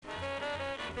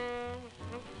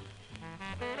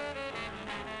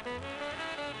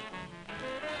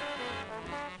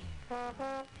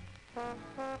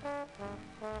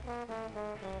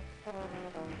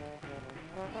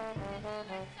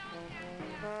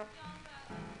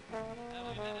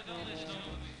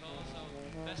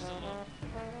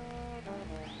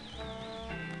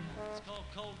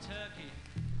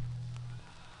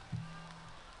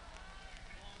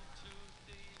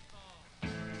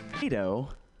Tomato?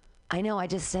 I know, I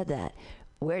just said that.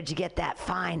 Where'd you get that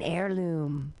fine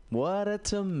heirloom? What a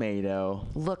tomato.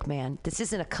 Look, man, this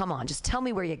isn't a come on. Just tell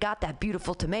me where you got that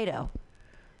beautiful tomato.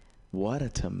 What a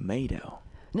tomato.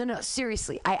 No,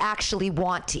 seriously. I actually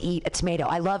want to eat a tomato.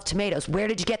 I love tomatoes. Where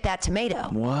did you get that tomato?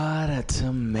 What a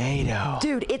tomato.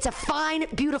 Dude, it's a fine,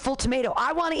 beautiful tomato.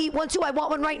 I want to eat one too. I want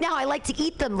one right now. I like to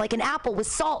eat them like an apple with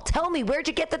salt. Tell me, where'd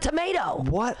you get the tomato?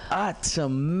 What a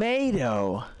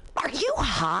tomato. Are you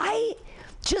high?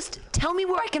 Just tell me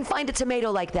where I can find a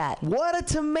tomato like that. What a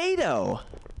tomato.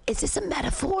 Is this a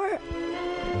metaphor?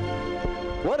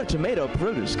 What a Tomato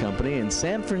Produce Company in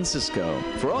San Francisco.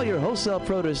 For all your wholesale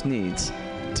produce needs,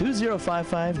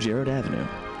 2055 Jarrett Avenue.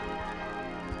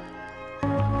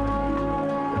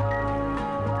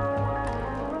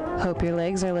 Hope your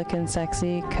legs are looking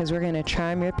sexy, because we're going to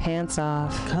charm your pants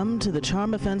off. Come to the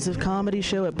Charm Offensive Comedy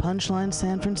Show at Punchline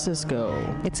San Francisco.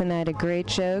 It's a night of great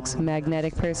jokes,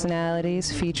 magnetic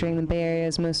personalities, featuring the Bay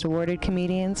Area's most awarded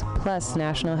comedians, plus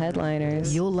national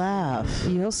headliners. You'll laugh.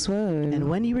 You'll swoon. And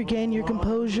when you regain your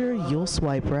composure, you'll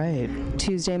swipe right.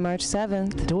 Tuesday, March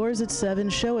 7th. Doors at 7,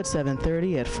 show at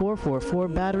 7:30 at 444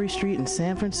 Battery Street in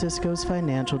San Francisco's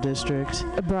Financial District.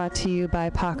 Brought to you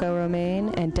by Paco Romaine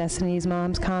and Destiny's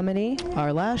Mom's Comedy.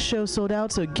 Our last show sold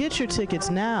out, so get your tickets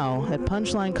now at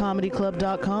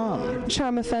punchlinecomedyclub.com.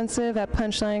 Charm Offensive at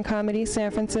Punchline Comedy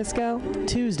San Francisco.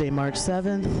 Tuesday, March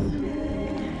 7th.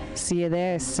 See you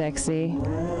there, sexy.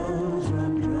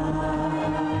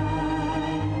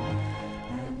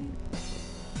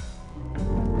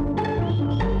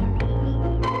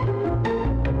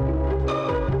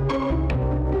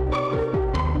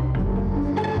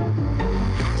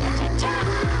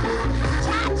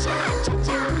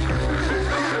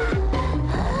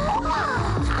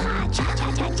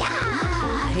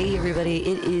 Hey everybody,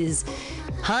 it is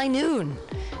high noon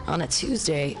on a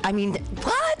Tuesday. I mean,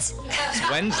 what? It's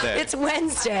Wednesday. It's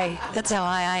Wednesday. That's how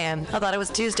high I am. I thought it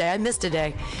was Tuesday. I missed a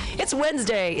day. It's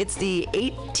Wednesday. It's the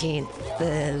 18th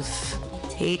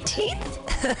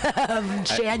of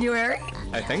January.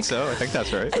 I think so. I think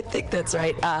that's right. I think that's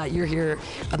right. You're here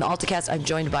on the Alta-Cast. I'm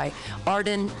joined by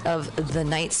Arden of the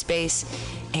Night Space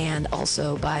and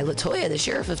also by LaToya, the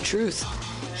Sheriff of Truth,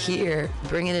 here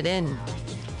bringing it in.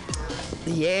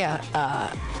 Yeah.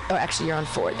 Oh, actually, you're on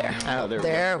 4 there. Oh,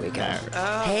 there we go.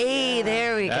 Oh, hey,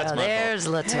 there we go. There's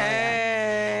LaToya.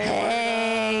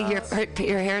 Hey. Hey,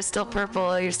 your hair's still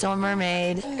purple. You're still a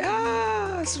mermaid.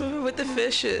 Ah, swimming with the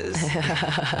fishes.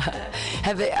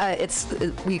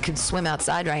 We could swim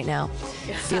outside right now,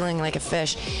 feeling like a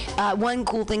fish. One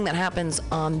cool thing that happens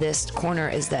on this corner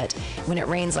is that when it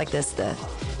rains like this,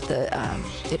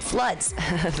 it floods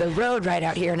the road right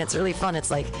out here, and it's really fun. It's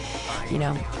like, you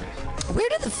know. Where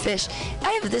do the fish?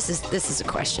 This is a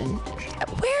question.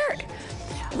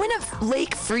 When a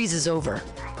lake freezes over,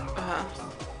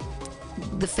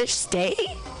 the fish stay?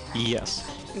 Yes.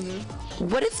 Mm-hmm.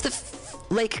 What if the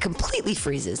lake completely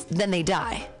freezes? Then they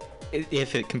die.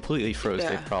 If it completely froze,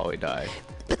 they'd probably die.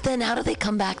 But then how do they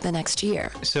come back the next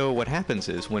year? So what happens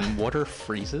is when water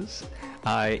freezes,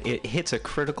 it hits a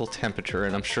critical temperature,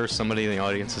 and I'm sure somebody in the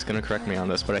audience is going to correct me on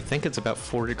this, but I think it's about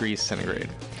 4 degrees centigrade.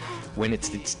 When it's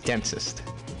its densest,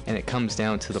 and it comes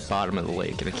down to the bottom of the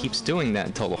lake, and it keeps doing that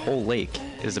until the whole lake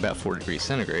is about 4 degrees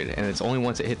centigrade, and it's only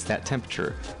once it hits that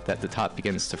temperature that the top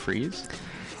begins to freeze.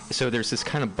 So there's this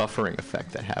kind of buffering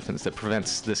effect that happens that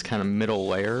prevents this kind of middle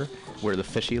layer where the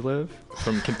fishy live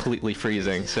from completely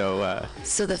freezing. So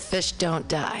the fish don't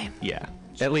die. Yeah,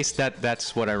 at least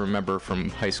that's what I remember from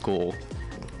high school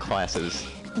classes.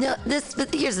 No,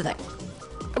 but here's the thing.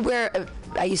 Where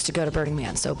I used to go to Burning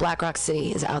Man, so Black Rock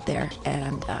City is out there,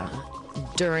 and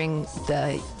during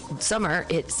the summer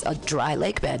it's a dry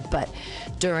lake bed, but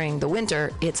during the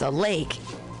winter it's a lake.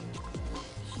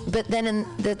 But then in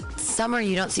the summer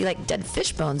you don't see like dead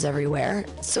fish bones everywhere.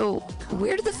 So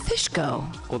where do the fish go?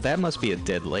 Well, that must be a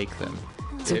dead lake then.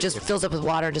 So it just fills up with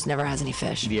water, just never has any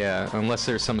fish. Yeah, unless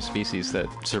there's some species that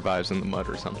survives in the mud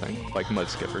or something, like mud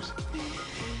skippers.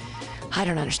 I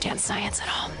don't understand science at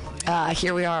all.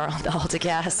 Here we are on the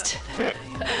Alta-Cast.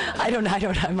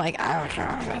 I'm like, I don't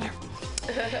know.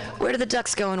 Where do the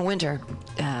ducks go in winter?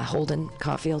 Holden,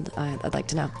 Caulfield, I'd like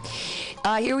to know.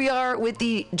 Here we are with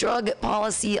the Drug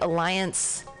Policy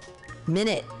Alliance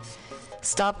Minute.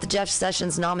 Stop the Jeff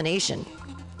Sessions nomination.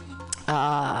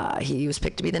 He was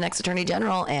picked to be the next Attorney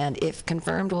General, and if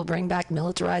confirmed, will bring back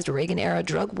militarized Reagan-era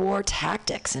drug war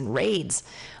tactics and raids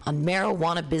on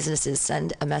marijuana businesses.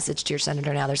 Send a message to your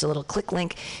senator now. There's a little click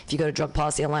link. If you go to Drug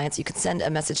Policy Alliance, you can send a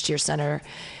message to your senator.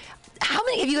 How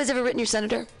many of you guys ever written your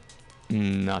senator?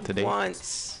 Not today.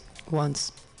 Once.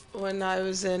 Once. When I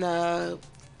was in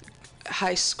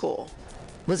high school.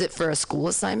 Was it for a school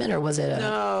assignment or was it a...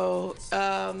 No,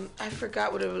 I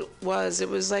forgot what it was. It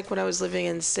was like when I was living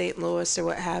in St. Louis or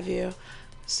what have you.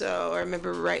 So I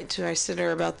remember writing to our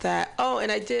senator about that. Oh,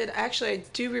 and I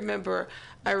do remember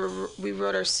we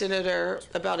wrote our senator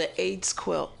about an AIDS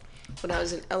quilt when I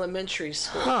was in elementary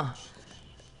school. Huh.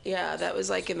 Yeah, that was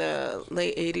like in the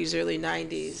late 80s, early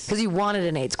 90s. Because you wanted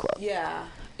an AIDS quilt. Yeah,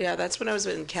 that's when I was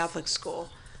in Catholic school.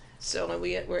 So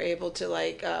we were able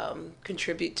to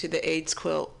contribute to the AIDS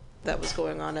quilt that was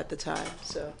going on at the time.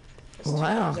 So.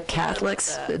 Wow,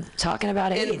 Catholics talking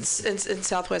about AIDS. In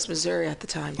Southwest Missouri at the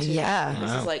time, too. Yeah.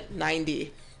 This is like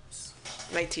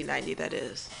 1990, that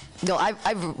is. No,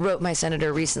 I've wrote my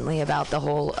senator recently about the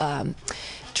whole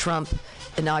Trump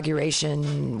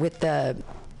inauguration with the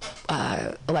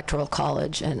Electoral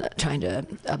College and trying to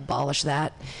abolish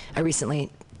that. I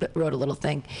recently wrote a little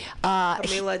thing.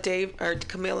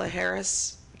 Camilla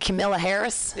Harris. Camilla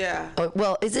Harris? Yeah. Oh,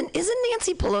 well, isn't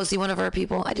Nancy Pelosi one of our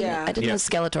people? I didn't know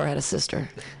Skeletor had a sister.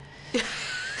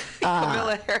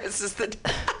 Camilla Harris is the...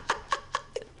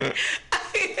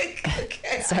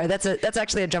 Okay. Sorry, that's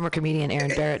actually a drummer comedian Aaron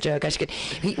Barrett joke.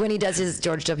 When he does his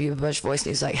George W. Bush voice,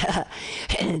 he's like,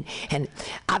 and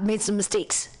I've made some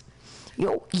mistakes.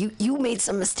 You made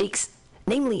some mistakes.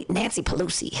 Namely, Nancy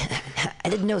Pelosi. I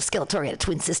didn't know Skeletor had a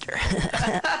twin sister.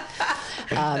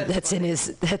 That's in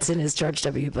his George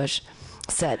W. Bush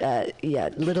set.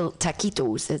 Little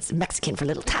taquitos. It's Mexican for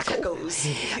little tacos.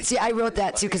 See, I wrote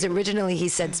that too because originally he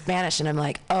said Spanish, and I'm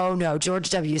like, oh no, George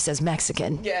W. says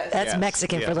Mexican. Yes. That's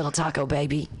Mexican for little taco,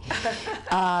 baby.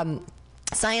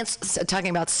 Talking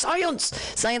about science.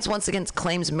 Science once again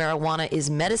claims marijuana is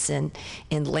medicine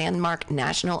in landmark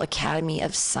National Academy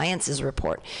of Sciences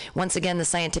report. Once again, the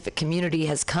scientific community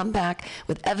has come back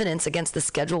with evidence against the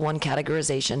Schedule I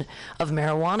categorization of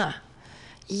marijuana.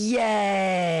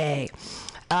 Yay!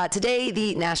 Today,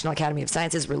 the National Academy of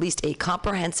Sciences released a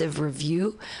comprehensive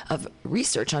review of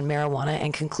research on marijuana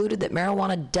and concluded that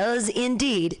marijuana does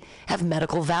indeed have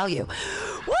medical value.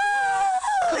 Woo!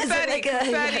 Is it like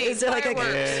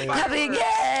a happening?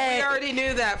 Yay! We already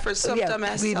knew that for some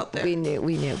dumbass out there. We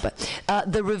knew. But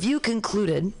the review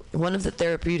concluded one of the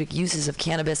therapeutic uses of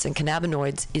cannabis and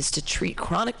cannabinoids is to treat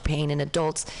chronic pain in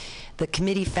adults. The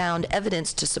committee found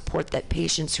evidence to support that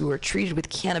patients who were treated with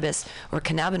cannabis or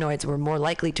cannabinoids were more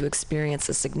likely to experience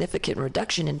a significant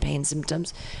reduction in pain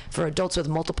symptoms. For adults with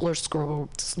multiple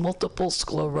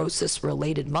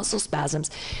sclerosis-related muscle spasms,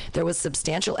 there was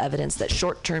substantial evidence that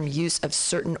short-term use of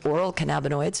certain oral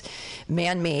cannabinoids,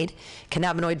 man-made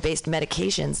cannabinoid-based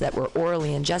medications that were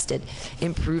orally ingested,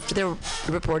 improved their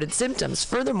reported symptoms.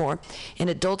 Furthermore, in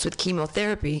adults with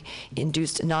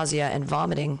chemotherapy-induced nausea and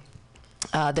vomiting,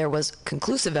 there was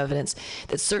conclusive evidence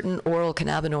that certain oral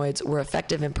cannabinoids were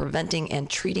effective in preventing and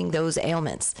treating those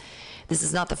ailments. This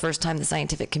is not the first time the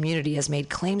scientific community has made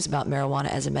claims about marijuana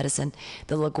as a medicine.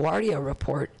 The LaGuardia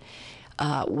report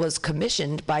was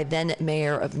commissioned by then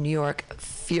Mayor of New York,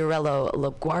 Fiorello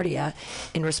LaGuardia,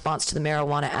 in response to the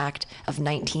Marijuana Act of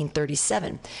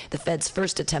 1937, the Fed's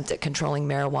first attempt at controlling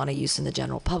marijuana use in the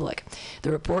general public.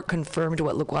 The report confirmed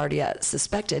what LaGuardia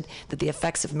suspected, that the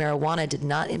effects of marijuana did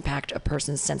not impact a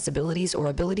person's sensibilities or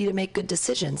ability to make good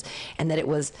decisions, and that it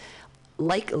was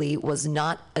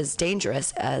not as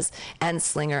dangerous as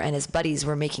Anslinger and his buddies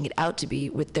were making it out to be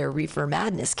with their Reefer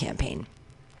Madness campaign.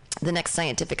 The next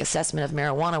scientific assessment of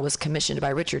marijuana was commissioned by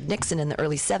Richard Nixon in the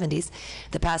early 70s.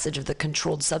 The passage of the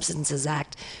Controlled Substances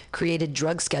Act created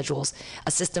drug schedules,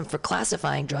 a system for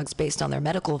classifying drugs based on their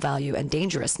medical value and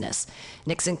dangerousness.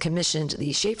 Nixon commissioned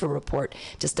the Schaefer Report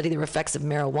to study the effects of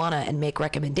marijuana and make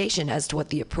recommendation as to what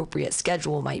the appropriate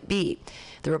schedule might be.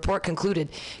 The report concluded,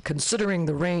 considering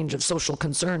the range of social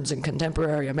concerns in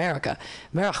contemporary America,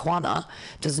 marijuana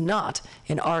does not,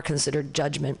 in our considered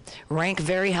judgment, rank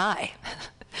very high.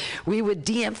 We would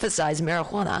de-emphasize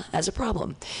marijuana as a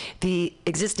problem. The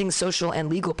existing social and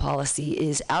legal policy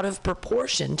is out of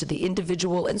proportion to the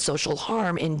individual and social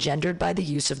harm engendered by the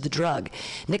use of the drug.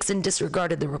 Nixon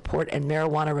disregarded the report and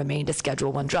marijuana remained a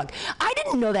Schedule I drug. I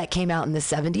didn't know that came out in the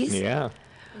 70s. Yeah.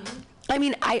 I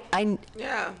mean,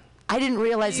 Yeah. I didn't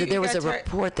realize that there was a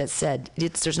report that said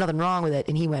there's nothing wrong with it,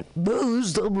 and he went,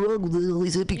 "There's something wrong with all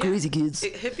these hippie crazy kids."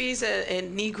 Hippies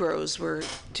and Negroes were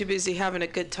too busy having a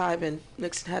good time, and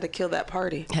Nixon had to kill that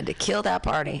party. Had to kill that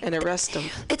party and arrest them.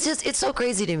 It's so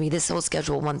crazy to me, this whole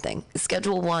Schedule I thing.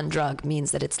 Schedule I drug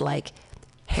means that it's like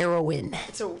heroin.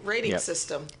 It's a rating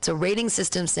system. It's a rating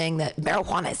system saying that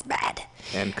marijuana is bad.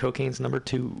 And cocaine's number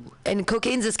 2. And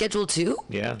cocaine's a Schedule 2?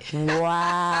 Yeah.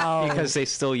 Wow. Because they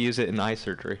still use it in eye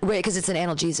surgery. Right, because it's an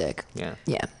analgesic. Yeah.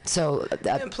 Yeah. So,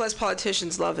 And plus,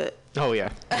 politicians love it. Oh,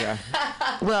 yeah. Yeah.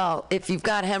 well, if you've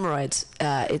got hemorrhoids,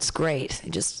 it's great.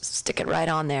 You just stick it right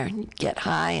on there. You get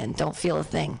high and don't feel a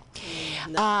thing.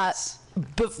 Nice.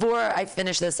 Before I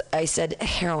finish this, I said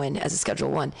heroin as a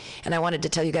Schedule 1, and I wanted to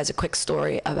tell you guys a quick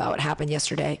story about what happened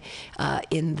yesterday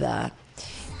in the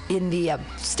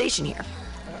station here.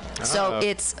 So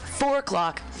it's 4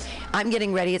 o'clock. I'm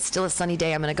getting ready. It's still a sunny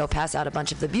day. I'm going to go pass out a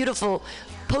bunch of the beautiful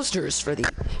posters for the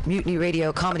Mutiny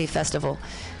Radio Comedy Festival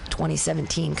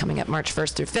 2017 coming up March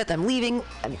 1st through 5th. I'm leaving.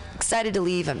 I'm excited to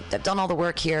leave. I've done all the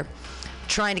work here,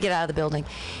 trying to get out of the building,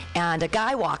 and a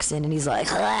guy walks in and he's like,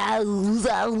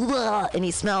 and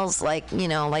he smells like,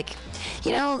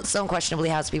 some questionably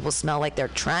housed people smell like they're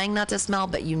trying not to smell,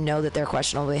 but you know that they're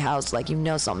questionably housed, like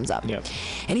something's up. Yep.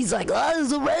 And he's like,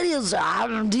 there's a radio star,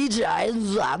 I'm a DJ,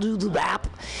 I do the rap.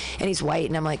 And he's white,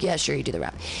 and I'm like, yeah, sure, you do the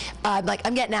rap. I'm like,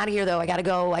 I'm getting out of here, though. I gotta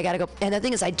go. And the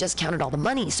thing is, I just counted all the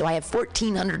money, so I have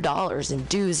 $1,400 in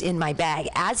dues in my bag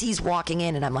as he's walking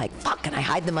in, and I'm like, fuck, and I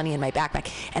hide the money in my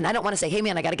backpack. And I don't want to say, hey,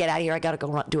 man, I gotta get out of here. I gotta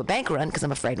go do a bank run, because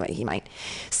I'm afraid he might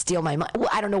steal my money. Well,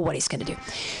 I don't know what he's gonna do.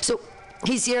 So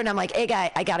he's here, and I'm like, hey,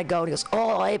 guy, I gotta go. And he goes,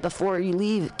 oh, hey, before you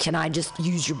leave, can I just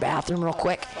use your bathroom real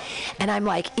quick? And I'm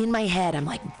like, in my head, I'm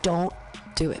like, don't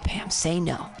do it, Pam. Say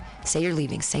no. Say you're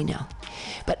leaving. Say no.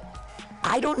 But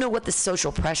I don't know what the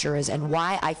social pressure is and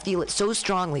why I feel it so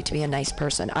strongly to be a nice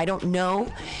person. I don't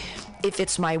know if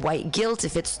it's my white guilt,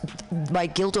 if it's my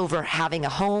guilt over having a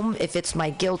home, if it's my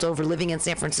guilt over living in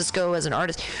San Francisco as an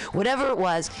artist, whatever it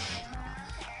was.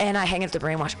 And I hang up the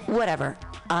brainwash. Whatever.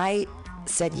 I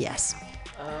said yes.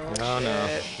 Oh,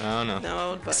 no.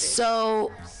 No, buddy.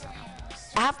 So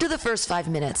after the first 5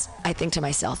 minutes, I think to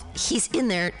myself, he's in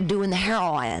there doing the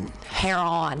heroin.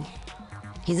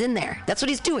 He's in there. That's what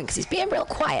he's doing, because he's being real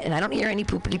quiet, and I don't hear any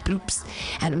poopity poops,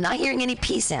 and I'm not hearing any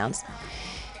pee sounds.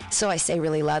 So I say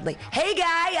really loudly, hey, guy,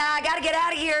 I gotta get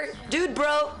out of here. Dude,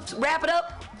 bro, wrap it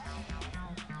up.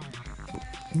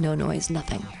 No noise,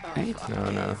 nothing, right?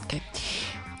 No. Okay.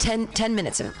 10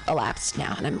 minutes have elapsed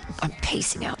now, and I'm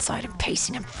pacing outside.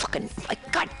 I'm fucking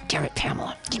like, God damn it,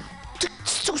 Pamela. You're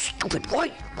so stupid.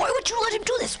 Why would you let him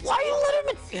do this? Why you let him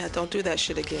in? Yeah, don't do that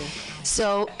shit again.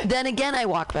 So then again, I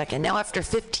walk back in, now after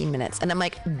 15 minutes, and I'm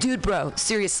like, dude, bro,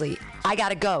 seriously, I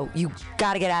gotta go. You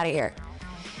gotta get out of here.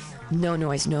 No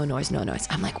noise.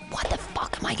 I'm like, what the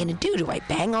fuck am I gonna do? Do I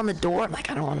bang on the door? I'm like,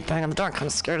 I don't want to bang on the door. I'm kind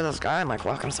of scared of this guy. I'm like,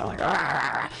 walking outside, like,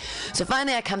 rah. So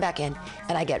finally I come back in,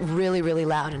 and I get really, really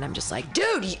loud, and I'm just like,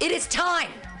 dude, it is time.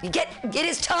 It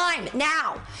is time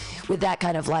now. With that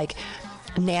kind of like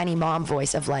nanny mom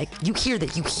voice of like, you hear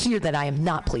that I am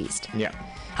not pleased. Yeah.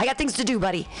 I got things to do,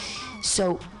 buddy.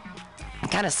 So he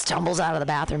kind of stumbles out of the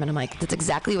bathroom, and I'm like, that's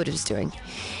exactly what he was doing.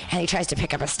 And he tries to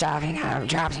pick up his stuff, and he kind of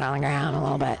drops it on the ground a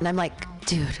little bit. And I'm like,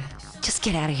 dude, just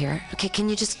get out of here. Okay, can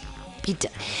you just be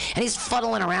done? And he's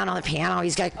fuddling around on the piano.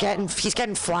 He's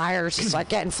getting flyers. He's like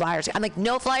getting flyers. I'm like,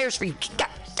 no flyers for you.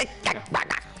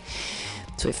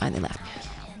 So we finally left.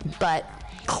 But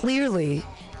clearly,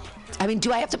 I mean,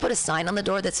 do I have to put a sign on the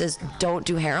door that says "Don't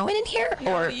do heroin in here"?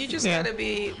 No, you just gotta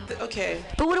be okay.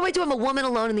 But what do I do? I'm a woman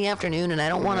alone in the afternoon, and I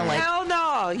don't want to like. Hell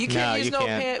no! You can't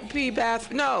use pee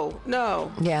bath. No.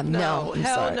 Yeah, no. I'm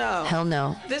Hell sorry. no. Hell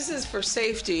no. This is for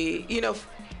safety.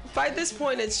 By this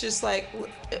point, it's just like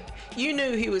you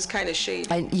knew he was kind of shady.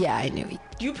 I knew.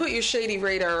 You put your shady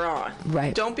radar on.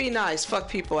 Right. Don't be nice. Fuck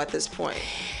people at this point.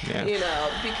 Yeah.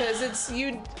 Because it's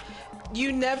you.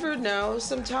 You never know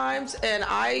sometimes, and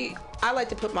I like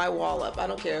to put my wall up. I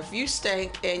don't care if you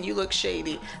stink and you look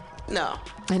shady. No.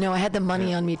 I know. I had the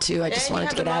money on me too. I just wanted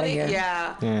to get out of here.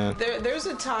 Yeah. There's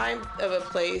a time of a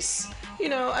place.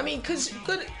 I mean, because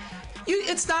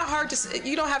it's not hard to.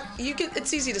 You don't have.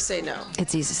 It's easy to say no.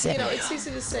 It's easy to say. It's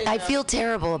easy to say. No. I feel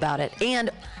terrible about it. And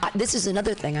this is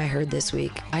another thing I heard this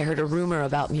week. I heard a rumor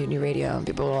about Mutiny Radio, and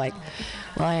people were like,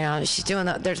 well, she's doing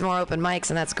that. There's more open mics,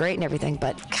 and that's great and everything.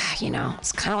 But, God,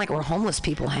 it's kind of like where homeless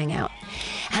people hang out.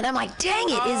 And I'm like, dang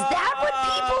it, is that what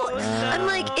people... No. I'm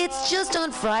like, it's just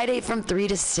on Friday from 3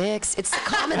 to 6. It's the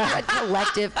Common Thread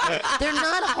Collective. They're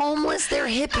not homeless. They're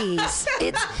hippies.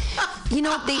 It's,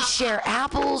 they share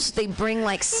apples. They bring,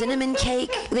 like, cinnamon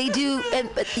cake. They do...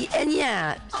 And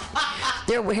yeah,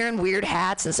 they're wearing weird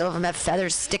hats, and some of them have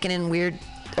feathers sticking in weird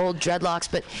old dreadlocks,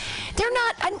 but they're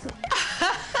not...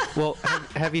 Well,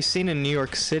 have you seen in New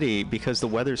York City, because the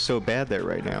weather's so bad there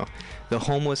right now, the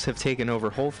homeless have taken over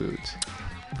Whole Foods.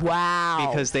 Wow.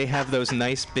 Because they have those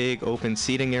nice big open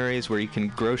seating areas where you can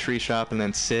grocery shop and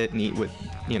then sit and eat with,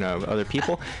 other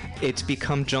people. It's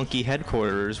become junkie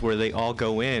headquarters where they all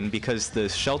go in because the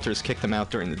shelters kick them out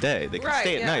during the day. They can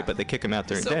stay at night, but they kick them out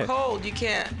during the day. It's so cold, you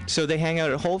can't. So they hang out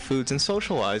at Whole Foods and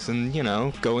socialize and,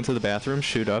 go into the bathroom,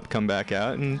 shoot up, come back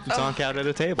out, and zonk out at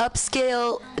a table.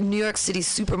 Upscale New York City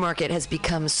supermarket has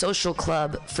become social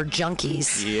club for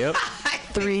junkies. Yep.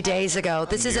 3 days ago.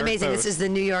 This is amazing. Post. This is the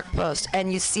New York Post.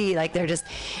 And you see,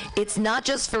 it's not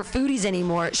just for foodies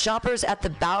anymore. Shoppers at the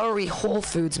Bowery Whole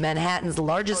Foods, Manhattan's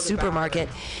largest supermarket,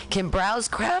 can browse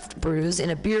craft brews in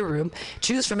a beer room,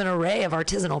 choose from an array of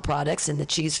artisanal products in the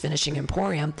cheese finishing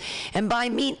emporium, and buy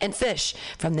meat and fish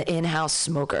from the in-house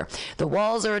smoker. The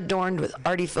walls are adorned with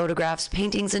arty photographs,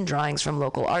 paintings, and drawings from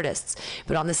local artists.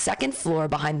 But on the second floor,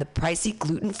 behind the pricey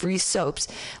gluten-free soaps,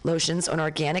 lotions, and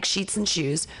organic sheets and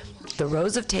shoes, the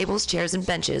rows of tables, chairs, and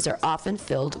benches are often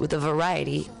filled with a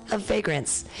variety of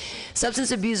vagrants.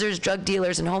 Substance abusers, drug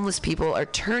dealers, and homeless people are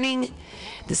turning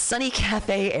the Sunny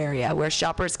Cafe area, where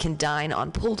shoppers can dine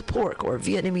on pulled pork or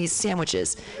Vietnamese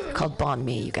sandwiches, called banh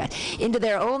mi, you guys, into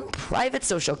their own private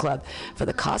social club for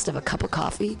the cost of a cup of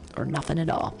coffee or nothing at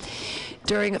all.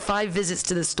 During 5 visits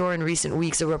to the store in recent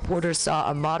weeks, a reporter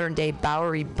saw a modern-day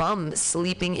Bowery bum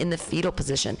sleeping in the fetal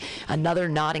position, another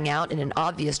nodding out in an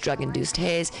obvious drug-induced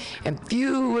haze, and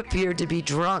few appeared to be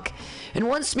drunk, and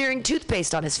one smearing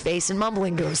toothpaste on his face and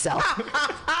mumbling to himself.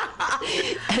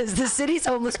 As the city's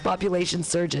homeless population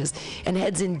surges and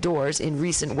heads indoors in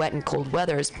recent wet and cold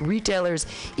weathers, retailers,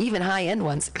 even high-end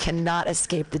ones, cannot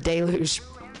escape the deluge.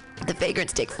 The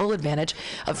vagrants take full advantage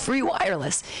of free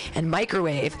wireless and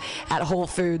microwave at Whole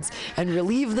Foods and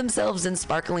relieve themselves in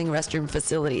sparkling restroom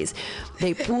facilities.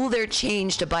 They pool their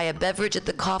change to buy a beverage at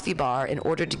the coffee bar in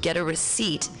order to get a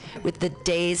receipt with the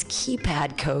day's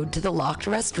keypad code to the locked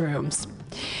restrooms.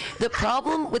 The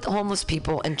problem with homeless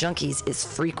people and junkies is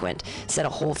frequent, said a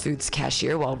Whole Foods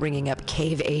cashier while ringing up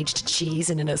cave-aged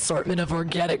cheese and an assortment of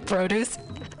organic produce.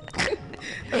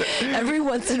 Every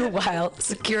once in a while,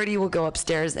 security will go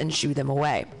upstairs and shoo them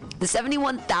away. The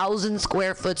 71,000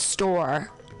 square foot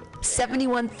store,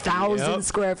 71,000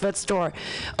 square foot store,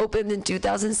 opened in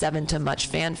 2007 to much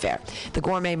fanfare. The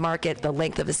gourmet market, the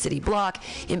length of a city block,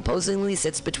 imposingly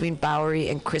sits between Bowery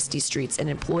and Christie Streets and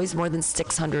employs more than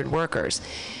 600 workers.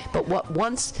 But what was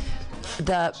once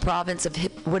the province of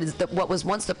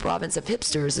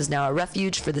hipsters is now a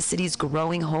refuge for the city's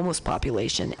growing homeless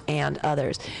population and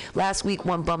others. Last week,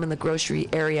 one bum in the grocery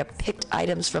area picked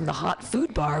items from the hot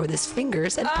food bar with his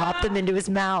fingers and popped them into his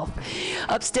mouth.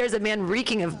 Upstairs, a man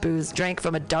reeking of booze drank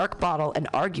from a dark bottle and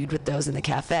argued with those in the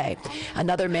cafe.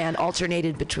 Another man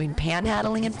alternated between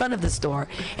panhandling in front of the store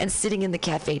and sitting in the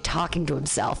cafe talking to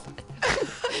himself.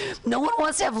 No one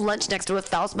wants to have lunch next to a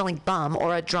foul-smelling bum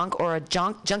or a drunk or a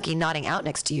junkie nodding out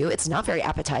next to you. It's not very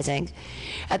appetizing.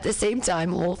 At the same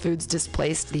time, Whole Foods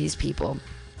displaced these people.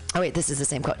 Oh, wait, this is the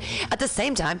same quote. At the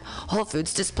same time, Whole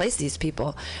Foods displaced these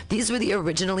people. These were the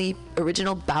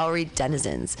original Bowery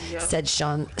denizens, said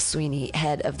Sean Sweeney,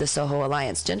 head of the Soho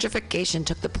Alliance. Gentrification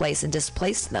took the place and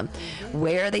displaced them.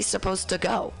 Where are they supposed to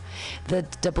go? The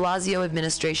de Blasio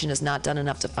administration has not done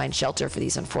enough to find shelter for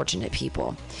these unfortunate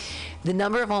people. The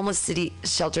number of homeless city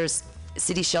shelters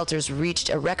reached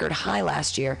a record high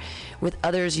last year, with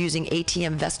others using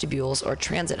ATM vestibules or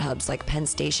transit hubs like Penn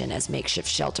Station as makeshift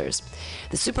shelters.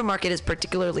 The supermarket is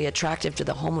particularly attractive to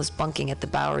the homeless bunking at the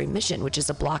Bowery Mission, which is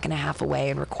a block and a half away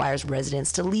and requires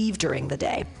residents to leave during the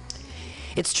day.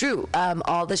 It's true.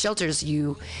 All the shelters,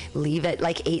 you leave at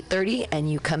like 8:30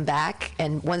 and you come back,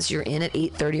 and once you're in at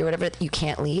 8:30 or whatever, you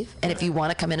can't leave. And if you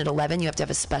want to come in at 11, you have to have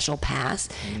a special pass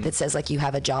that says like you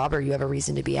have a job or you have a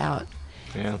reason to be out.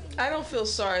 Yeah. I don't feel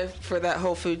sorry for that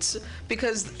Whole Foods,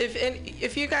 because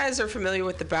if you guys are familiar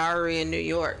with the Bowery in New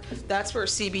York, that's where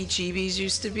CBGB's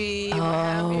used to be, and what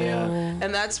have you.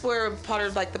 And that's where part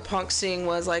of like the punk scene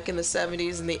was, like in the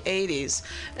 70s and the 80s.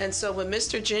 And so when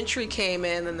Mr. Gentry came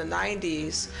in the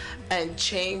 90s and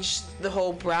changed the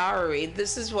whole Bowery,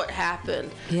 this is what happened.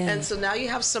 Yeah. And so now you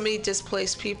have so many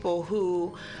displaced people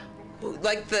who,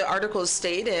 like the article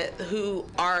stated, who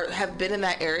have been in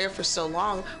that area for so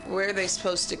long. Where are they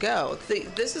supposed to go?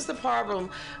 This is the problem.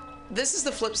 This is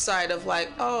the flip side of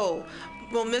like, oh,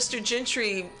 well, Mr.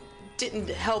 Gentry didn't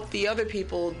help the other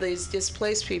people, these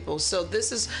displaced people. So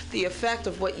this is the effect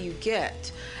of what you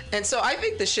get. And so I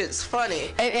think the shit's funny.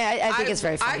 I think it's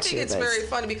very funny, I think too, it's but very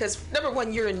funny because, number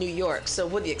one, you're in New York, so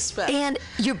what do you expect? And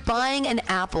you're buying an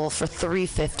apple for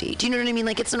 $3.50. Do you know what I mean?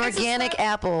 Like, it's an organic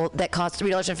apple that costs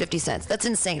 $3.50. That's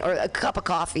insane. Or a cup of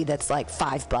coffee that's like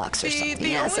 $5 or something.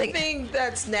 The only thing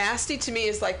that's nasty to me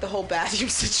is like the whole bathroom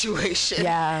situation.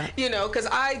 Yeah. You know, because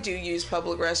I do use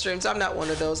public restrooms. I'm not one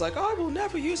of those like, oh, I will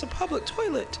never use a public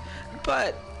toilet.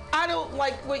 But I don't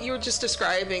like what you were just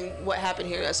describing, what happened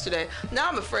here yesterday. Now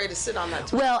I'm afraid to sit on that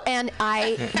toilet. Well, and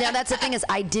now that's the thing is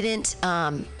I didn't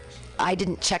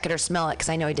check it or smell it because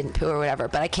I know I didn't poo or whatever.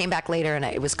 But I came back later and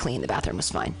it was clean. The bathroom was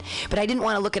fine. But I didn't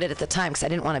want to look at it at the time because I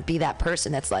didn't want to be that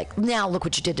person that's like, now look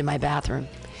what you did to my bathroom.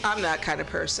 I'm that kind of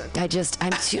person. I'm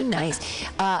too nice.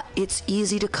 It's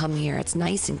easy to come here. It's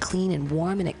nice and clean and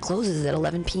warm, and it closes at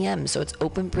 11 p.m., so it's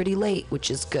open pretty late,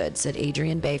 which is good, said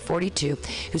Adrian Bay, 42,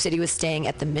 who said he was staying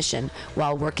at the Mission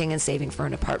while working and saving for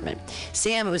an apartment.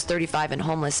 Sam, who was 35 and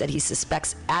homeless, said he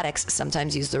suspects addicts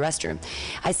sometimes use the restroom.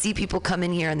 I see people come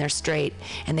in here and they're straight,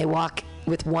 and they walk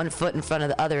with one foot in front of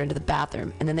the other into the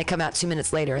bathroom, and then they come out 2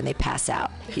 minutes later and they pass out,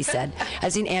 he said.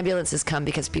 I've seen ambulances come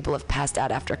because people have passed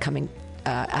out after coming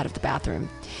out of the bathroom.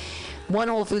 One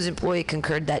Whole Foods employee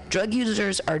concurred that drug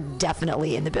users are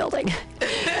definitely in the building.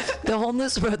 The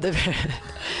homeless,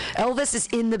 Elvis is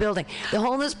in the building. The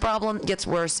homeless problem gets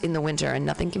worse in the winter and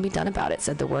nothing can be done about it,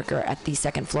 said the worker at the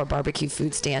second floor barbecue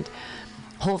food stand.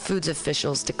 Whole Foods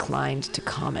officials declined to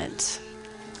comment.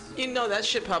 You know, that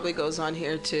shit probably goes on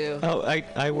here too. Oh,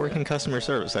 I work in customer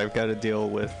service. I've got to deal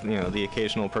with, the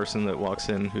occasional person that walks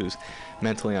in who's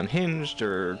mentally unhinged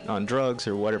or on drugs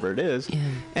or whatever it is. Yeah.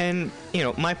 And,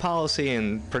 my policy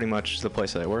and pretty much the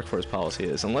place that I work for's policy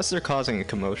is unless they're causing a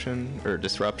commotion or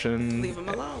disruption, leave them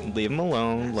alone. Leave them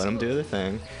alone, let them do their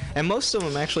thing. And most of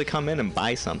them actually come in and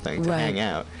buy something to hang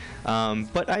out.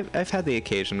 But I've had the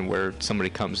occasion where somebody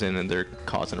comes in and they're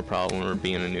causing a problem or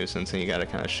being a nuisance, and you got to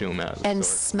kind of shoo them out. And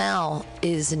smell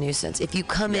is a nuisance. If you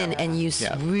come in and you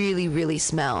really, really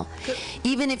smell,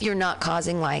 even if you're not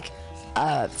causing like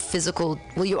a physical,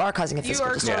 well, you are causing a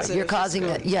physical disorder. You're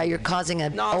causing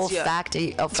an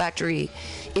olfactory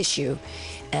issue.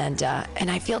 And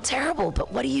I feel terrible,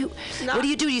 but what do you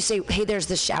do? You say, hey, there's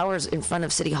the showers in front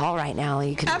of City Hall right now.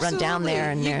 You can run down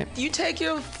there and you take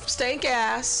your stank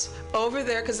ass over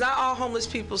there, because not all homeless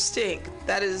people stink.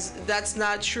 That's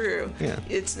not true. Yeah.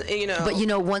 It's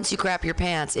But once you crap your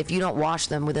pants, if you don't wash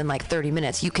them within like 30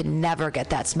 minutes, you can never get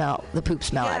that smell, the poop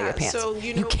smell out of your pants. So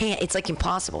you can't. It's like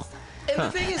impossible. And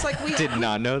the thing is, like, we did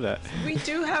not know that. We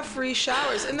do have free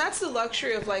showers, and that's the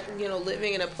luxury of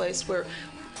living in a place where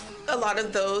a lot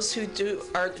of those who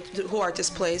are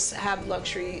displaced have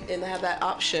luxury and have that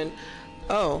option.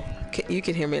 Oh, you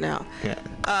can hear me now. Yeah.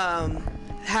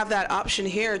 Have that option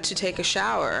here to take a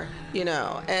shower,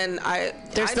 and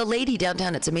There's the lady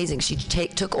downtown. It's amazing. She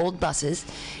took old buses,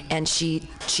 and she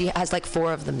has like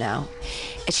 4 of them now.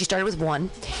 And she started with 1,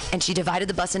 and she divided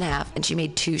the bus in half, and she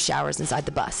made 2 showers inside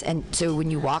the bus. And so when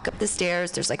you walk up the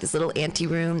stairs, there's like this little ante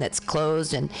room that's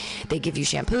closed, and they give you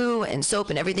shampoo and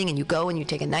soap and everything, and you go and you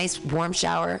take a nice warm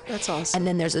shower. That's awesome. And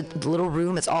then there's a little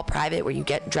room. It's all private where you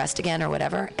get dressed again or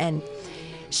whatever. And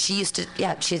she used to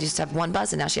have 1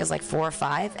 bus, and now she has like 4 or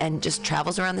 5, and just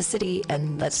travels around the city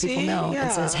and lets people know and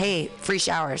says, hey, free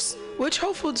showers. Which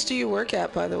Whole Foods do you work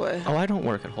at, by the way? Oh, I don't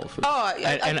work at Whole Foods. Oh,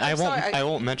 I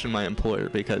won't mention my employer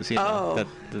because that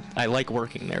I like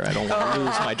working there. I don't want to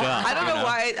lose my job. I don't know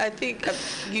why. I think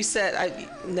you said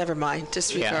never mind.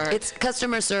 Disregard. Yeah. It's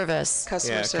customer service.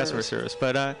 Customer service.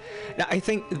 But I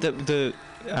think the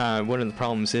one of the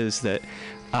problems is that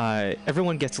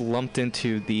everyone gets lumped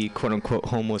into the quote-unquote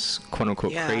homeless,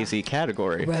 quote-unquote crazy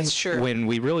category. Right. That's true. When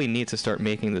we really need to start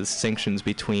making the distinctions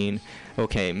between,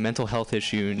 okay, mental health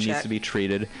issue needs to be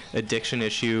treated, addiction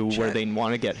issue where they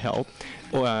want to get help,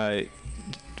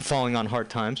 falling on hard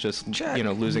times, just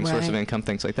losing source of income,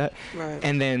 things like that. Right.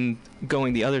 And then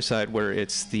going the other side where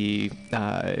it's the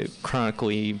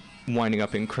chronically winding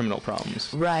up in criminal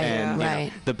problems. Right,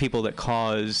 and the people that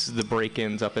cause the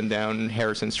break-ins up and down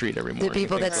Harrison Street every morning. The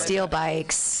people that steal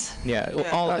bikes.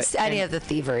 Any of the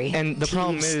thievery. And the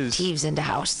problem is, thieves into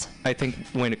house. I think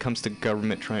when it comes to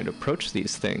government trying to approach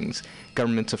these things,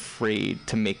 government's afraid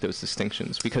to make those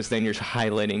distinctions because then you're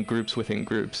highlighting groups within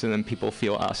groups, and then people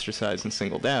feel ostracized and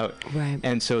singled out. Right.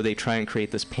 And so they try and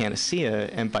create this panacea,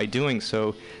 and by doing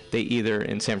so, they either,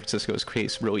 in San Francisco's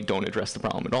case, really don't address the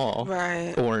problem at all,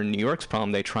 right, or in New York's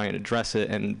problem, they try and address it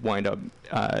and wind up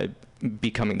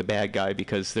becoming the bad guy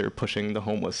because they're pushing the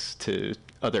homeless to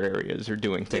other areas or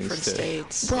doing things different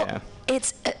states. Well,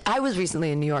 I was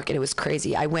recently in New York and it was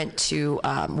crazy. I went to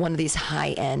one of these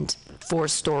high-end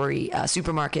 4-story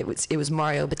supermarket. It was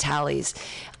Mario Batali's.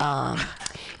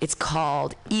 It's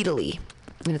called Italy.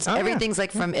 And it's everything's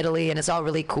like from Italy, and it's all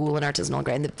really cool and artisanal and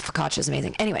great, and the focaccia is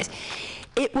amazing. Anyways,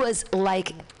 it was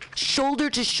like shoulder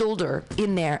to shoulder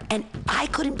in there, and I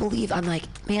couldn't believe. I'm like,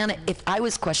 man, if I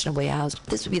was questionably housed,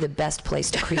 this would be the best place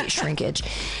to create shrinkage.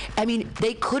 I mean,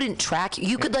 they couldn't track you.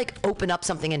 You could like open up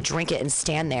something and drink it and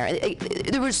stand there.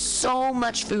 There was so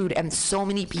much food and so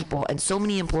many people and so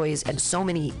many employees and so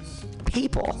many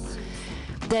people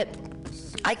that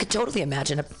I could totally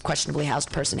imagine a questionably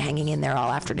housed person hanging in there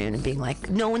all afternoon and being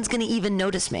like, no one's going to even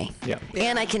notice me. Yeah.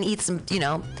 And I can eat some,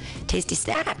 tasty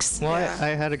snacks. Well,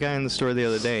 I had a guy in the store the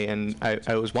other day, and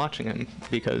I was watching him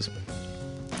because,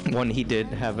 one, he did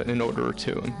have an order or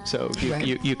two, so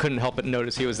you couldn't help but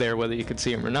notice he was there whether you could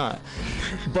see him or not.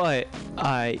 But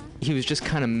he was just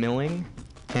kind of milling.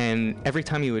 And every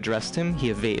time you addressed him, he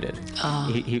evaded.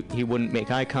 He wouldn't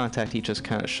make eye contact. He'd just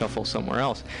kind of shuffle somewhere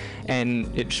else.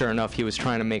 And sure enough, he was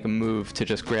trying to make a move to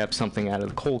just grab something out of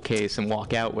the cold case and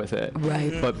walk out with it.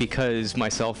 Right. But because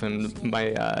myself and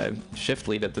my shift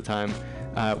lead at the time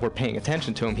were paying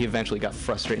attention to him, he eventually got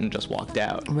frustrated and just walked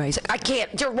out. Right. He's like, I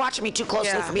can't. You're watching me too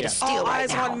closely for me to steal All right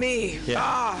eyes now. on me.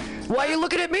 Yeah. Why are you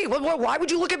looking at me? Why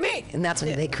would you look at me? And that's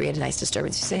when they create a nice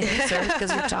disturbance. You say, sir,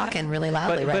 because you're talking really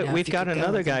loudly right now. But we've got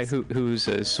another guy who's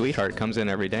a sweetheart, comes in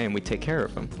every day, and we take care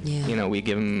of him. Yeah. We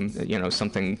give him,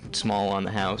 something small on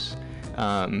the house.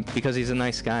 Because he's a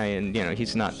nice guy, and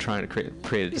he's not trying to create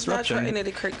a disruption. He's not trying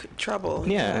to create trouble.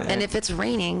 Yeah. And if it's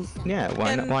raining,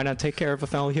 why not take care of a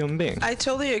fellow human being? I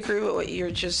totally agree with what you're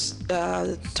just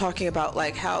talking about,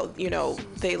 like how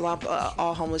they lump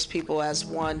all homeless people as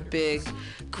one big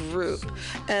group,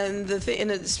 and the thing, and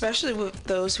especially with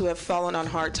those who have fallen on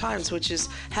hard times, which is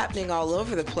happening all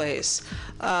over the place.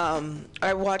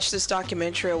 I watched this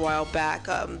documentary a while back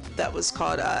that was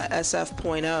called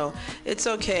SF.0. It's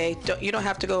okay. You don't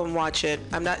have to go and watch it.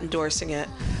 I'm not endorsing it,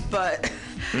 but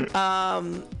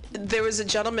there was a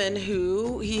gentleman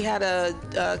he had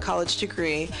a college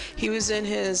degree. He was in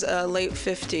his late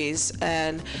 50s,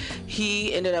 and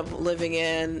he ended up living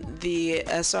in the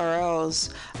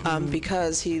SRLs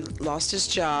because he lost his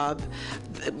job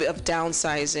of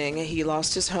downsizing. He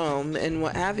lost his home and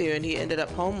what have you, and he ended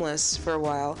up homeless for a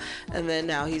while, and then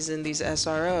now he's in these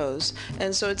SROs.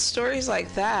 And so it's stories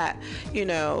like that,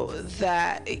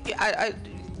 that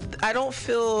I don't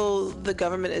feel the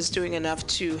government is doing enough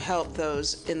to help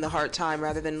those in the hard time,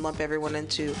 rather than lump everyone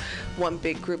into one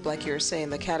big group, like you were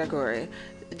saying, the category.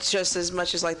 Just as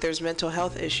much as like there's mental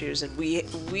health issues, and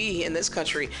we in this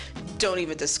country don't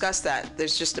even discuss that.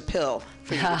 There's just a pill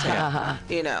for you to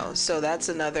take, so that's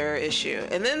another issue.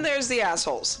 And then there's the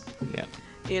assholes.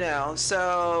 Yeah.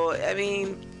 So I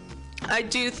mean, I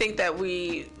do think that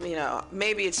we,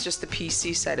 maybe it's just the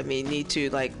PC side of me, need to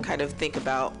like kind of think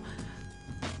about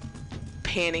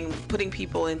putting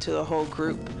people into a whole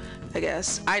group, I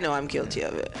guess. I know I'm guilty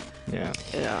of it.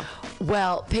 Yeah.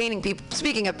 Well,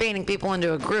 speaking of painting people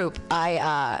into a group,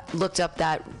 I looked up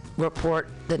that report,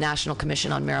 the National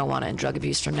Commission on Marijuana and Drug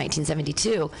Abuse from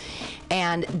 1972,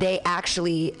 and they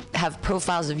actually have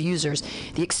profiles of users: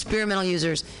 the experimental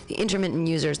users, the intermittent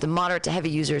users, the moderate to heavy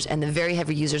users, and the very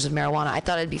heavy users of marijuana. I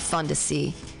thought it'd be fun to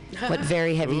see what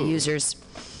very heavy users,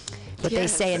 what they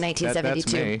say in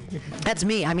 1972. That's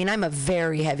me. I mean, I'm a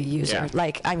very heavy user.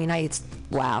 Yeah.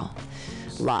 Wow.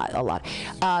 A lot.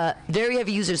 Very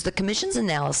heavy users. The Commission's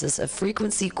analysis of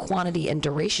frequency, quantity, and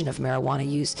duration of marijuana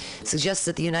use suggests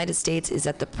that the United States is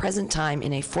at the present time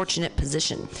in a fortunate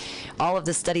position. All of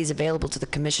the studies available to the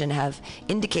Commission have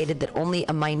indicated that only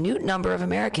a minute number of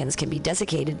Americans can be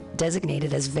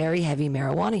designated as very heavy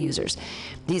marijuana users.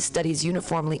 These studies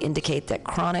uniformly indicate that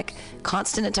chronic,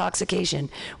 constant intoxication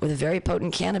with very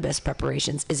potent cannabis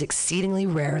preparations is exceedingly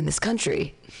rare in this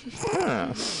country.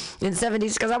 In the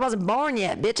 70s, because I wasn't born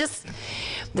yet, bitches.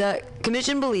 The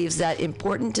Commission believes that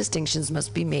important distinctions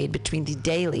must be made between the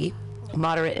daily,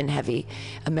 moderate, and heavy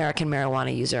American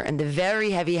marijuana user and the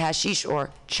very heavy hashish or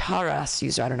charas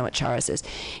user. I don't know what charas is.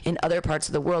 In other parts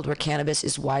of the world where cannabis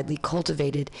is widely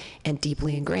cultivated and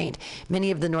deeply ingrained.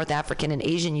 Many of the North African and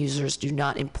Asian users do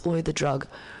not employ the drug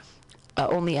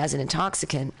only as an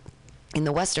intoxicant in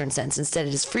the Western sense. Instead,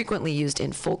 it is frequently used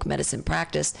in folk medicine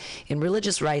practice, in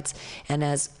religious rites, and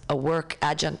as a work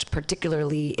adjunct,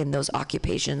 particularly in those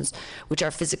occupations which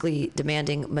are physically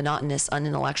demanding, monotonous,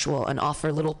 unintellectual, and offer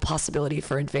little possibility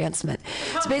for advancement.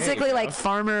 It's basically like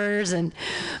farmers and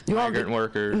migrant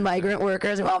workers.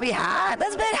 We'll be high.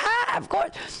 Let's be high, of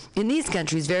course. In these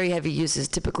countries, very heavy use is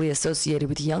typically associated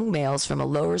with young males from a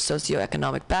lower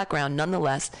socioeconomic background.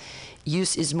 Nonetheless,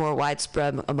 Use is more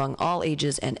widespread among all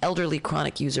ages, and elderly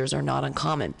chronic users are not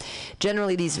uncommon.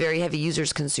 Generally, these very heavy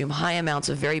users consume high amounts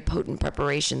of very potent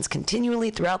preparations continually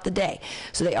throughout the day,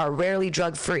 so they are rarely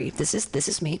drug-free. This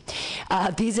is me.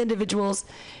 These individuals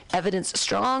evidence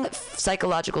strong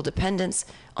psychological dependence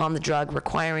on the drug,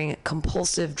 requiring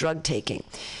compulsive drug taking.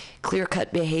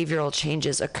 Clear-cut behavioral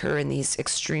changes occur in these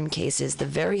extreme cases. The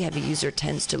very heavy user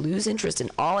tends to lose interest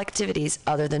in all activities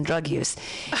other than drug use.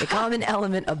 A common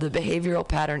element of the behavioral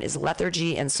pattern is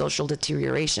lethargy and social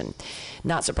deterioration.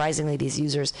 Not surprisingly, these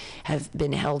users have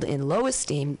been held in low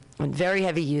esteem when very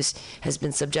heavy use has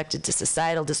been subjected to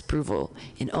societal disapproval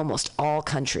in almost all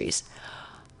countries.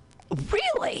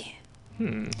 Really?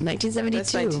 1972.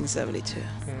 That's 1972.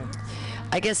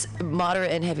 I guess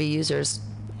moderate and heavy users,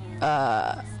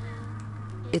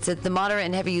 it's the moderate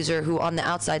and heavy user who on the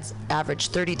outside average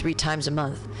 33 times a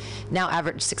month, now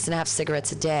average 6.5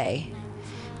 cigarettes a day.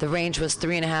 The range was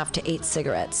 3.5 to 8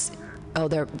 cigarettes. Oh,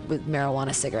 they're with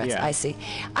marijuana cigarettes. Yeah. I see.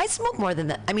 I smoke more than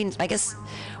that. I mean, I guess,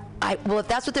 well, if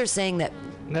that's what they're saying, that,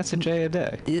 That's a J a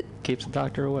day. Keeps the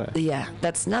doctor away. yeah,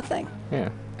 that's nothing. Yeah.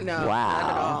 No, Wow.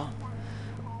 not at all.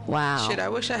 Wow. Shit, I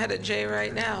wish I had a J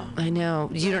right now. I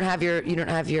know. You don't have your.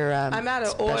 I'm out of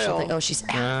special oil. thing. Oh, she's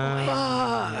out of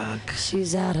oil. Fuck.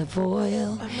 She's out of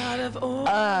oil. I'm out of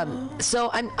oil.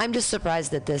 So I'm just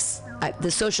surprised that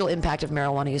the social impact of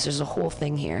marijuana use. There's a whole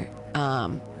thing here,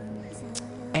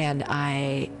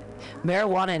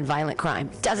 marijuana and violent crime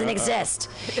doesn't exist.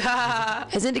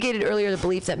 Has indicated earlier the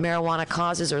belief that marijuana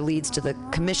causes or leads to the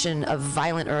commission of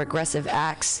violent or aggressive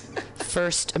acts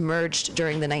first emerged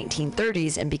during the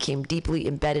 1930s and became deeply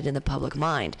embedded in the public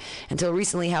mind. Until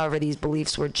recently, however, these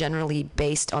beliefs were generally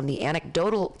based on the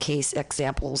anecdotal case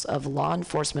examples of law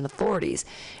enforcement authorities,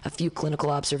 a few clinical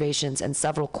observations, and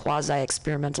several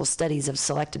quasi-experimental studies of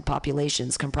selected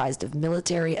populations comprised of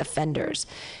military offenders,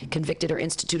 convicted or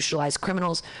institutionalized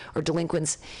criminals, or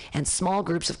delinquents, and small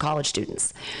groups of college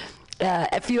students.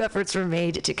 A few efforts were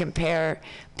made to compare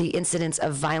the incidence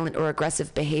of violent or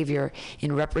aggressive behavior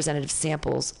in representative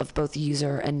samples of both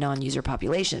user and non-user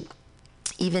population.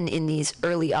 Even in these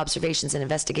early observations and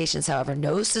investigations, however,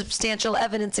 no substantial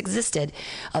evidence existed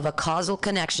of a causal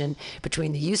connection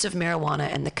between the use of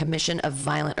marijuana and the commission of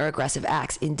violent or aggressive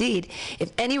acts. Indeed,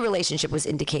 if any relationship was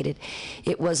indicated,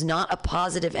 it was not a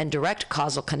positive and direct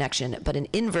causal connection, but an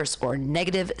inverse or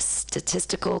negative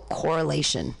statistical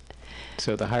correlation.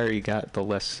 So the higher you got, the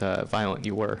less violent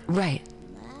you were. Right.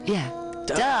 Yeah.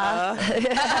 Duh.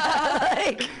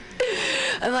 Like,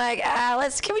 I'm like,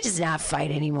 can we just not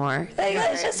fight anymore? Like,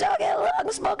 let's just all get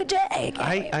along, smoke a J.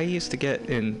 I used to get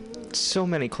in so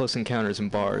many close encounters in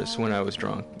bars when I was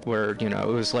drunk, where, it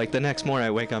was like the next morning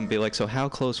I wake up and be like, so how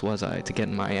close was I to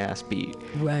getting my ass beat?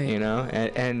 Right.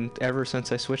 And ever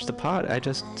since I switched to pot, I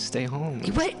just stay home.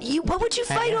 What would you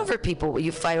fight over, people? Would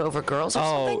you fight over girls or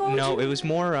something? Oh, no, it was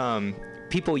more,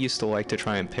 people used to like to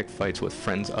try and pick fights with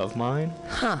friends of mine.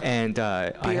 Huh. And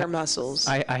Beer muscles.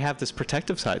 I have this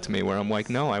protective side to me where I'm like,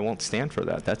 no, I won't stand for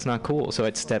that. That's not cool. So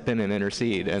I'd step in and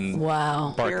intercede and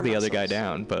Wow. bark Beer the other guy muscles.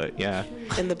 down. But yeah.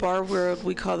 In the bar world,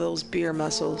 we call those beer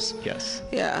muscles. Yes.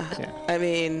 Yeah. Yeah. I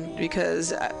mean,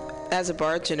 because as a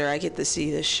bartender, I get to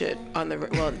see this shit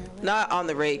not on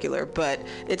the regular, but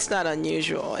it's not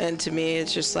unusual. And to me,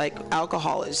 it's just like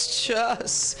alcohol is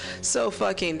just so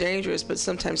fucking dangerous, but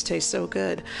sometimes tastes so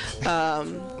good.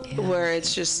 Where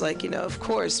it's just like, of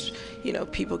course,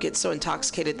 people get so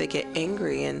intoxicated, they get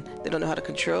angry and they don't know how to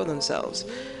control themselves.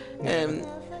 And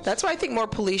that's why I think more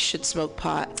police should smoke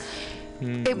pot.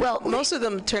 Well, Most of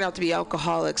them turn out to be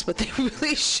alcoholics, but they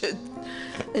really should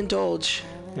indulge.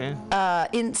 Yeah.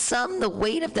 in sum, the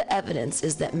weight of the evidence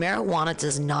is that marijuana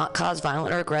does not cause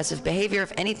violent or aggressive behavior.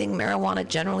 If anything, marijuana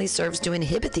generally serves to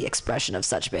inhibit the expression of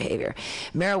such behavior.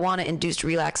 Marijuana-induced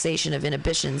relaxation of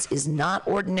inhibitions is not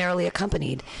ordinarily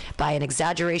accompanied by an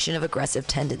exaggeration of aggressive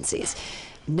tendencies.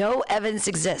 No evidence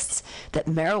exists that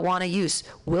marijuana use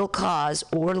will cause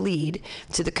or lead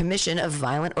to the commission of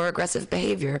violent or aggressive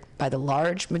behavior by the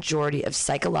large majority of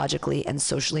psychologically and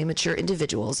socially mature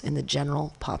individuals in the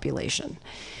general population.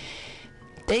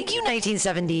 Thank you,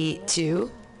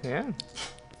 1972, Yeah.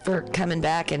 for coming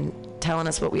back and telling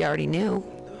us what we already knew.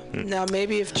 Now,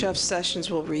 maybe if Jeff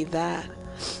Sessions will read that.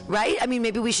 Right? I mean,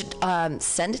 maybe we should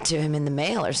send it to him in the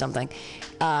mail or something.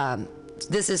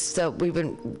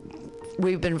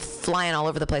 We've been flying all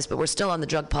over the place, but we're still on the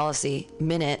drug policy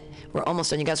minute. We're almost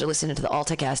done. You guys are listening to the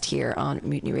Alta-Cast here on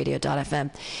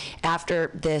MutinyRadio.fm. After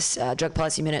this drug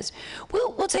policy minutes,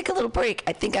 we'll take a little break.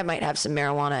 I think I might have some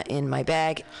marijuana in my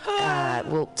bag.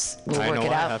 We'll work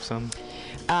it out. I have some.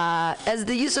 As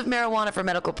the use of marijuana for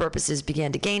medical purposes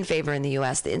began to gain favor in the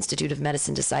U.S., the Institute of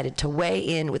Medicine decided to weigh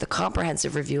in with a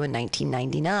comprehensive review in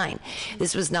 1999.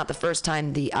 This was not the first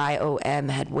time the IOM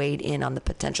had weighed in on the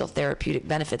potential therapeutic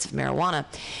benefits of marijuana.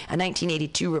 A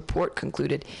 1982 report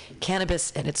concluded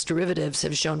cannabis and its derivatives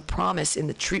have shown promise in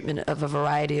the treatment of a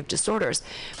variety of disorders.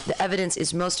 The evidence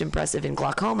is most impressive in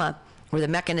glaucoma, where the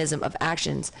mechanism of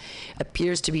actions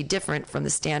appears to be different from the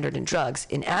standard in drugs.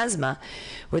 In asthma,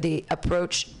 where they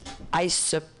approach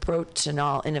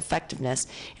isoproterenol in effectiveness.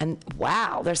 And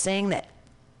wow, they're saying that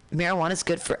marijuana is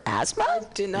good for asthma? I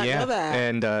did not know that.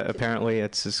 And apparently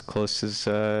it's as close as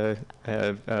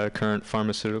current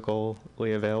pharmaceutically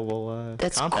available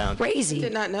That's compound. crazy. I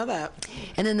did not know that.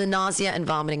 And then the nausea and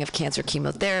vomiting of cancer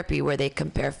chemotherapy, where they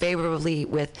compare favorably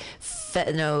with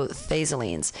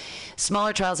phenothiazolines.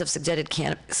 Smaller trials have suggested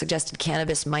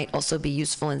cannabis might also be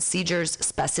useful in seizures,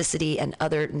 spasticity, and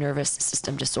other nervous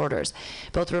system disorders.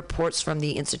 Both reports from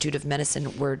the Institute of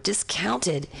Medicine were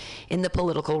discounted in the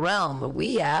political realm.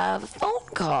 We have a phone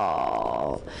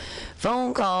call.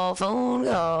 Phone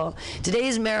call.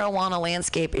 Today's marijuana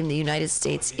landscape in the United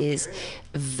States is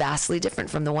vastly different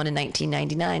from the one in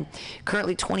 1999.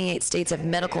 Currently, 28 states have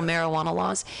medical marijuana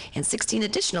laws, and 16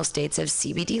 additional states have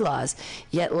CBD laws.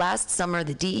 Yet last summer,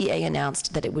 the DEA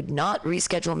announced that it would not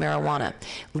reschedule marijuana,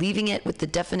 leaving it with the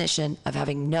definition of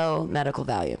having no medical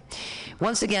value.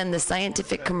 Once again, the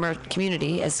scientific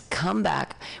community has come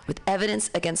back with evidence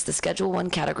against the Schedule I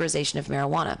categorization of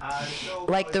marijuana.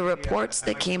 Like the reports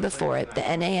that came before it, the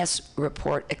NAS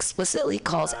report explicitly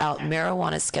calls out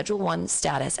marijuana's Schedule I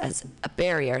status as a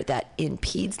barrier that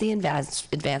impedes the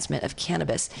advancement of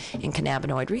cannabis and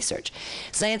cannabinoid research.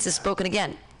 Science has spoken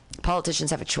again.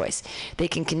 Politicians have a choice. They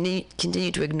can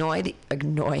continue to ignore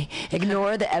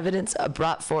the evidence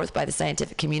brought forth by the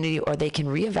scientific community, or they can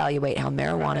reevaluate how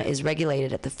marijuana is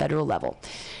regulated at the federal level.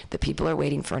 The people are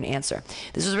waiting for an answer.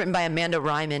 This was written by Amanda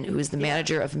Ryman, who is the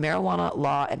manager of marijuana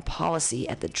law and policy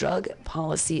at the Drug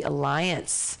Policy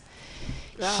Alliance.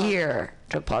 Here,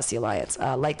 Drug Policy Alliance,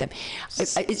 like them.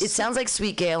 It sounds like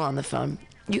Sweet Gail on the phone.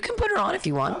 You can put her on if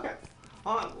you want. Okay.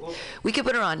 Hold on. We can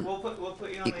put her on. We'll put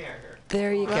you on the air here.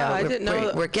 There you go. I didn't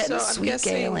know. We're getting so Sweet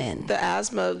Gail in. The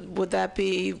asthma, would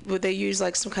they use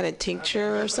like some kind of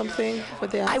tincture or something for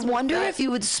the asthma? I wonder if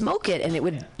you would smoke it and it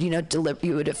would, you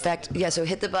would affect. Yeah, so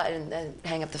hit the button and then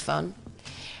hang up the phone.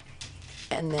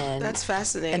 And then. That's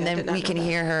fascinating. And then we can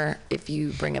hear her if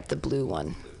you bring up the blue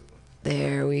one.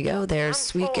 There we go. There's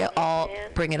Sweet Gail.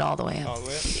 Bring it all the way up.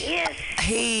 Yes.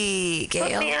 Hey,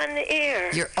 Gail. Put me on the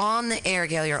air. You're on the air,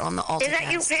 Gail. You're on the Alta-Cast. Is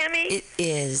that you, Pammy? It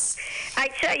is. I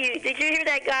tell you, did you hear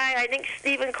that guy? I think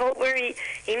Stephen Colbert.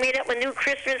 He made up a new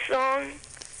Christmas song.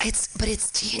 But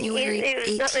it's January 18th. It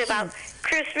was something about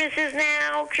Christmas is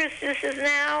now. Christmas is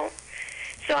now.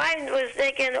 So I was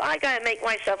thinking, I gotta make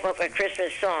myself up a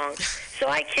Christmas song. So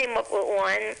I came up with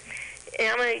one,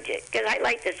 and because I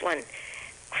like this one.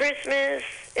 Christmas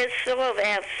is full of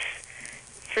F's,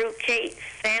 fruitcake,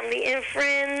 family and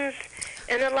friends,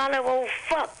 and a lot of old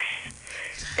fucks.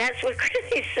 That's what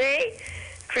they say.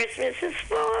 Christmas is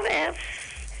full of F's,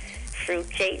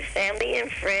 fruitcake, family and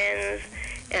friends,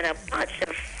 and a bunch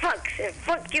of fucks. And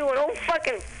fuck you and old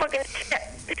fucking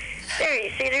shit. There,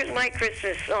 you see, there's my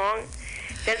Christmas song.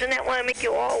 Doesn't that want to make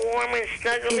you all warm and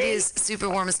snuggly? It is super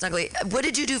warm and snuggly. What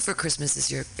did you do for Christmas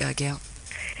this year, Gail?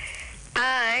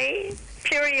 I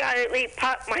periodically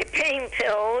pop my pain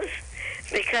pills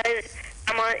because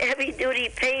I'm on heavy-duty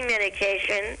pain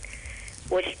medication,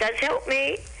 which does help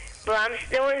me, but I'm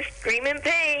still in screaming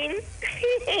pain.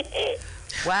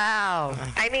 Wow.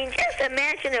 I mean, just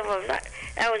imagine if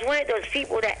I was one of those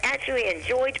people that actually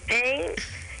enjoyed pain,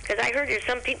 because I heard there's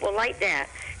some people like that.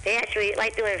 They actually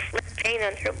like to inflict pain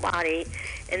on their body,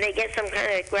 and they get some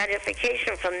kind of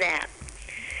gratification from that.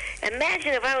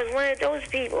 Imagine if I was one of those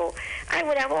people. I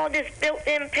would have all this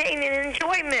built-in pain and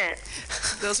enjoyment.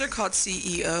 Those are called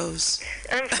CEOs.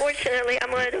 Unfortunately,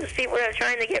 I'm one of those people that are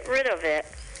trying to get rid of it.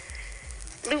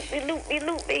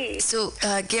 Loop me. So,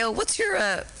 Gail, what's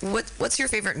your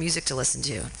favorite music to listen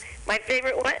to? My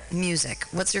favorite what? Music.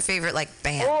 What's your favorite,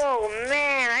 band? Oh,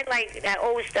 man, I like that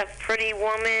old stuff, Pretty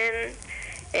Woman,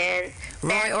 and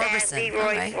Roy Orbison.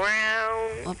 Roy right.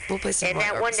 Brown. We'll play some and Roy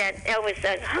that Orbison. one that Elvis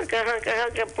does,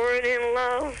 Hunka, bird in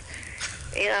love.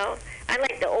 I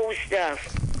like the old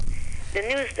stuff. The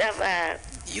new stuff,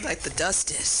 You like the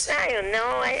dusties. I don't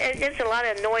know. It's just a lot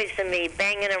of noise to me,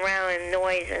 banging around and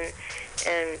noise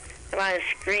and a lot of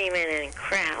screaming and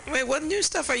crap. Wait, what new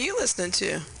stuff are you listening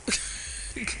to?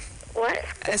 What?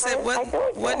 I said,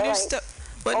 what new stuff?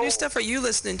 What new stuff are you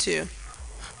listening to?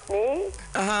 Me?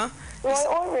 Uh huh. Roy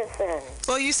Orbison.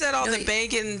 Well, you said all the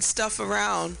banging stuff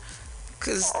around,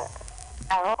 cause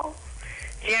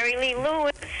Jerry Lee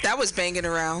Lewis. that was banging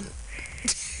around.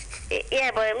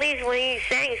 Yeah, but at least when he's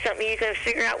saying something, you can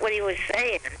figure out what he was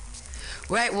saying.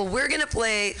 Right, well, we're going to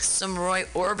play some Roy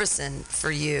Orbison for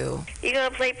you. You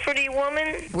gonna play Pretty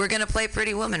Woman? We're going to play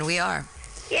Pretty Woman, we are.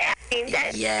 Yeah, I mean,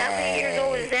 how many years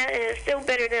old is that? And it's still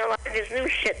better than a lot of this new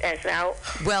shit that's out.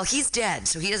 Well, he's dead,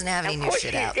 so he doesn't have any new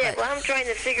shit out. Of course he's dead, but I'm trying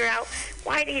to figure out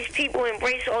why these people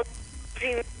embrace all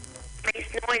these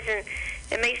noise, and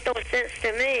it makes no sense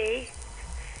to me.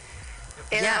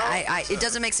 You know? It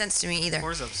doesn't make sense to me either.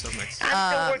 I'm still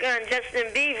working on Justin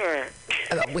Bieber.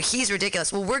 Well, he's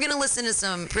ridiculous. Well, we're going to listen to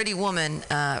some Pretty Woman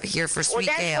here for Sweet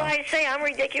Well, that's Gale. why I say I'm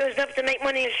ridiculous enough to make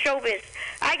money in showbiz.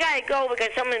 I gotta go because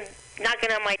someone's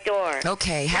knocking on my door.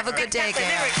 Okay, have a good day,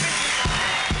 Gail.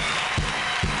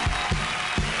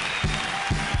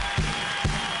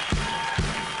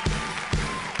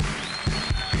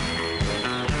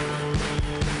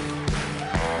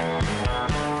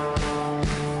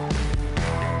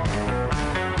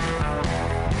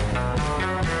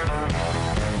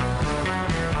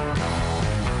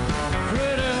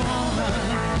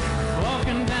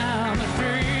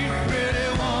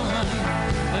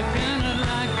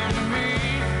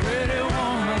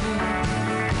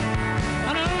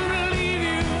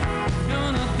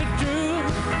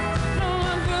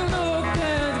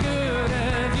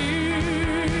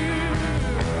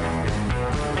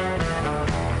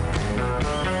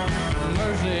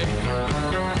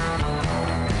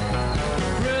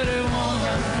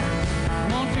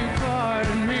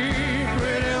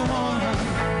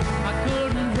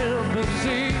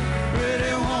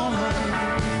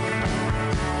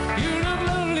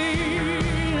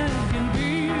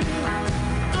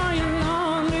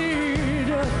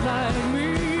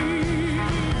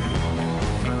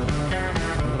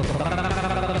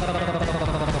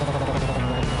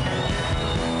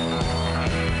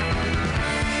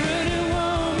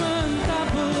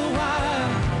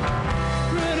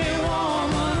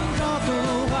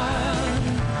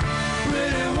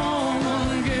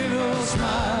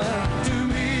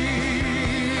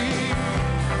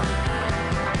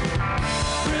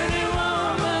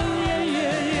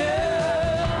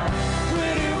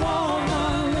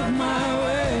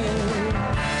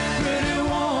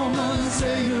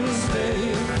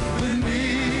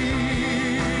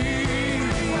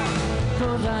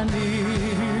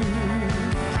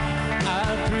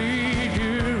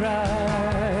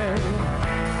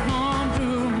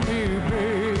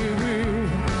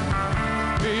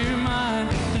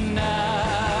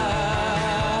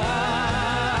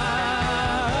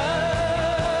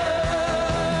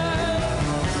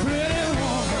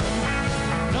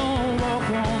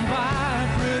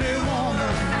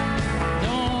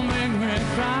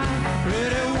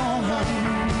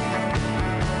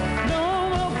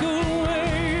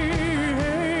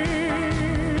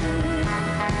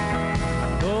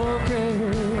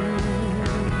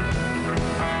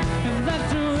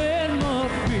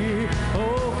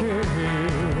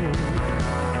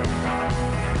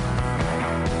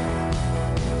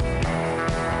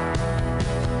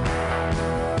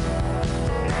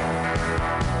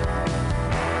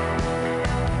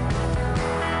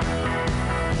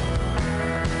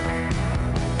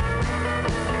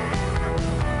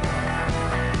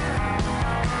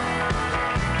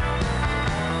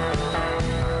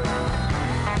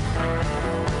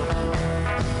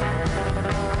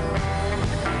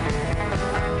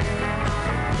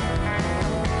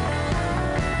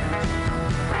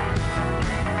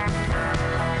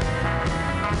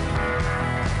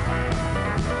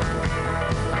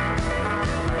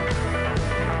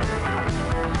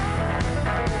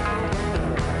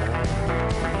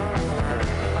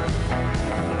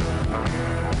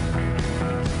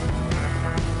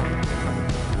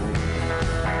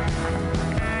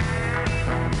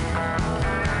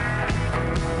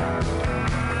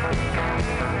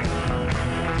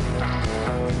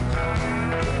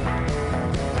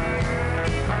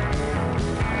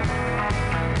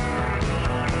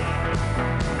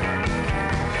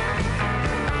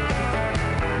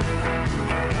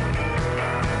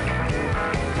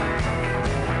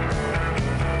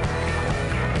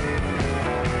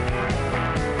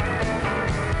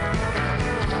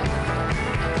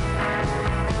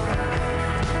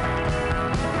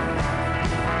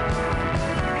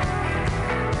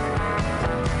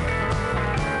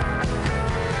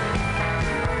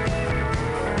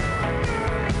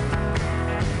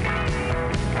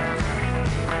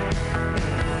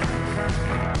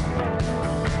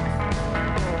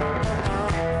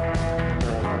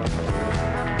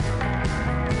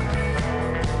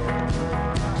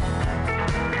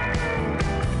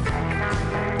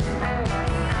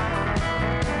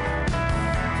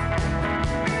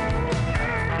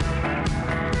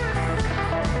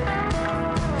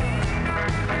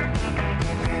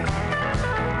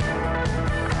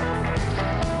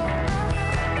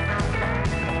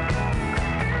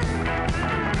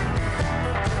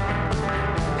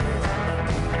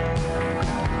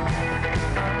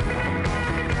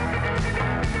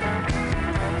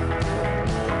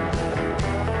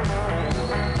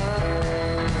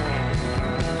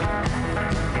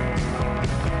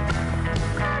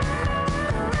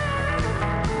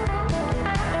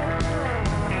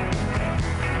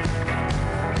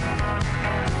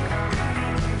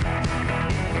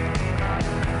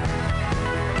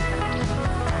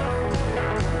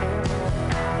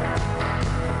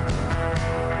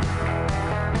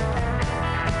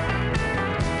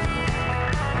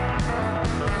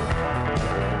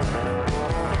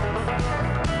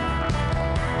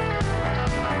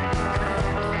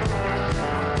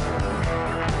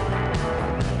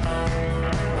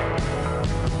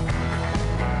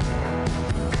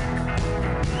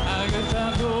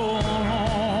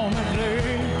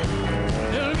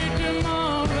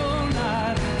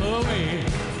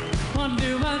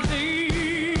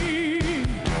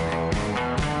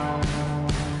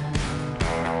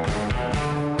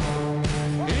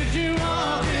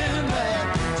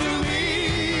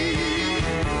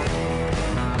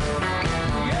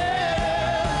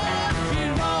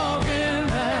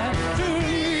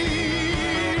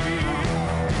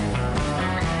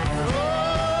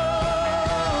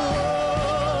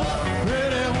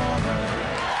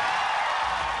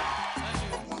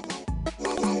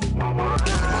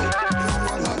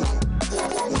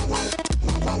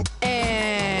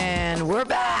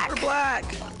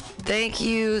 thank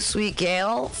you, Sweet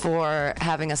Gail, for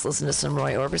having us listen to some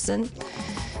Roy Orbison.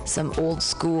 Some old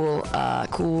school,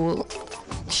 cool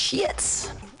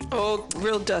shits. Oh,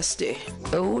 real dusty.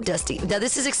 Oh, dusty. Now,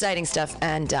 this is exciting stuff.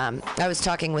 And I was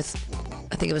talking with,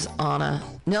 I think it was Anna.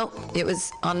 No, it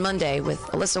was on Monday with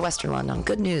Alyssa Westerlund on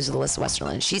Good News with Alyssa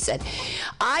Westerlund. And she said,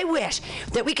 I wish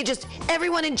that we could just,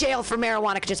 everyone in jail for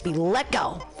marijuana could just be let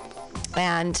go.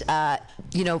 And,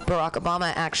 Barack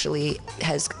Obama actually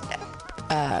has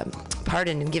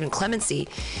pardoned and given clemency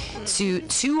to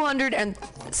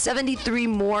 273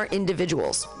 more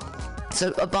individuals.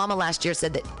 So Obama last year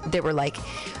said that there were like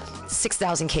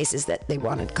 6,000 cases that they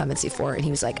wanted clemency for, and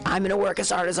he was like, I'm gonna work as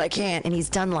hard as I can, and he's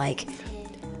done like,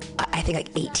 I think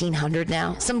like 1,800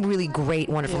 now, some really great,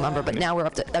 wonderful number, but now we're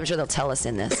up to, I'm sure they'll tell us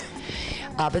in this.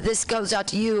 But this goes out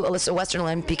to you, Alyssa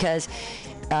Westerlund, because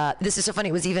this is so funny.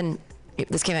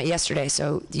 This came out yesterday,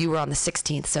 so you were on the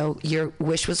 16th, so your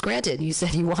wish was granted. You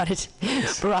said you wanted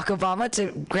Barack Obama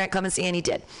to grant clemency, and he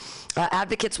did.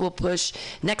 Advocates will push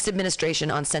next administration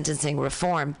on sentencing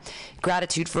reform.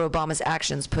 Gratitude for Obama's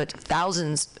actions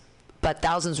but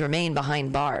thousands remain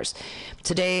behind bars.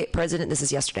 Today, President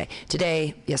Barack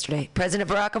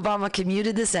Barack Obama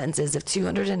commuted the sentences of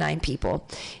 209 people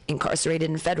incarcerated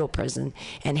in federal prison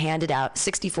and handed out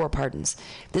 64 pardons.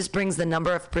 This brings the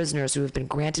number of prisoners who have been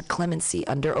granted clemency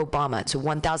under Obama to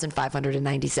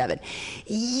 1,597.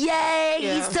 Yay!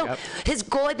 Yeah. His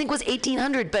goal, I think, was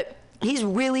 1,800, but he's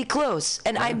really close.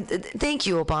 And thank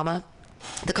you, Obama.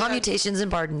 The commutations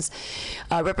and pardons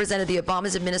represented the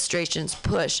Obama's administration's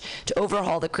push to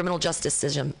overhaul the criminal justice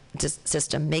system,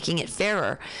 making it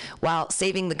fairer while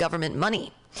saving the government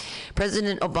money.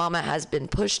 President Obama has been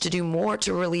pushed to do more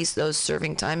to release those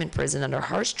serving time in prison under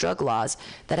harsh drug laws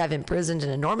that have imprisoned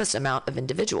an enormous amount of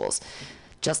individuals.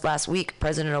 Just last week,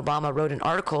 President Obama wrote an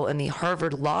article in the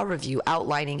Harvard Law Review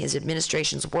outlining his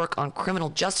administration's work on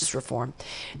criminal justice reform.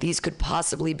 These could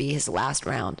possibly be his last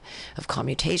round of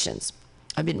commutations.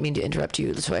 I didn't mean to interrupt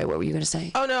you, Latoya. What were you going to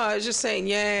say? Oh, no, I was just saying,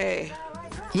 yay.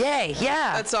 Yay,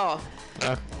 yeah. That's all.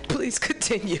 Please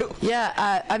continue.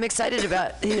 Yeah, I'm excited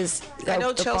about his I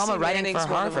know Obama Chelsea writing Manning's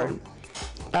for one of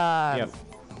Harvard. them.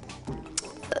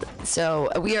 So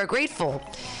we are grateful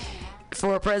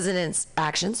for President's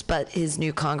actions, but his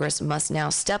new Congress must now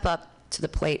step up to the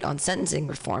plate on sentencing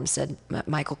reform, said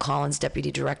Michael Collins,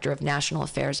 Deputy Director of National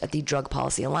Affairs at the Drug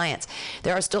Policy Alliance.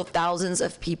 There are still thousands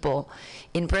of people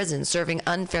in prison serving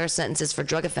unfair sentences for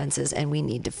drug offenses, and we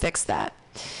need to fix that.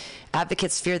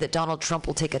 Advocates fear that Donald Trump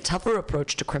will take a tougher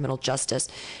approach to criminal justice,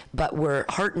 but were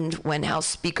heartened when House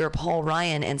Speaker Paul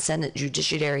Ryan and Senate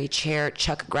Judiciary Chair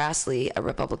Chuck Grassley, a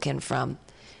Republican from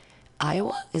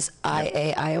Iowa? Is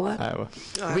IA Iowa? Iowa.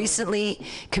 Recently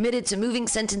committed to moving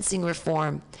sentencing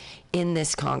reform in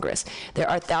this Congress. There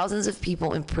are thousands of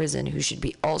people in prison who should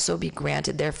also be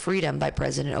granted their freedom by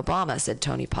President Obama, said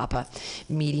Tony Papa,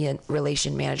 media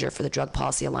relation manager for the Drug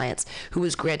Policy Alliance, who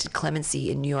was granted clemency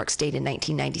in New York State in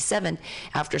 1997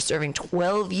 after serving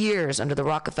 12 years under the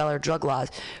Rockefeller drug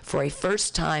laws for a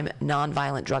first-time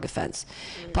nonviolent drug offense.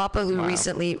 Papa, who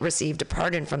recently received a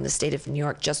pardon from the state of New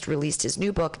York, just released his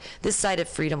new book, This Side of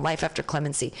Freedom, Life After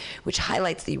Clemency, which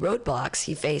highlights the roadblocks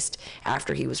he faced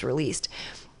after he was released.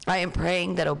 I am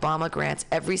praying that Obama grants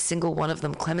every single one of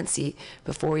them clemency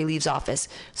before he leaves office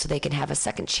so they can have a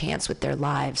second chance with their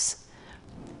lives.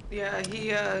 Yeah,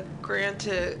 he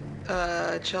granted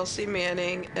Chelsea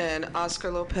Manning and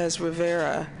Oscar Lopez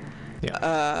Rivera.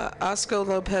 Yeah. Oscar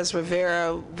Lopez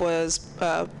Rivera was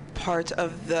part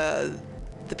of the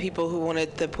people who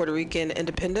wanted the Puerto Rican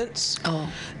independence. Oh.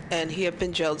 And he had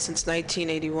been jailed since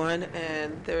 1981.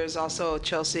 And there's also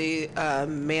Chelsea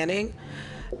Manning.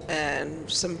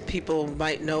 And some people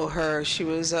might know her. She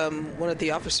was one of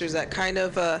the officers that kind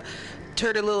of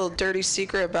turned a little dirty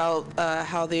secret about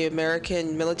how the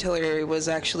American military was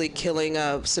actually killing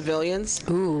civilians.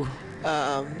 Ooh.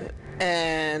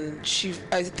 And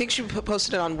I think she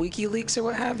posted it on WikiLeaks or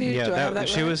what have you. Yeah, Do I have that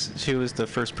she right? was the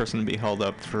first person to be held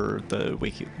up for the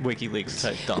WikiLeaks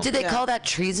type dump. Did they call that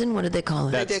treason? What did they call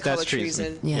it? They did call That's it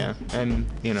treason. Yeah. And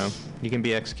you can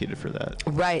be executed for that.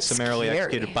 Right, Summarily scary.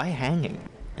 executed by hanging,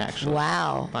 actually.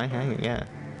 Wow. By hanging, yeah.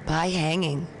 By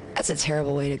hanging. That's a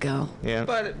terrible way to go. Yeah.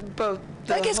 But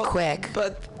I guess quick.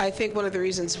 But I think one of the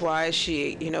reasons why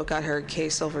she, got her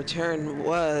case overturned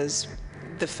was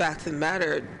the fact of the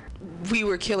matter, we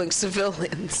were killing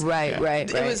civilians. Right.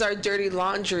 It was our dirty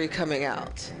laundry coming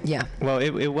out. Yeah. Well,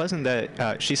 it wasn't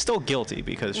that she's still guilty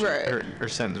because Right. her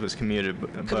sentence was commuted.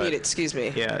 Commuted, excuse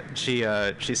me. Yeah,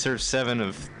 she served 7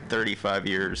 of 35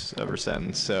 years of her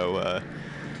sentence, so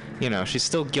she's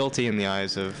still guilty in the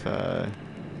eyes of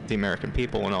the the American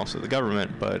people and also the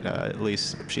government, but at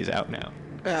least she's out now.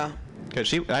 Yeah.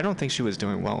 Because I don't think she was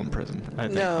doing well in prison. I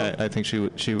think she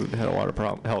had a lot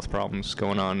of health problems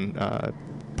going on,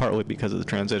 partly because of the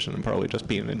transition and partly just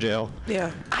being in jail.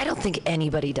 Yeah. I don't think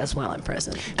anybody does well in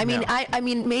prison. I mean, I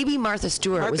mean, maybe Martha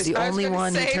Stewart was the only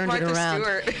one who turned it around.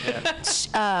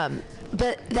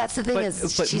 But that's the thing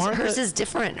hers is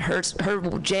different. Her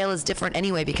jail is different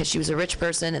anyway because she was a rich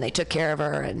person and they took care of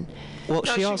her. And well,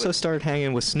 she also started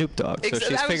hanging with Snoop Dogg, so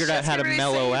she's figured out how to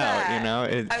mellow out. You know,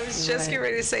 I was just getting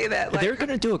ready to say that. They're going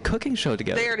to do a cooking show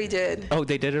together. They already did. Oh,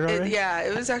 they did it already? Yeah,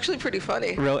 it was actually pretty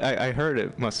funny. Really, I heard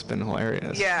it must have been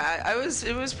hilarious. Yeah,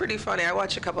 it was pretty funny. I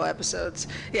watched a couple episodes.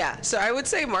 Yeah, so I would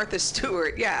say Martha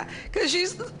Stewart. Yeah,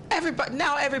 because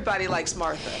everybody likes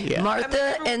Martha. Yeah.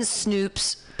 Martha and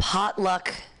Snoop's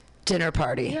potluck dinner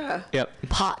party. Yeah. Yep.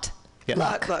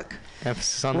 Potluck.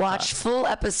 Watch full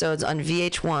episodes on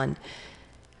VH1.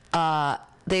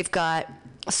 They've got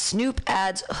Snoop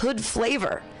adds hood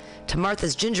flavor to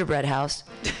Martha's gingerbread house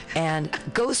and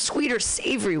go sweet or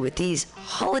savory with these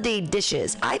holiday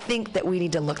dishes. I think that we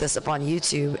need to look this up on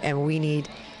YouTube and we need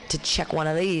to check one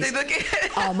of these.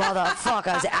 Oh,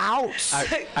 motherfuckers, out.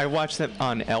 I watched them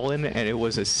on Ellen, and it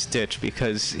was a stitch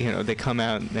because, you know, they come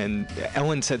out, and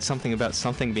Ellen said something about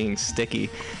something being sticky,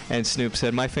 and Snoop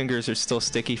said, my fingers are still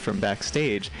sticky from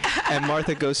backstage. And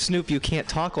Martha goes, Snoop, you can't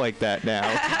talk like that now.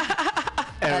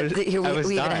 We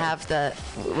even have the.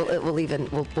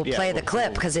 We'll play the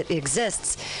clip because it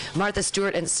exists. Martha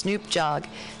Stewart and Snoop Dogg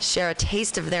share a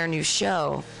taste of their new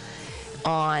show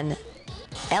on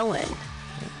Ellen.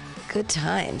 Good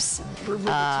times. We're moving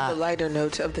to the lighter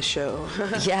note of the show.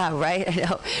 Yeah, right. I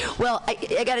know. Well,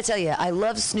 I got to tell you, I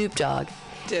love Snoop Dogg,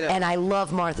 and I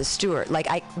love Martha Stewart. Like,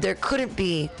 there couldn't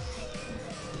be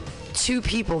two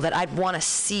people that I'd want to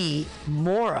see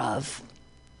more of.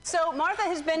 So Martha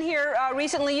has been here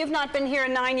recently. You've not been here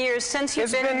in 9 years since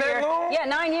you've been here. It's been that long? Yeah,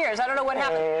 9 years. I don't know what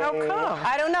happened. How come?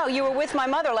 I don't know. You were with my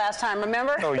mother last time,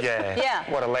 remember? Oh, yeah. Yeah.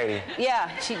 What a lady.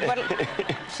 Yeah. She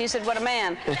said, what a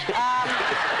man.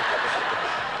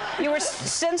 You were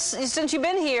since you've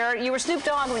been here, you were Snoop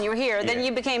Dogg when you were here. Yeah. Then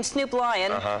you became Snoop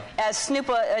Lion as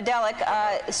Snoopadelic,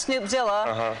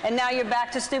 Snoopzilla, and now you're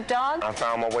back to Snoop Dogg. I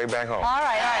found my way back home. All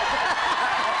right.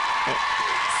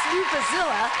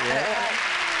 Snoopazilla. Yeah.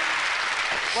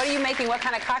 What are you making? What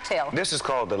kind of cocktail? This is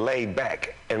called the Laid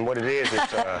Back, and what it is,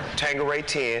 it's Tanqueray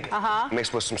 10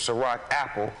 mixed with some Ciroc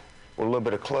apple with a little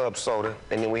bit of club soda,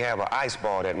 and then we have an ice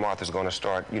ball that Martha's going to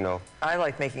start, you know. I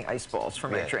like making ice balls for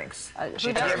my drinks. Did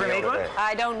you ever make one?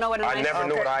 I don't know what an ice ball is. I never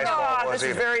knew what ice ball was this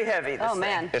either. is very heavy. Oh,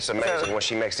 man. It's amazing when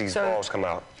she makes these balls come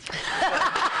out.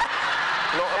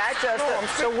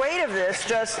 The weight of this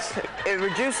it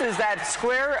reduces that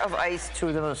square of ice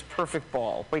to the most perfect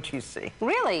ball. Wait till you see.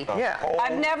 Really? Yeah.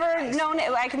 I've never known it.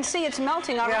 I can see it's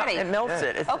melting already. Yeah, it melts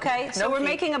it. Okay, so we're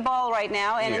making a ball right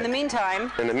now, and in the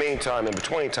meantime... In between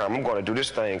time, I'm going to do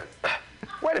this thing.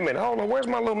 Wait a minute, hold on. Where's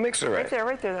my little mixer at?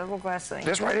 Right there, that little glass thing.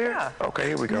 This right here? Yeah. Okay,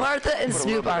 here we go. Martha and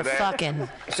Snoop are fucking.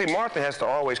 See, Martha has to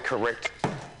always correct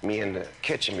me in the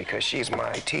kitchen because she's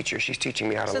my teacher. She's teaching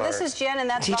me how to learn. So this is Jen and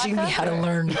that's teaching me how to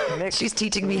learn. She's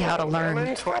teaching me how to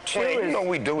learn. Stop playing. You know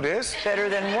we do this. Better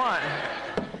than one.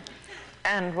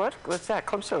 And what's that?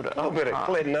 Club soda. A little bit of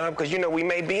Clinton, because you know we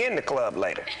may be in the club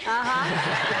later.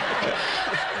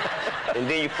 And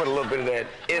then you put a little bit of that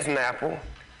Isnapple,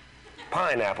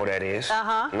 pineapple that is,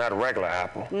 not a regular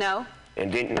apple. No. And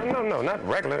then, no, not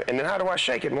regular. And then how do I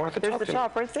shake it, Martha? There's the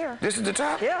top right there. This is the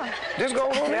top? Yeah. This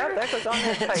goes on there? Yeah, that goes on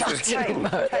there.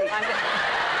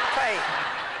 Tight.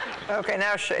 Okay,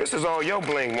 now shake. This is all your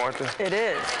bling, Martha. It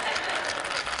is.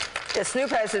 Yeah,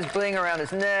 Snoop has his bling around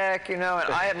his neck, you know, and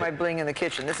I have my bling in the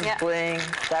kitchen. This is bling,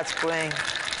 that's bling.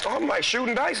 Oh, I'm like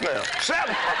shooting dice now.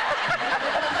 7.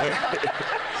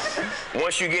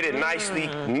 Once you get it nicely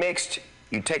mixed,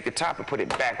 you take the top and put it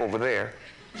back over there.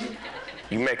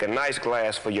 You make a nice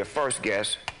glass for your first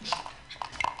guest.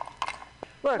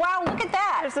 Look. Wow, look at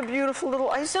that. There's a beautiful little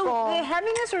ice ball. So the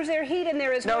heaviness, or is there heat in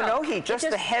there as well? No heat. Just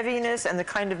the heaviness and the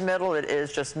kind of metal it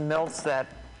is just melts that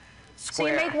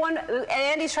square. So you make one,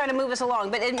 Andy's trying to move us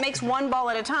along, but it makes one ball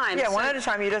at a time. Yeah, one at a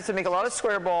time. You have to make a lot of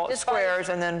squares,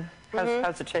 and then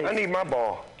how's it taste? I need my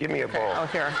ball. Give me a ball. Oh,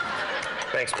 here.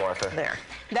 Thanks, Martha. There.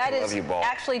 That is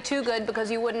actually too good because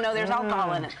you wouldn't know there's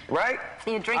alcohol in it. Right?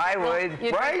 You drink I that would.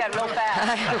 You drink that real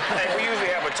fast. Hey, we usually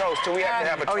have a toast, too. We have to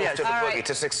have a toast to the boogie, right.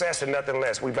 to success and nothing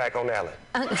less. We back on Ellen.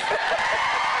 Perfect.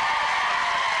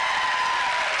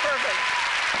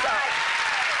 So,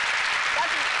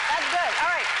 that's good.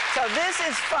 All right. So this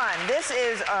is fun. This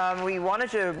is, we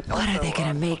wanted to... What are they going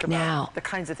to make now? The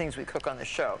kinds of things we cook on the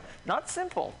show. Not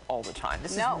simple all the time.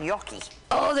 This is gnocchi.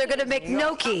 Oh, they're going to make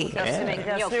gnocchi.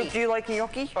 Yeah. Snoop, do you like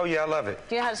gnocchi? Oh, yeah, I love it.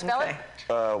 Do you know how to spell it?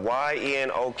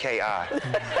 Y-N-O-K-I.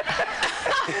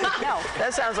 No.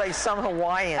 That sounds like some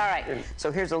Hawaiian. All right.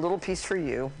 So here's a little piece for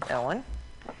you, Ellen.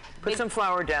 Put some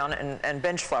flour down, and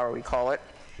bench flour we call it,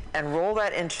 and roll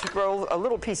a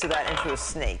little piece of that into a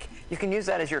snake. You can use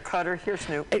that as your cutter. Here,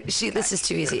 Snoop. This is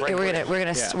too easy. We're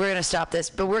gonna stop this,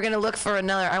 but we're gonna look for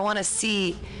another. I want to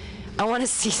see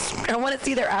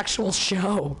their actual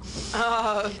show.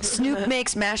 Snoop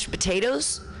makes mashed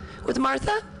potatoes with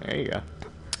Martha. There you go.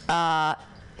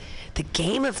 The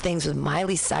Game of Things with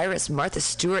Miley Cyrus, Martha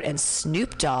Stewart, and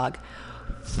Snoop Dogg.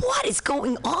 What is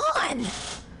going on?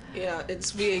 Yeah,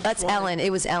 it's VH1. That's Ellen.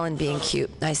 It was Ellen being cute.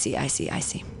 I see.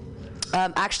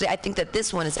 Actually, I think that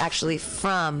this one is actually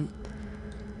from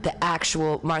the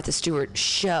actual Martha Stewart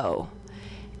show,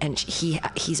 and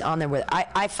he's on there with.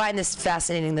 I find this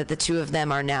fascinating that the two of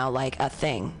them are now like a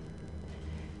thing.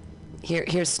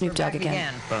 Here's Snoop Dogg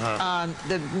again.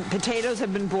 The potatoes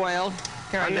have been boiled.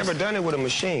 I've never done it with a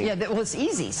machine. Yeah, well, it's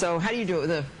easy. So how do you do it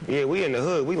with a... Yeah, we in the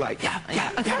hood. We like...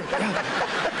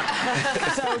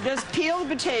 So just peel the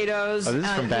potatoes. Oh, this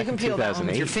is from back in 2008.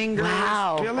 With your fingers.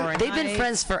 Wow. They've been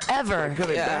friends forever.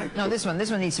 Yeah. No, this one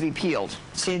needs to be peeled.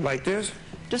 See, like this?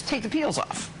 Just take the peels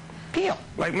off. Peel.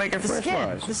 Like making French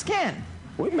fries. The skin.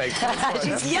 We make French fries.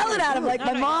 She's yelling at him like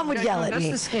my mom would yell at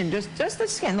me. Just the skin. Just the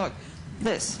skin. Look.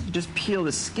 This. Just peel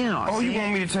the skin off. Oh, you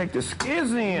want me to take the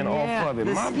skins in off of it?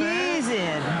 My bad. The skins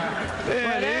in.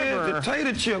 There it is.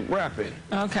 Potato chip wrapping.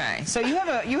 Okay. So you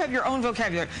have your own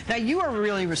vocabulary. Now you are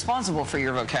really responsible for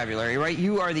your vocabulary, right?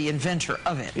 You are the inventor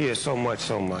of it. Yeah, so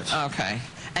much. Okay.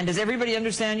 And does everybody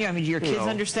understand you? I mean, do your kids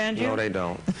understand you? No, they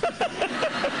don't.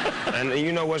 And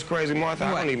you know what's crazy, Martha?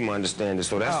 I don't even understand it,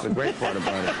 so that's the great part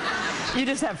about it. You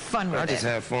just have fun with it. I just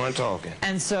have fun talking.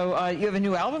 And so you have a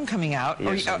new album coming out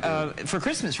for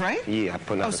Christmas, right? Yeah, I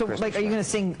put out so Christmas. Like, are you going to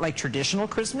sing like traditional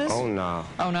Christmas? Oh no.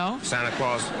 Oh no? Santa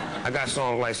Claus. I got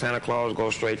songs like Santa Claus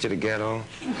Goes Straight to the Ghetto.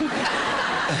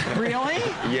 Really?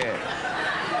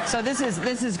 Yeah. So this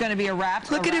is going to be a rap.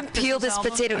 Look at him peel this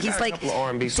potato. He's like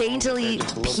daintily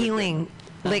peeling.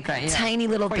 Like tiny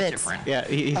little bits. Different. Yeah,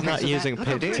 he's not using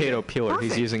potato peeler.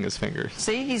 Perfect. He's using his fingers.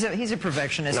 See, he's a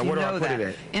perfectionist. Now, you where do I know put that. it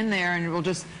at? In there, and we'll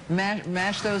just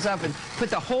mash those up and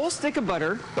put the whole stick of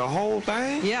butter. The whole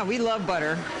thing? Yeah, we love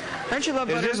butter. Don't you love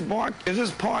butter? Is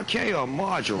this parquet or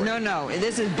margarine? No,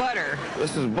 this is butter.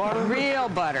 This is butter? Real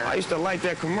butter. I used to like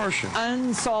that commercial.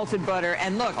 Unsalted butter,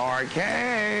 and look.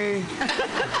 Parquet.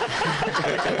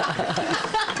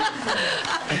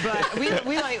 But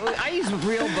we like. I use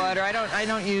real butter. I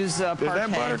don't use parquet. Is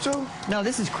that butter too? No,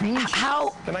 this is cream cheese.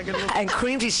 Can I get a little? And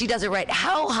cream cheese. She does it right.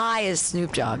 How high is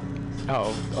Snoop Dogg?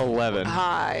 Oh, 11.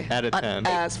 High. Out of 10.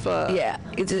 As fuck. Yeah,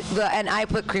 and I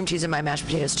put cream cheese in my mashed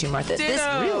potatoes too, Martha.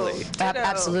 Ditto. Really?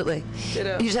 Absolutely.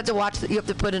 Ditto. You just have to watch. You have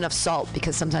to put enough salt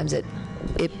because sometimes it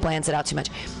blands it out too much.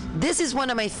 This is one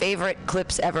of my favorite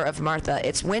clips ever of Martha.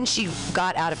 It's when she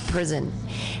got out of prison,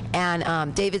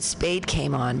 and David Spade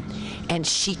came on, and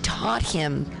she taught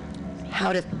him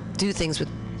how to do things with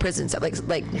prisons.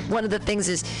 Like one of the things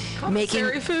is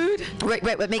making food. Right,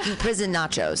 but making prison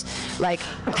nachos. Like,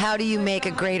 how do you make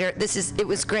a greater? It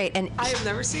was great, and I have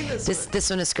never seen this. This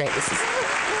one is great. This is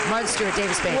Martha Stewart,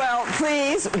 David Spade. Well,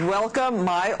 please welcome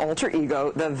my alter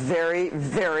ego, the very,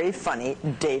 very funny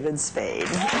David Spade.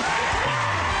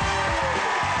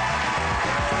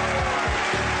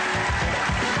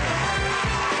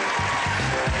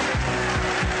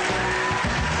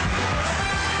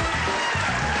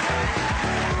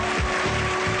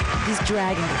 He's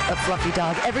dragging a fluffy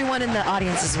dog. Everyone in the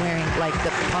audience is wearing like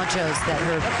the ponchos that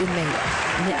her inmate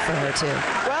knit for her too.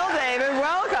 Well, David,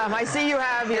 welcome. I see you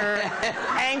have your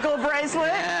ankle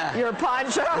bracelet, your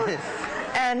poncho,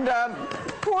 and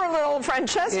poor little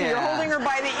Francesca, you're holding her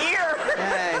by the ear.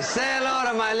 Hey, say hello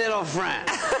to my little friend.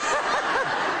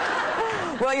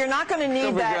 Well, you're not going to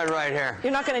need that. Good right here.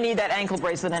 You're not going to need that ankle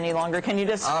bracelet any longer. Can you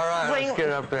just? All right, let's get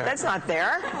up there. That's not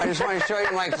there. I just want to show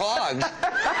you my clogs.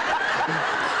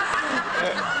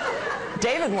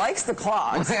 David likes the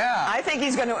clogs. Yeah. I think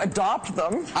he's going to adopt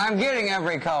them. I'm getting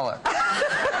every color.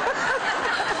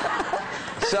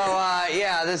 So,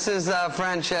 yeah, this is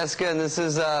Francesca, and this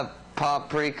is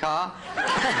Paprika.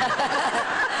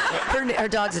 Her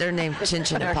dogs that are named Chin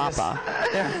Chin and Papa.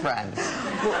 They're friends.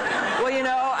 Well, you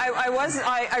know,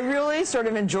 I really sort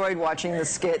of enjoyed watching the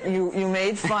skit. You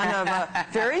made fun of a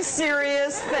very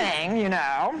serious thing, you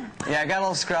know. Yeah, I got a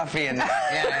little scruffy in there.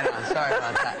 Yeah, I know. Sorry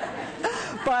about that.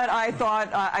 but I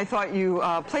thought you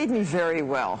played me very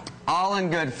well. All in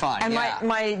good fun. And yeah.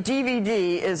 my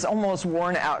DVD is almost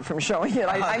worn out from showing it.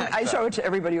 I show it to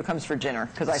everybody who comes for dinner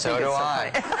because I think it's so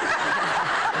funny.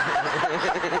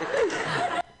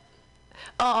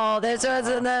 Oh,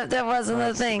 that wasn't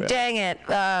the thing. Dang it.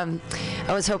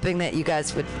 I was hoping that you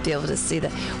guys would be able to see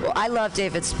that. Well, I love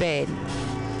David Spade,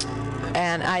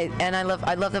 and I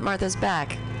love that Martha's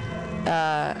back.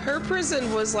 Her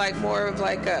prison was like more of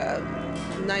like a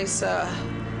nice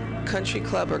country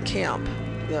club or camp,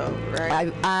 though,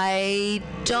 right? I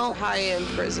don't. High-end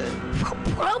prison.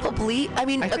 Probably. I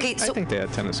mean, I okay. So think they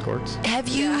had tennis courts. Have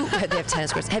you? They have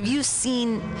tennis courts. Have you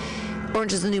seen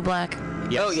Orange Is the New Black?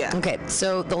 Yes. Oh, yeah. Okay,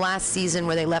 so the last season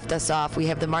where they left us off, we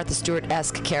have the Martha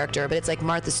Stewart-esque character, but it's like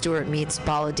Martha Stewart meets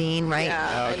Paula Deen, right?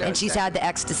 Yeah, okay. And she's had the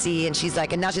ecstasy, and she's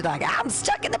like, and now she's like, I'm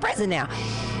stuck in the prison now.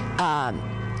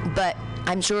 But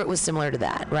I'm sure it was similar to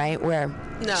that, right? Where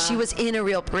she was in a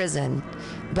real prison,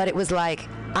 but it was like,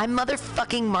 I'm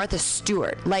motherfucking Martha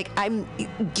Stewart. Like, you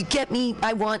get me?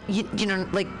 I want, you know,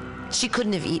 like, she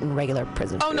couldn't have eaten regular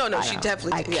prison food. Oh, no, she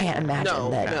definitely I can't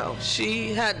imagine that. No,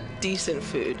 she had decent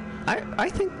food. I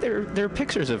think there are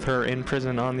pictures of her in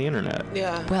prison on the internet.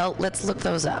 Yeah. Well, let's look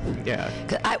those up. Yeah.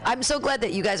 'Cause I'm so glad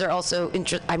that you guys are also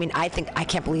interested. I mean, I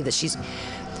can't believe that she's.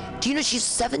 Do you know she's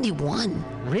 71?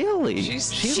 Really? She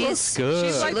looks good.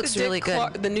 She's like she looks the really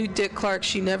good. The new Dick Clark.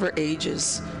 She never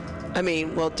ages. I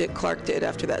mean, well, Dick Clark did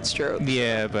after that stroke.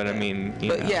 Yeah, but I mean, you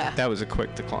know, that was a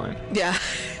quick decline. Yeah.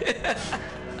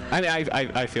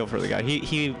 I feel for the guy.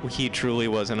 He truly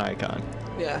was an icon.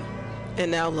 Yeah. And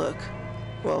now look.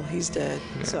 Well, he's dead.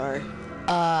 Yeah. Sorry.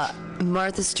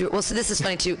 Martha Stewart. Well, so this is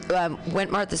funny too. When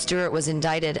Martha Stewart was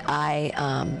indicted, I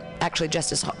actually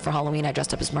for Halloween. I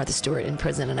dressed up as Martha Stewart in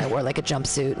prison, and I wore like a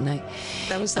jumpsuit, and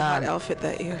That was the hot outfit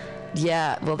that year.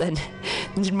 Yeah. Well, then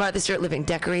Martha Stewart living,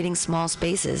 decorating small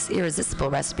spaces,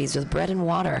 irresistible recipes with bread and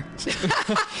water,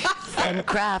 and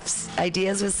crafts,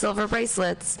 ideas with silver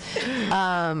bracelets.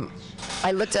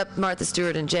 I looked up Martha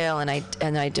Stewart in jail, and I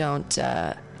don't.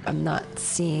 I'm not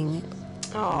seeing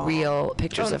real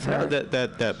pictures of her. No,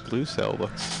 that blue cell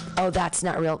looks. Oh, that's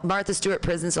not real. Martha Stewart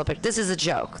prison cell picture. This is a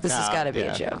joke. This has got to be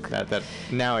a joke. That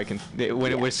now I can.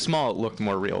 When it was small, it looked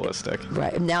more realistic.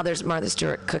 Right. Now there's Martha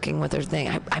Stewart cooking with her thing.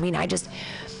 I mean,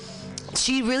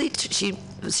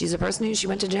 she's a person who she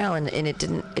went to jail, and it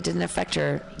didn't affect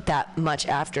her that much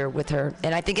after with her,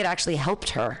 and I think it actually helped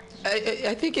her.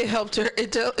 I think it helped her.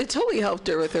 It totally helped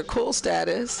her with her cool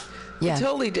status. Yeah. It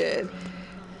totally did.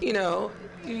 You know.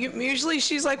 Usually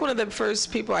she's like one of the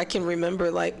first people I can remember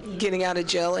like getting out of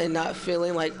jail and not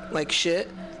feeling like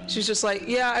shit. She's just like,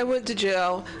 yeah, I went to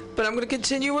jail, but I'm gonna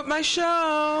continue with my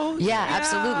show. Yeah,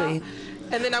 absolutely.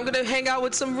 And then I'm gonna hang out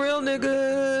with some real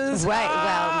niggas. Right.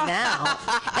 Well, now,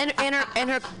 and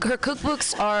her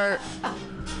cookbooks are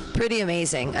pretty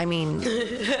amazing. I mean,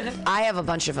 I have a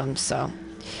bunch of them, so.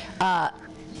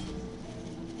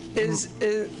 Is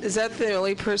that the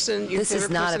only person your this favorite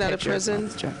is not person a out of prison?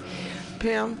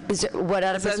 Pam? Is it, what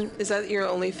out of prison? Is that your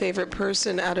only favorite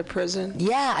person out of prison?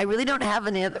 Yeah, I really don't have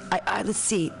any other. Let's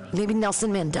see. Maybe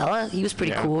Nelson Mandela. He was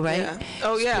pretty cool, right? Yeah. Oh,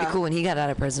 he was yeah. pretty cool when he got out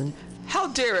of prison. How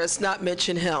dare us not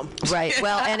mention him? Right.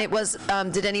 Well, and it was.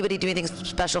 Did anybody do anything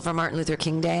special for Martin Luther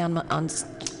King Day on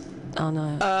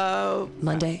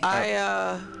Monday?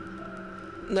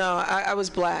 No, I was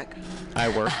black. I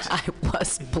worked. I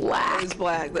was black. I was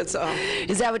black. That's all.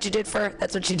 Is that what you did for?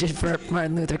 That's what you did for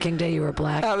Martin Luther King Day. You were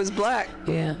black. I was black.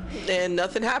 Yeah. And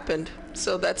nothing happened,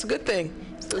 so that's a good thing.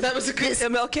 So that was a good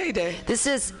MLK Day. This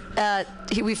is. I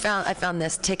found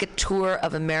this. Take a tour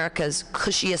of America's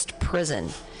cushiest prison.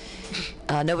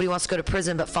 Nobody wants to go to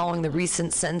prison, but following the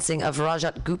recent sentencing of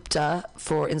Rajat Gupta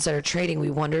for insider trading, we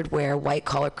wondered where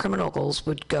white-collar criminals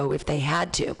would go if they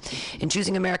had to. In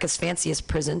choosing America's fanciest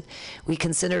prison, we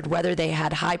considered whether they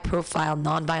had high-profile,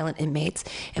 nonviolent inmates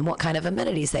and what kind of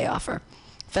amenities they offer.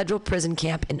 Federal Prison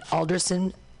Camp in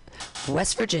Alderson,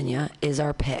 West Virginia is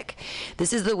our pick.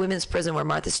 This is the women's prison where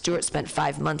Martha Stewart spent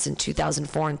 5 months in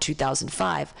 2004 and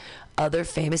 2005. Other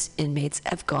famous inmates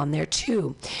have gone there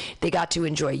too. They got to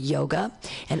enjoy yoga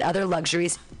and other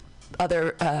luxuries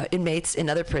other inmates in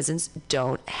other prisons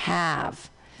don't have.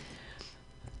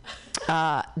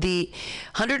 The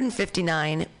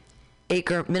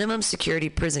 159-acre minimum security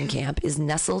prison camp is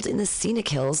nestled in the scenic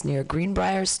hills near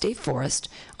Greenbrier State Forest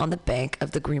on the bank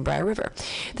of the Greenbrier River.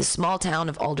 The small town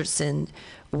of Alderson,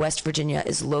 West Virginia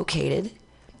is located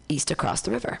east across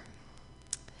the river.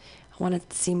 I want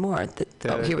to see more.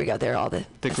 Here we go. There are all the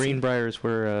Greenbrier is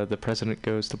where the president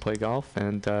goes to play golf,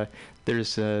 and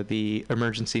there's the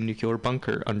emergency nuclear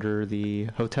bunker under the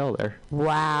hotel there.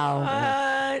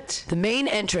 Wow. What? The main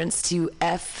entrance to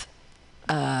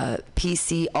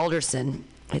FPC Alderson,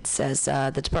 it says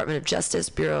the Department of Justice,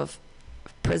 Bureau of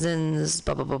Prisons,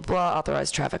 blah, blah, blah, blah,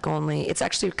 authorized traffic only. It's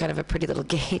actually kind of a pretty little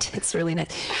gate. It's really nice.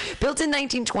 Built in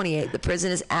 1928, the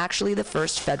prison is actually the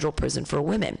first federal prison for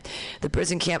women. The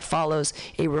prison camp follows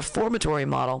a reformatory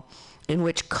model in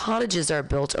which cottages are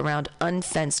built around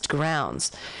unfenced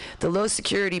grounds. The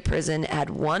low-security prison had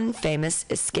one famous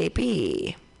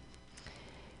escapee.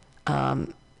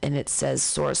 And it says,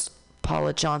 source,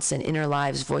 Paula Johnson, Inner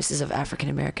Lives, Voices of African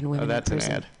American Women in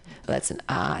Prison. An ad. That's an,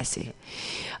 I see.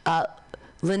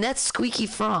 Lynette Squeaky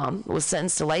Fromm was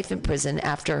sentenced to life in prison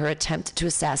after her attempt to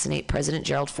assassinate President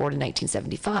Gerald Ford in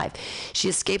 1975. She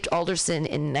escaped Alderson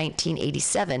in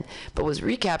 1987, but was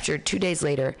recaptured 2 days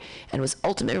later and was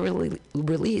ultimately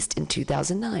released in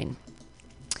 2009.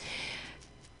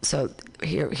 So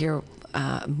here,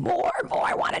 more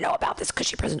I want to know about this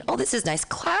cushy prison. Oh, this is nice.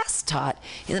 Class taught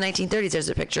in the 1930s. There's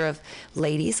a picture of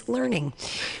ladies learning.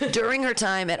 During her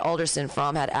time at Alderson,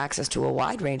 Fromm had access to a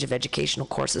wide range of educational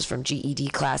courses, from GED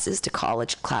classes to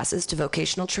college classes to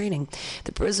vocational training.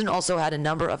 The prison also had a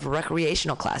number of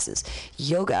recreational classes: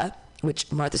 yoga,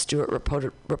 which Martha Stewart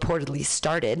reportedly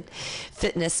started,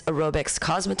 fitness, aerobics,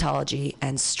 cosmetology,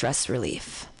 and stress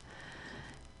relief.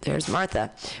 There's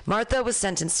Martha. Martha was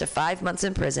sentenced to 5 months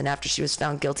in prison after she was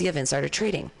found guilty of insider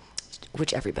trading,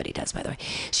 which everybody does, by the way.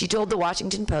 She told the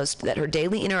Washington Post that her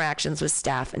daily interactions with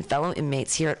staff and fellow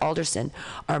inmates here at Alderson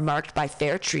are marked by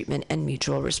fair treatment and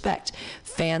mutual respect.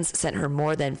 Fans sent her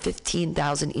more than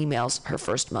 15,000 emails her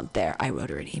first month there. I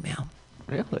wrote her an email.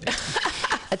 Really?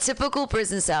 A typical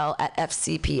prison cell at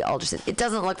FCP Alderson. It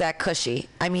doesn't look that cushy.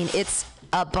 I mean, it's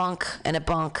a bunk and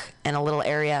a little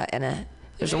area and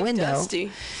there's a window. Dusty.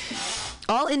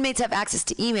 All inmates have access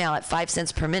to email at 5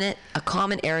 cents per minute, a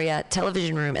common area,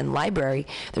 television room, and library.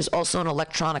 There's also an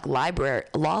electronic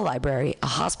law library, a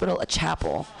hospital, a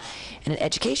chapel, and an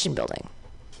education building.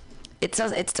 It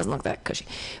doesn't look that cushy.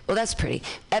 Well, that's pretty.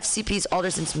 FCP's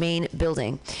Alderson's main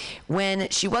building. When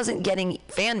she wasn't getting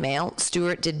fan mail,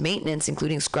 Stewart did maintenance,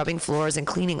 including scrubbing floors and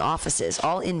cleaning offices.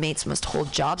 All inmates must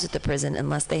hold jobs at the prison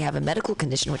unless they have a medical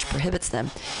condition which prohibits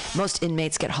them. Most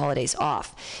inmates get holidays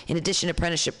off. In addition,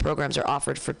 apprenticeship programs are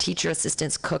offered for teacher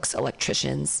assistants, cooks,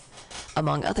 electricians,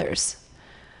 among others.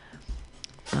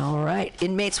 All right.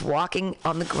 Inmates walking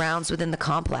on the grounds within the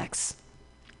complex.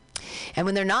 And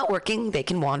when they're not working, they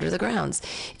can wander the grounds.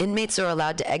 Inmates are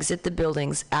allowed to exit the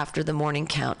buildings after the morning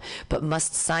count, but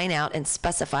must sign out and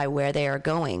specify where they are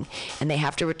going, and they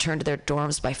have to return to their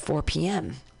dorms by 4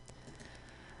 p.m.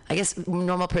 I guess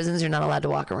normal prisons, you're not allowed to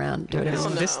walk around.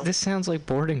 This sounds like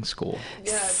boarding school.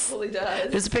 Yeah, it fully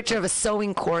does. There's a picture of a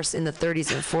sewing course in the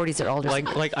 30s and 40s at Alderson.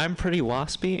 Like I'm pretty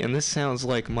waspy, and this sounds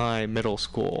like my middle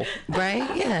school. Right?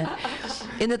 Yeah.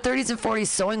 In the 30s and 40s,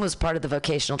 sewing was part of the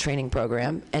vocational training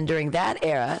program, and during that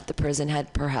era, the prison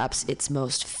had perhaps its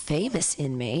most famous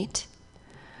inmate.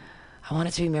 I want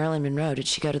it to be Marilyn Monroe. Did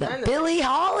she go to that? Billie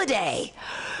Holiday.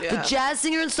 Yeah. The jazz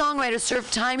singer and songwriter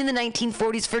served time in the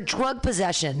 1940s for drug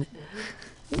possession.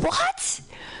 What?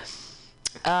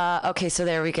 Okay, so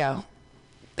there we go.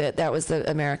 That was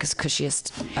America's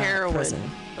cushiest heroin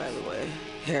prison. By the way,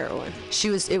 heroin.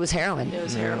 It was heroin. It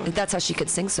was heroin. That's how she could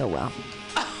sing so well.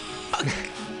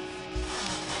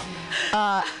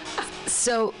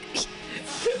 So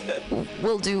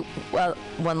we'll do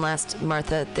one last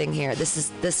Martha thing here. This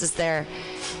is their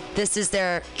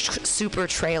super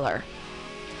trailer.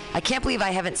 I can't believe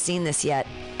I haven't seen this yet,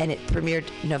 and it premiered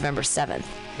November 7th.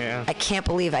 Yeah. I can't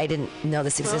believe I didn't know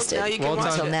this existed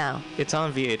until now. It's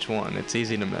on VH1. It's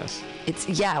easy to miss.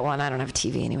 Well, and I don't have a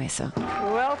TV anyway, so.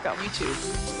 Welcome.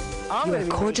 YouTube. You are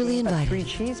cordially invited. 3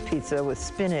 cheese pizza with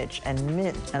spinach and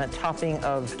mint and a topping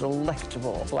of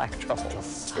delectable black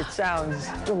truffles. It sounds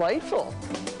delightful.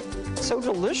 So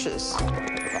delicious.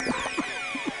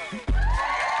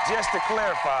 Just to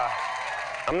clarify,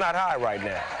 I'm not high right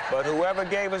now, but whoever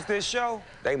gave us this show,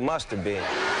 they must have been.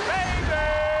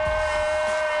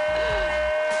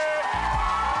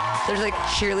 There's like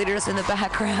cheerleaders in the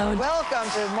background. Welcome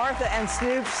to Martha and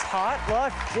Snoop's Hot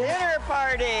Luck Dinner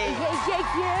Party.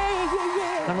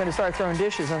 Yeah. I'm going to start throwing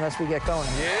dishes unless we get going.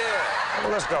 Yeah. Well,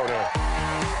 let's go then.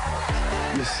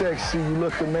 You're sexy. You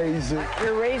look amazing.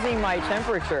 You're raising my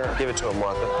temperature. Give it to her,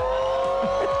 Martha.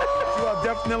 You are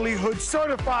definitely hood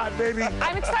certified, baby.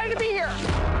 I'm excited to be here.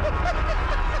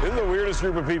 This is the weirdest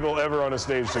group of people ever on a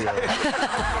stage together.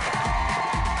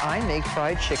 I make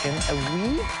fried chicken a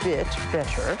wee bit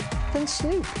better than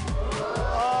Snoop.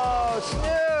 Oh,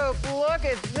 Snoop, look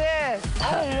at this.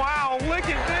 Oh, wow, look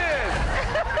at this.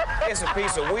 It's a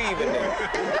piece of weave in there.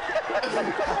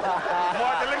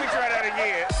 Martha, let me try that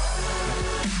again.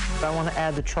 I want to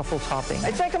add the truffle topping.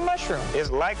 It's like a mushroom.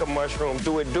 It's like a mushroom.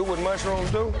 Do it do what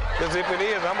mushrooms do? Because if it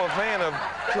is, I'm a fan of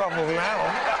truffles now.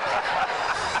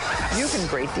 You can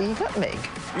grate the nutmeg.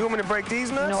 You want me to break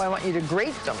these nuts? No, I want you to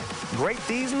grate them. Grate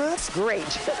these nuts?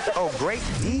 Grate. Oh, grate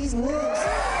these nuts?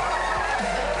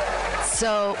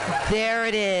 So there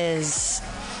it is.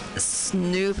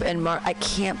 Snoop and Mark. I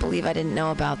can't believe I didn't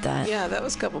know about that. Yeah, that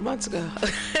was a couple months ago.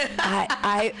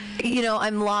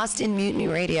 I'm lost in Mutiny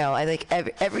Radio. I like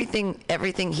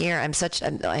everything here. I've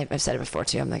said it before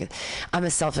too. I'm a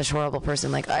selfish, horrible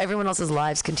person. Like everyone else's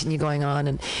lives continue going on,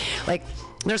 and like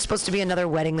there's supposed to be another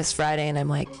wedding this Friday, and I'm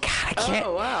like, God, I can't.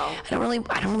 Oh wow. I don't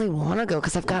really want to go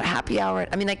because I've got happy hour.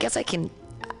 I mean, I guess I can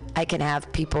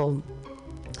have people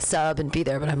sub and be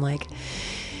there, but I'm like,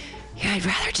 yeah, I'd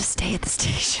rather just stay at the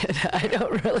station. I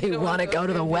don't really want to go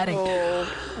to the wedding.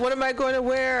 What am I going to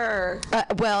wear?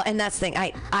 Well, and that's the thing.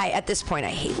 I at this point,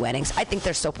 I hate weddings. I think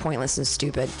they're so pointless and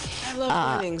stupid. I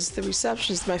love weddings. The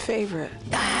reception's my favorite.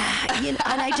 And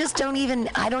I just don't even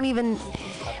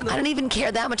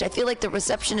care that much. I feel like the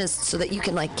reception is so that you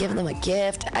can like give them a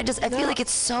gift. I feel like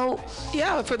it's so.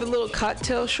 Yeah, for the little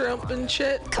cocktail shrimp and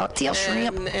shit. Cocktail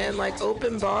shrimp and like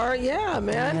open bar. Yeah,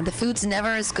 man. And the food's never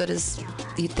as good as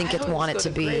you think it want it to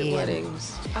be. Great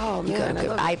weddings. Oh man,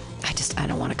 I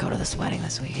don't want to go to this wedding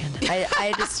this weekend.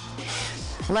 I just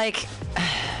like.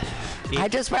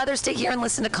 I'd just rather stay here and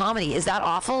listen to comedy. Is that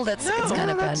awful? It's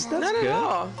kind of bad. Not at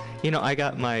all. You know, I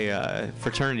got my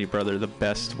fraternity brother the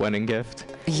best wedding gift.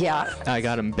 Yeah. I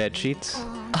got him bed sheets.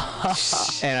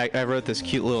 And I wrote this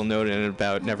cute little note in it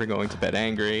about never going to bed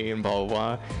angry and blah,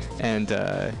 blah, blah. And,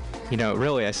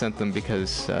 really I sent them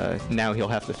because now he'll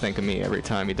have to think of me every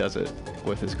time he does it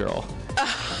with his girl.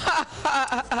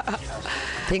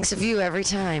 Thinks of you every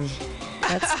time.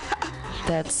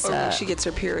 That's or when she gets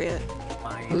her period.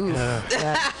 Ooh.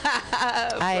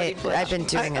 I've been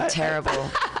doing a terrible.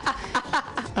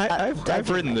 I've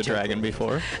ridden the dragon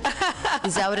before.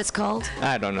 Is that what it's called?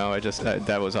 I don't know. I just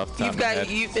that was off the top of my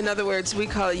head. In other words, we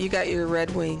call it. You got your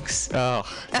red wings. That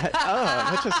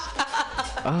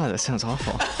sounds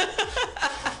awful.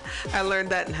 I learned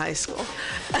that in high school.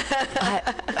 I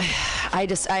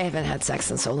haven't had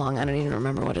sex in so long. I don't even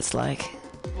remember what it's like.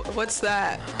 What's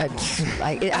that?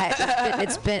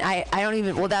 It's been. I don't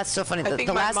even. Well, that's so funny. I think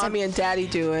my mommy and daddy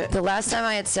do it. The last time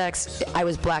I had sex, I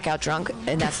was blackout drunk,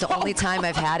 and that's the only time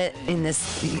I've had it in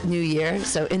this new year.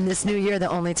 So in this new year, the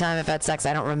only time I've had sex,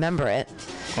 I don't remember it.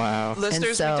 Wow.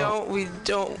 Listeners, we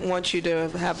don't want you to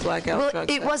have blackout drunk.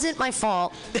 It wasn't my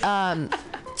fault.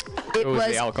 It was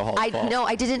the alcohol's fault. No,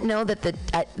 I didn't know that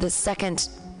the second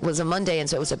was a Monday, and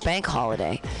so it was a bank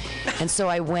holiday. And so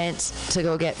I went to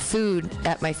go get food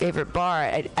at my favorite bar.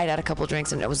 I'd had a couple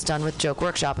drinks, and I was done with Joke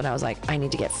Workshop, and I was like, I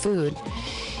need to get food.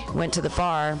 Went to the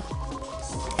bar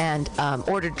and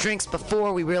ordered drinks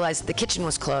before we realized the kitchen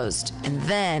was closed. And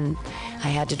then I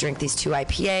had to drink these 2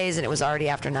 IPAs, and it was already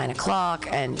after 9 o'clock,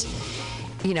 and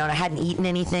and I hadn't eaten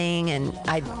anything, and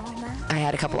I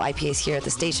had a couple IPAs here at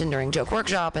the station during Joke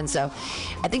Workshop, and so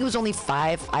I think it was only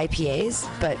 5 IPAs,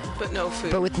 but no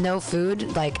food. But with no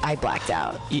food, like I blacked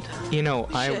out.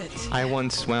 I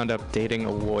once wound up dating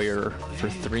a lawyer for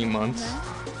 3 months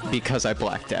because I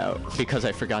blacked out because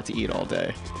I forgot to eat all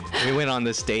day. We went on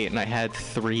this date and I had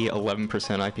 3 11%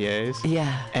 IPAs.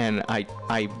 Yeah. And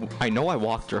I know I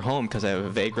walked her home because I have a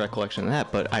vague recollection of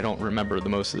that, but I don't remember the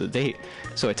most of the date.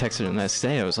 So I texted her the next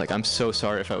day. I was like, I'm so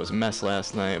sorry if I was a mess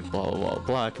last night, blah, blah, blah,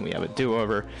 blah. Can we have a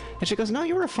do-over? And she goes, no,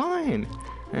 you were fine.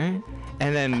 Right?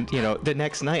 And then, the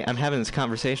next night I'm having this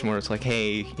conversation where it's like,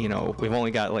 hey, we've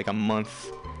only got like a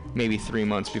month, maybe 3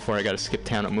 months before I got to skip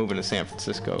town. I'm moving to San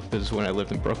Francisco. This is when I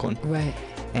lived in Brooklyn. Right.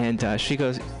 And she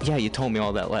goes, yeah, you told me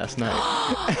all that last night.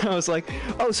 And I was like,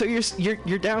 oh, so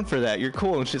you're down for that? You're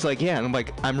cool? And she's like, yeah. And I'm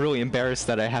like, I'm really embarrassed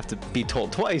that I have to be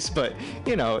told twice, but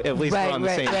at least we're on the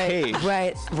same page.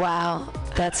 Right. Wow,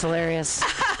 that's hilarious.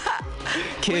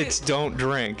 Kids don't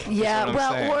drink. Yeah,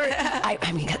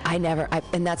 I never.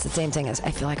 And that's the same thing. As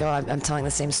I feel like, I'm telling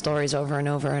the same stories over and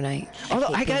over, and I.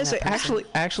 Although I gotta say,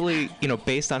 actually,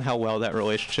 based on how well that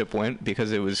relationship went,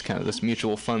 because it was kind of this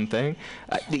mutual fun thing.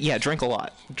 Drink a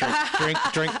lot,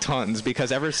 drink tons,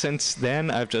 because ever since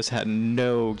then I've just had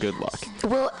no good luck.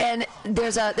 Well, and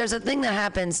there's a thing that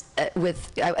happens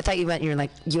with. I thought you meant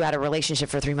you had a relationship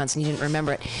for 3 months and you didn't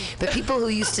remember it, but people who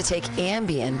used to take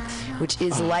Ambien, which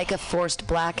is like a forced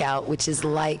blackout, which is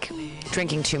like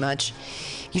drinking too much.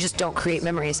 You just don't create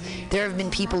memories. There have been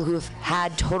people who have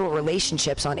had total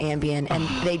relationships on Ambien, and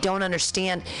they don't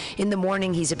understand. In the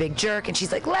morning, he's a big jerk, and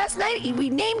she's like, last night we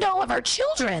named all of our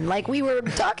children. Like, we were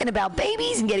talking about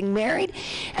babies and getting married.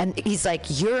 And he's like,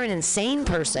 you're an insane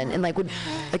person, and like would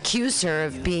accuse her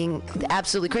of being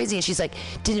absolutely crazy. And she's like,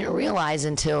 didn't realize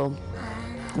until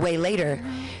way later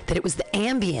that it was the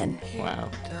Ambien. Wow.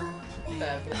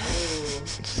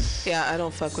 Yeah, I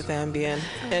don't fuck with Ambien,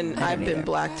 and I've been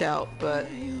blacked out, but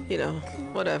you know,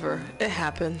 whatever, it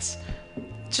happens.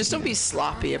 Just don't be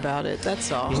sloppy about it,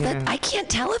 that's all. Well, I can't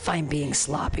tell if I'm being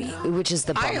sloppy, which is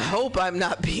the bummer. I hope I'm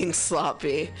not being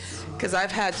sloppy, because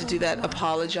I've had to do that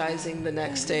apologizing the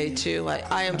next day too.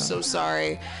 Like, I am so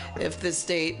sorry if this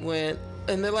date went,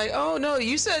 and they're like, oh no,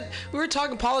 you said we were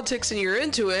talking politics and you're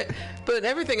into it, but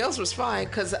everything else was fine.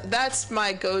 Because that's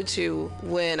my go-to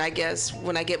when I get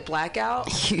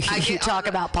blackout. You talk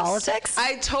about politics?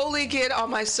 I totally get on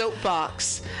my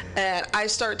soapbox and I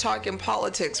start talking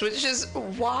politics, which is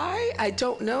why, I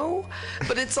don't know,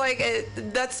 but it's like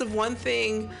that's the one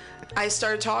thing I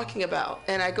started talking about,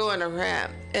 and I go on a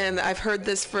rant, and I've heard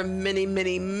this from many,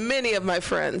 many, many of my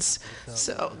friends.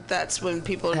 So that's when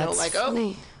people know, like,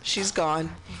 oh, she's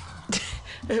gone.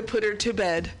 Put her to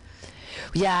bed.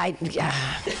 Yeah,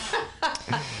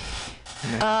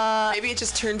 maybe it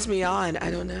just turns me on. I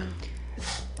don't know.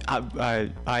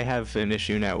 I have an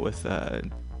issue now with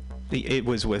it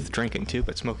was with drinking too,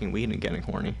 but smoking weed and getting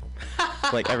horny.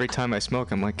 Like, every time I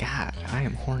smoke, I'm like, God, I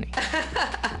am horny.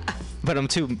 But I'm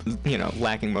too,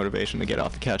 lacking motivation to get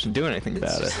off the couch and do anything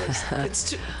about it.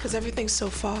 It's too, because everything's so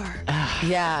far.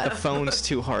 Yeah. The phone's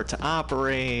too hard to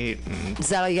operate. Is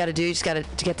that all you got to do? You just got to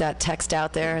get that text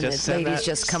out there, and the ladies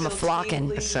just come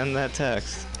a-flocking. Send that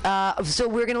text. So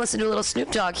we're going to listen to a little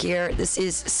Snoop Dogg here. This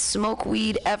is Smoke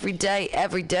Weed Every Day,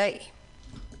 Every Day.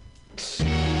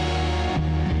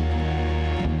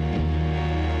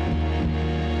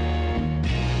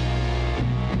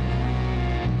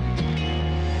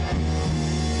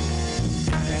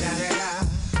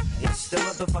 The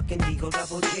motherfucking Eagle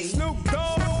Double G. Snoop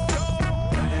Dogg.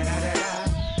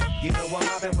 You know I'm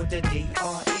mobbing with the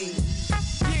D.R.E.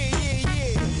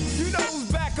 Yeah. You know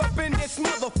who's back up in this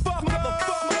motherfucker.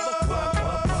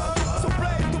 So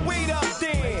blaze the weed up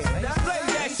then. Blaze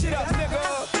that shit up, nigga.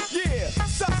 Yeah.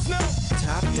 Sup, Snoop?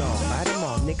 Top dog, light 'em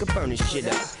all, nigga, burn this shit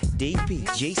up.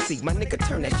 DPGC, my nigga,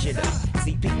 turn that shit up.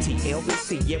 CPT,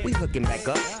 LBC, yeah, we hooking back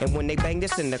up. And when they bang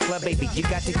this in the club, baby, you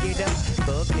got to get up.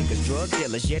 Thug niggas, drug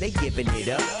dealers, yeah, they giving it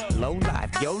up. Low life,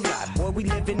 yo life, boy, we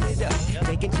living it up.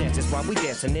 Taking chances while we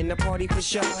dancing in the party for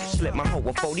sure. Slip my hoe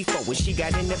a 44 when she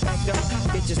got in the back door.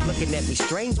 Bitches looking at me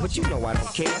strange, but you know I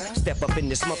don't care. Step up in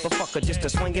this motherfucker just to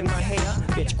swing in my hair.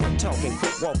 Bitch, quit talking,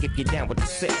 quit walk if you're down with the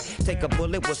sick. Take a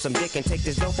bullet with some dick and take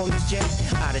this dope on this jet.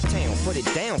 Out of town, put it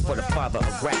down for the father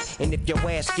of rap. And if your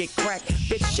ass get cracked,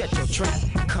 bitch, shut your trap.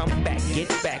 Come back, get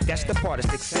back, that's the part of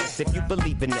success. If you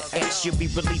believe in the X, you'll be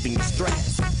relieving your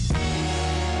stress.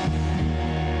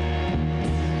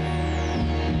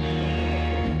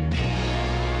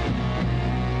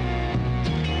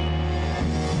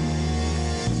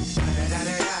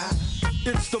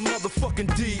 It's the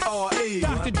motherfucking D.R.E.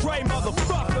 Dr. Dre,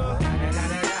 motherfucker.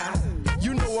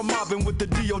 You know I'm mobbing with the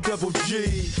D.O.G.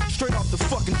 Straight off the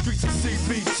fucking streets of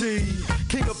CBT.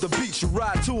 King up the beach, you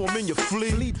ride to him in your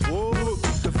fleet. Look,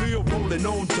 the field rolling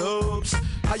on dubs.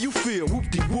 How you feel?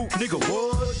 Whoop-de-whoop, nigga,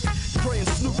 what? Dre and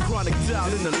Snoop Chronic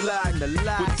down in the lag.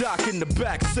 With Doc in the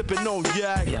back, sipping on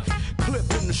yak. Clip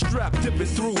in the strap, dipping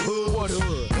through hood.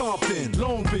 Compton,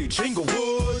 Long Beach,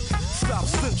 Inglewood. South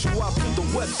Central out to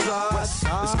the west side.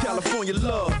 This California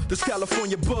love, this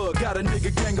California bug. Got a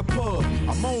nigga gang of pub.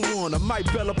 I'm on one, I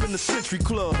might bell up in the Century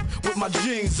Club. With my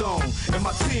jeans on, and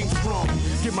my team strong.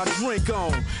 Get my drink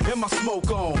on, and my smoke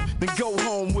on. Then go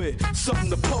home with something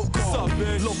to poke on.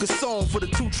 Locust song for the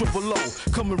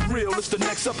 200. Coming real, it's the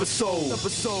next episode.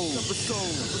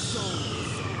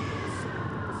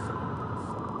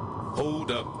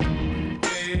 Hold up.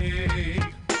 Hey,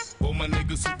 for my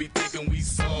niggas who be thinking we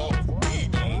soft, we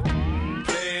don't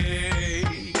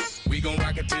play. We gon'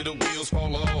 rock it till the wheels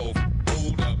fall off.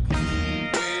 Hold up.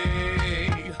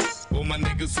 Hey, for my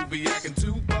niggas who be acting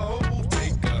too bold,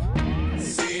 take a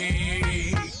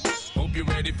seat. Hope you're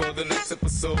ready for the next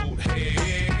episode.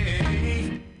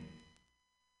 Hey,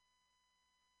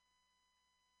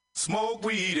 smoke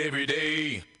weed every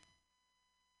day.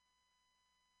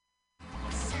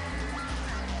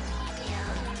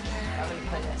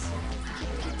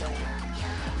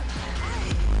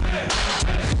 I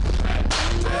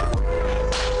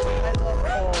love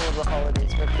all of the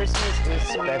holidays, but Christmas is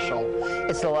special.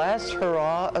 It's the last last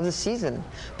hurrah of the season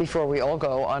before we all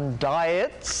go on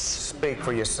diets. Speak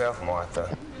for yourself,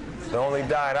 Martha. The only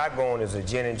diet I go on is a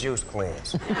gin and juice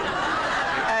cleanse.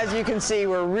 As you can see,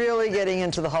 we're really getting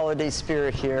into the holiday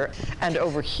spirit here. And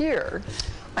over here,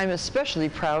 I'm especially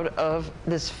proud of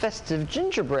this festive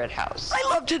gingerbread house. I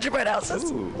love gingerbread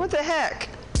houses. Ooh. What the heck?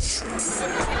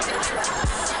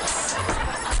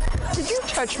 Did you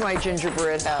touch my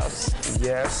gingerbread house?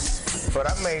 Yes, but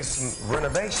I made some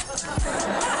renovations.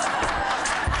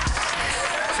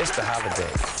 It's the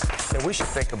holidays. And we should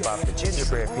think about the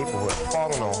gingerbread people who have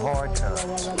fallen on hard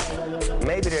times.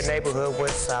 Maybe their neighborhood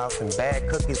went south and bad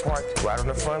cookies parked right on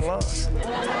the front lawn.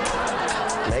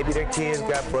 Maybe their kids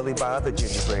got bullied by other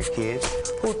gingerbread kids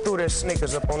who threw their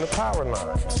sneakers up on the power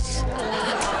lines.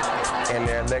 And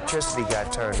their electricity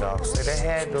got turned off, so they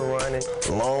had to run a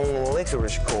long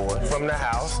licorice cord from the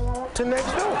house to next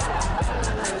door.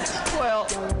 Well,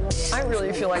 I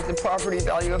really feel like the property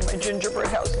value of my gingerbread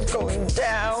house is going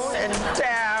down and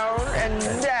down and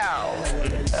down.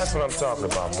 That's what I'm talking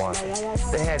about, Martha.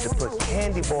 They had to put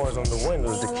candy bars on the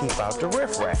windows to keep out the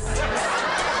riffraff.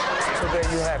 So there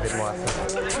you have it, Martha.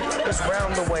 It's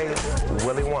round the way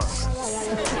Willy Wonka.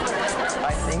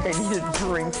 I think I need a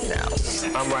drink now.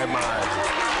 I'm right behind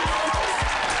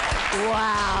you.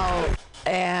 Wow.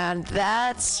 And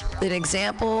that's an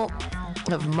example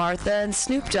of Martha and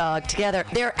Snoop Dogg together.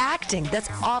 They're acting. That's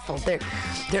awful. Their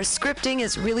scripting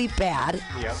is really bad.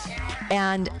 Yep.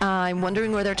 And I'm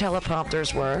wondering where their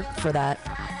teleprompters were for that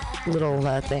little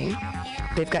thing.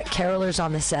 They've got carolers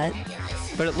on the set.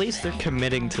 But at least they're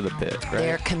committing to the bit, right?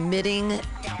 They're committing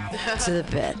to the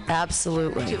bit.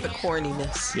 Absolutely. To the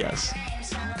corniness. Yes.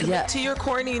 Yeah. To your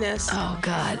corniness. Oh,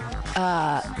 God.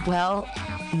 Well,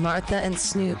 Martha and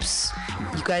Snoop's,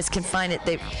 you guys can find it.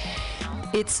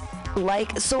 It's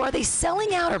like, so are they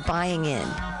selling out or buying in?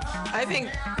 I think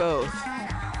both.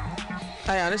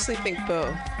 I honestly think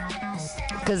both.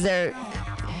 Because their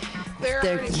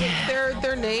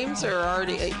names are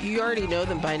already, you already know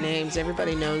them by names.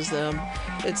 Everybody knows them.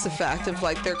 It's the fact of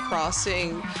like they're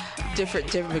crossing different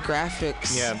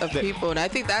demographics of people, and I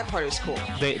think that part is cool.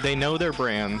 They know their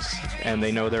brands, and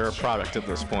they know they're a product at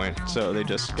this point, so they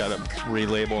just gotta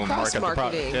relabel and market the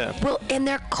product. Yeah. Well, and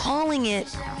they're calling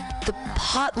it the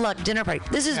potluck dinner party.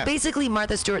 This is basically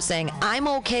Martha Stewart saying, "I'm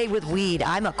okay with weed.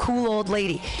 I'm a cool old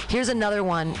lady." Here's another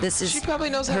one. This is she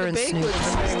probably knows how her to and bake Snoop.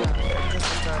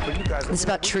 with It's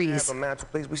about trees. Have a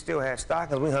mantelpiece. We still had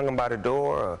stockings. We hung them by the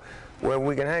door, or where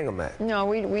we can hang them at. No,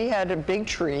 we had a big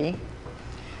tree.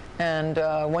 And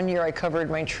one year I covered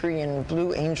my tree in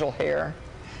blue angel hair.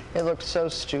 It looked so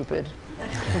stupid.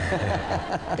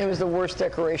 It was the worst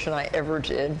decoration I ever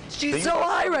did. She's so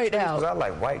high right now. I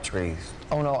like white trees.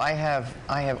 Oh no, I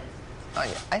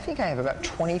think I have about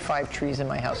 25 trees in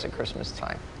my house at Christmas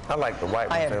time. I like the white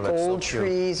ones. I have they look gold so cute.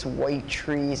 trees, white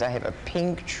trees. I have a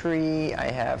pink tree. I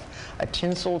have a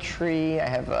tinsel tree. I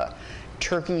have a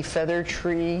turkey feather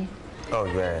tree. Oh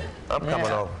yeah, I'm coming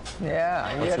over.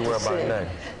 Yeah, What you worry about that?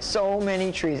 So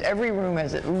many trees. Every room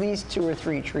has at least 2 or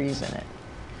 3 trees in it.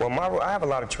 Well, I have a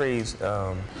lot of trees.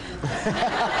 Even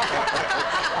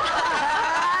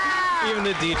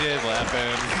the DJ's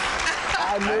laughing.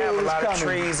 I have a lot of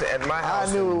trees at my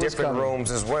house in different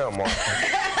rooms as well, Mark.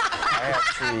 I have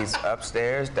trees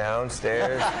upstairs,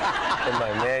 downstairs, in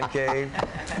my man cave.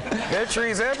 There are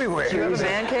trees everywhere. Do you have a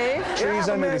man cave? Trees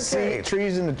under the seat,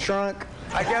 trees in the trunk.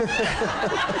 I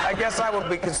guess I would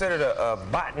be considered a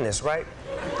botanist, right?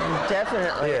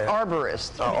 Definitely. Yeah.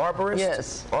 Arborist. Arborist?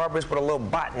 Yes. Arborist with a little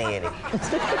botany in it.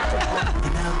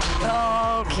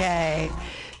 Okay.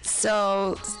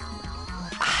 So,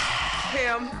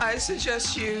 Pam, I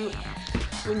suggest you,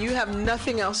 when you have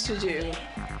nothing else to do,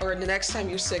 or the next time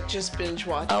you're sick, just binge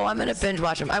watch. oh, I'm going to binge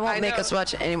watch them. I won't make us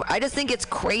watch it anymore. I just think it's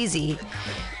crazy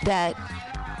that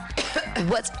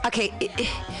what's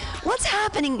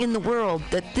happening in the world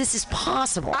that this is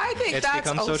possible? I think It's that's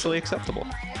become socially acceptable.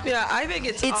 Yeah, I think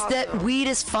it's awesome. That weed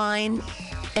is fine,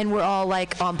 and we're all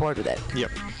like on board with it.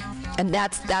 Yep. And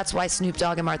that's why Snoop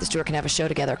Dogg and Martha Stewart can have a show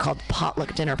together called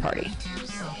Potluck Dinner Party.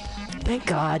 Thank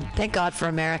God. Thank God for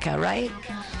America, right?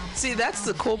 See, that's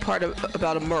the cool part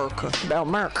about America. About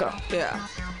America. Yeah.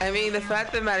 I mean, the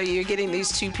fact of the matter, you're getting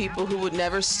these two people who would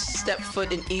never step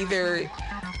foot in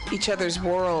each other's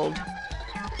world,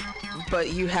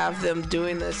 but you have them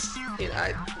doing this. You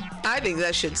know, I think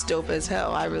that shit's dope as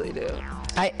hell. I really do.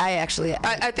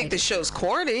 I think the show's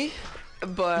corny,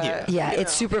 but yeah,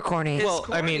 it's super corny. Well,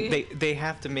 I mean, they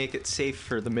have to make it safe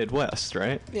for the Midwest,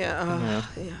 right? Yeah,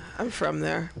 I'm from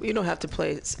there. You don't have to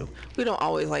play it. We don't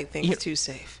always like things too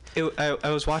safe. I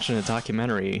was watching a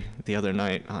documentary the other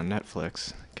night on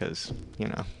Netflix. because, you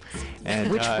know.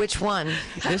 And, which one?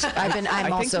 I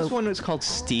think this one was called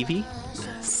Stevie.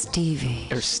 Stevie.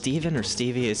 Or Steven or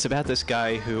Stevie. It's about this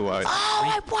guy who...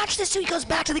 I watched this too. He goes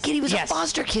back to the kid he was a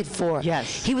foster kid for.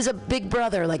 Yes. He was a big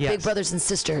brother, like big brothers and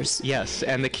sisters. Yes,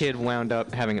 and the kid wound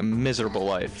up having a miserable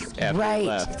life after he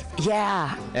left.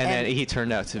 Yeah. And then he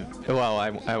turned out to... Well,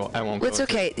 I won't Well, go it's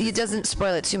okay. He doesn't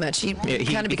spoil it too much. He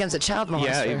kind of becomes a child molester.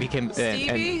 Yeah, he became...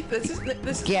 Stevie? This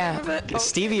is yeah.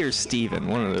 Stevie or Steven,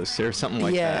 one of those, or something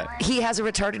like that. He has a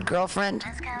retarded girlfriend.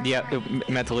 Yeah,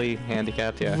 mentally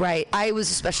handicapped, yeah. Right. I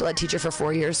was a special ed teacher for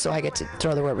 4 years, so I get to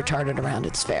throw the word retarded around.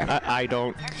 It's fair. I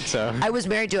don't, so... I was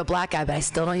married to a black guy, but I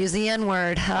still don't use the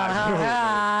N-word.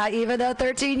 Even though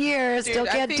 13 years, still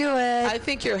can't do it. I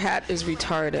think your hat is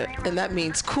retarded, and that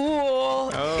means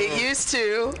cool. Oh. It used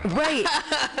to. Right.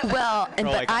 Well, but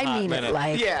like I mean it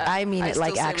like... Yeah. I mean it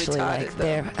like still say actually like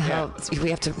retarded, we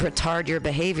have to retard your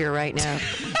behavior right now.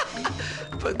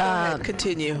 But go ahead,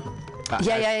 continue.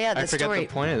 Yeah. I forgot the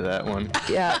point of that one.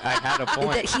 Yeah. I had a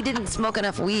point. That he didn't smoke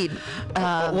enough weed.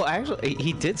 Well, actually,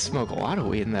 he did smoke a lot of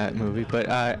weed in that movie, but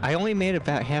I only made it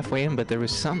about halfway in, but there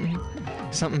was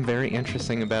something very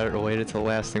interesting about it related to the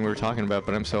last thing we were talking about,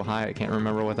 but I'm so high I can't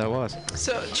remember what that was.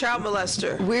 So, child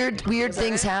molester. Weird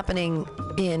things happening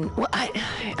in... Well,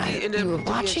 we were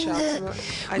watching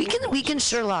we can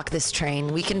Sherlock this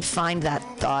train. We can find that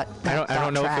thought. I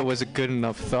don't know if it was a good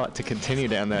enough thought to continue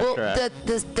down that track.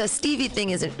 The Stevie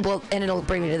thing isn't... Well, and it'll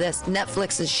bring me to this.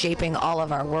 Netflix is shaping all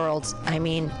of our worlds. I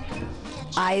mean...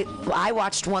 I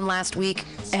watched one last week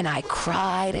and I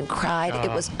cried and cried.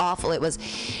 It was awful. It was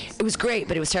great,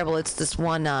 but it was terrible. It's this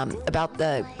one about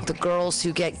the girls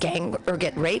who get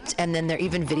get raped, and then they're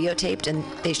even videotaped and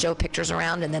they show pictures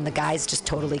around, and then the guys just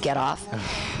totally get off.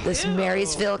 This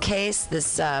Marysville case,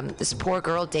 this poor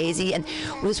girl Daisy, and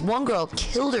this one girl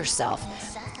killed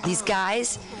herself. These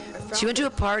guys, she went to a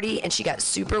party and she got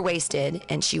super wasted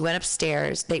and she went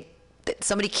upstairs.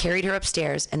 Somebody carried her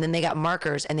upstairs, and then they got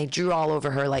markers and they drew all over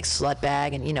her like slut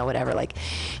bag and whatever, like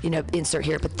insert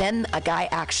here. But then a guy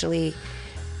actually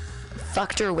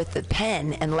fucked her with the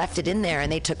pen and left it in there,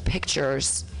 and they took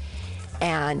pictures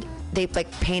and they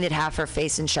like painted half her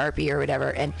face in Sharpie or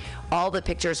whatever, and all the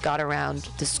pictures got around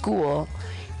the school,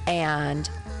 and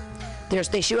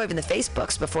they show even the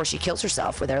Facebooks before she kills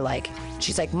herself, where they're like,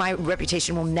 she's like, my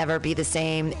reputation will never be the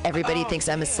same. Everybody thinks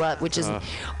I'm a slut, which is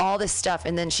all this stuff.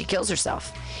 And then she kills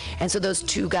herself. And so those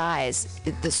two guys,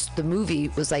 the movie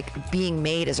was like being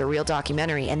made as a real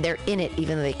documentary, and they're in it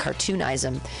even though they cartoonize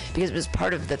them, because it was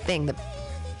part of the thing. The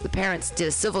parents did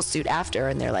a civil suit after,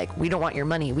 and they're like, we don't want your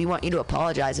money. We want you to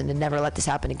apologize and to never let this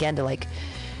happen again to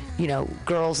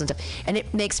girls and stuff. And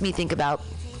it makes me think about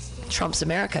Trump's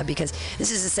America, because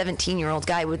this is a 17-year-old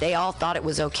guy where they all thought it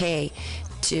was okay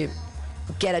to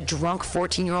get a drunk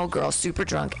 14-year-old girl, super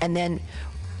drunk, and then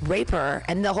rape her.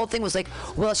 And the whole thing was like,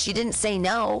 well, she didn't say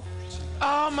no.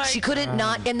 Oh my! She couldn't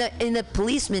not. And the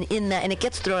policeman in that, and it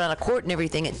gets thrown out of court and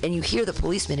everything. And you hear the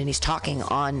policeman, and he's talking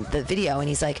on the video, and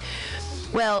he's like,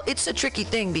 well, it's a tricky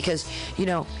thing because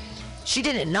she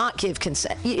didn't not give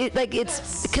consent.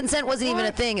 Consent wasn't even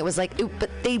a thing. It was like, but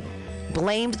they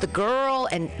blamed the girl,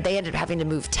 and they ended up having to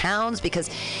move towns because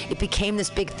it became this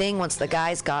big thing once the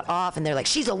guys got off, and they're like,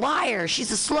 she's a liar,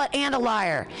 she's a slut and a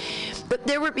liar. But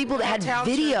there were people that had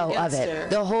video of it.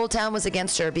 The whole town was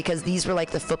against her because these were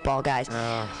like the football guys.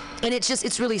 And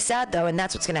it's really sad though, and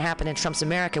that's what's going to happen in Trump's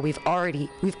America. We've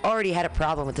already had a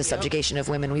problem with the subjugation of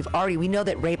women. We know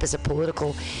that rape is a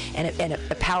political and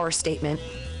a power statement,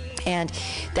 and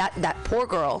that poor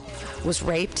girl was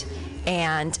raped,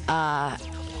 and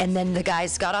then the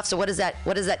guys got off. So what does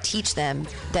that teach them?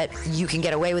 That you can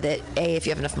get away with it, A, if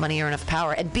you have enough money or enough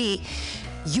power, and B,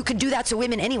 you can do that to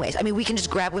women anyways. I mean, we can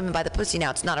just grab women by the pussy now.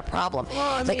 It's not a problem.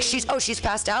 Well, she's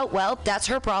passed out. Well, that's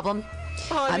her problem.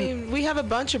 Well, I mean, we have a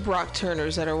bunch of Brock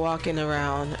Turners that are walking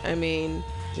around. I mean,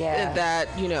 that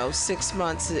 6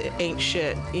 months ain't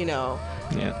shit.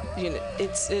 Yeah.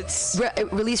 It's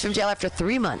released from jail after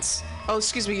 3 months. Oh,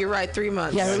 excuse me. You're right. 3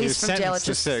 months. Yeah, released from jail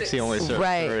after 6. He only served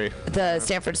 3. The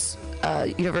Stanford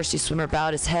University swimmer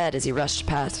bowed his head as he rushed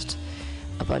past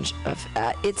a bunch of.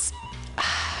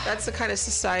 That's the kind of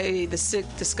society, the sick,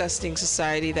 disgusting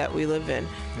society that we live in.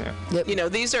 Yeah.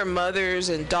 Yep. These are mothers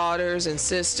and daughters and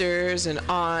sisters and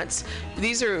aunts.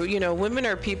 These are, women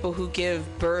are people who give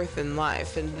birth and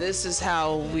life, and this is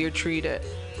how we're treated.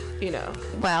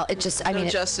 Well, it just, no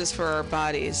justice for our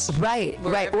bodies. Right.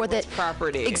 Or that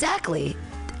property. Exactly.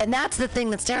 And that's the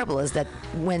thing that's terrible, is that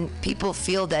when people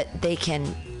feel that they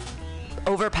can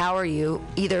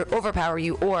either overpower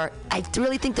you, or I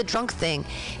really think the drunk thing,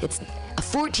 it's a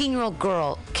 14-year-old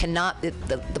girl cannot,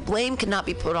 the blame cannot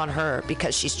be put on her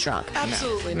because she's drunk.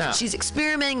 Absolutely not. She's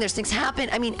experimenting. There's things happen.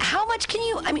 I mean, how much can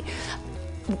you? I mean,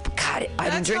 God, I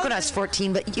didn't drink when I was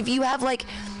 14, but if you have like,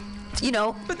 you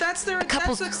know, but that's a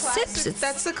couple sips.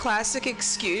 That's the classic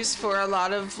excuse for a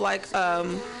lot of like,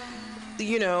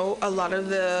 you know, a lot of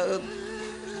the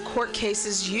court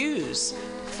cases use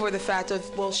for the fact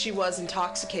of, well, she was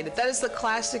intoxicated. That is the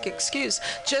classic excuse.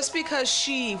 Just because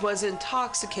she was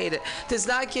intoxicated does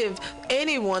not give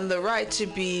anyone the right to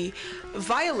be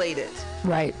violated.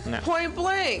 Right. No. Point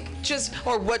blank. Just,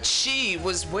 or what she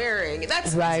was wearing.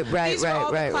 That's right. These are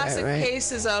all the classic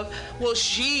cases of, well,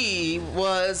 she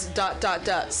was ...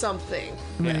 something.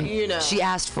 Right. You know. She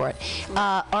asked for it.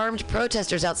 Armed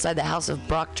protesters outside the house of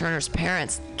Brock Turner's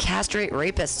parents castrate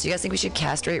rapists. Do you guys think we should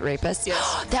castrate rapists?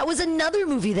 Yes. That was another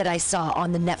movie that I saw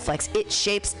on the Netflix. It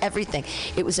Shapes Everything.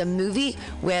 It was a movie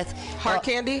with Hard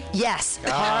Candy? Yes.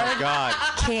 Oh, Hard God.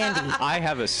 Candy. I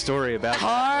have a story about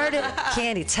Hard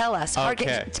Candy. Tell us.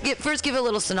 Okay. First, give a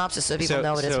little synopsis so people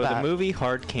know what it's So about. the movie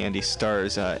Hard Candy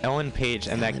stars Ellen Page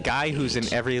and that guy who's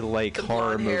in every like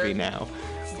horror movie now.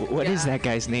 What is that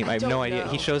guy's name? I have no idea.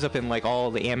 He shows up in like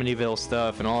all the Amityville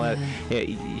stuff and all that.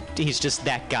 He's just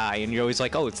that guy, and you're always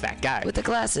like, oh, it's that guy with the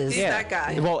glasses. He's that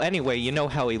guy. Well, anyway, you know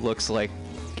how he looks like,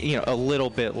 you know, a little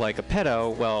bit like a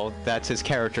pedo. Well, that's his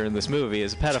character in this movie,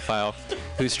 is a pedophile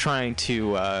who's trying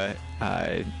to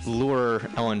lure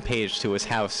Ellen Page to his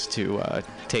house to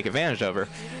take advantage of her.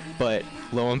 But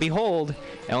lo and behold,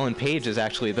 Ellen Page is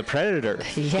actually the predator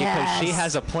because she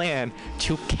has a plan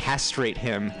to castrate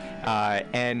him.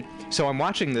 And so I'm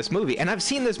watching this movie, and I've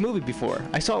seen this movie before.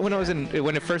 I saw it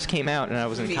when it first came out, and I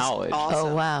was in college. Awesome.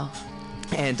 Oh wow!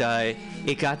 And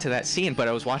it got to that scene, but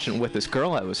I was watching it with this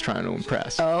girl I was trying to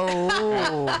impress.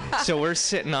 Oh. So we're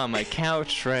sitting on my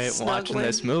couch, right, watching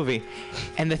this movie,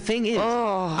 and the thing is,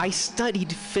 I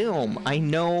studied film. I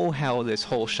know how this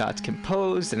whole shot's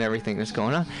composed and everything that's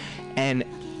going on, and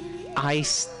I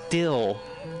still,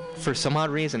 for some odd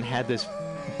reason, had this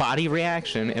body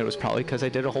reaction. It was probably because I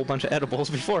did a whole bunch of edibles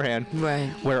beforehand, right,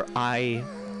 where I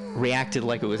reacted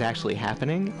like it was actually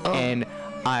happening, and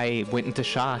I went into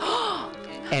shock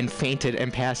and fainted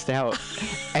and passed out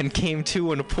and came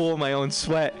to in a pool of my own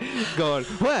sweat going,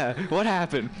 what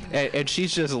happened? And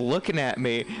she's just looking at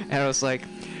me, and I was like,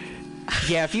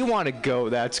 yeah, if you want to go,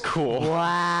 that's cool.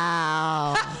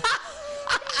 Wow.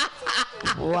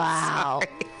 Wow.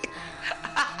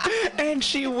 And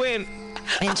she went.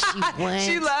 And she went.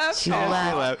 She left. She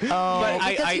left. Oh, but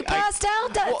because you passed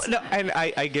out? That's... Well, no, and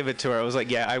I give it to her. I was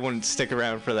like, yeah, I wouldn't stick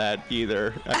around for that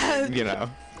either. You know.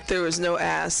 There was no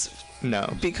ass. No.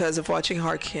 Because of watching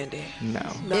Hard Candy. No.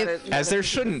 As there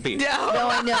shouldn't be. No,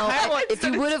 I know. If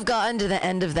you would have gotten to the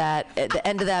end of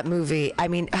that movie, I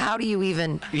mean, how do you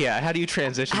even? Yeah. How do you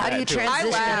transition? How do you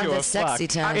transition to the sexy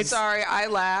time? I'm sorry. I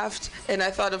laughed and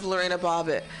I thought of Lorena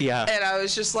Bobbitt. Yeah. And I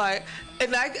was just like.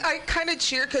 And I kind of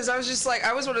cheered because I was just like,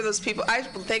 I was one of those people.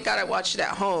 Thank God I watched it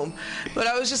at home, but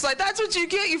I was just like, that's what you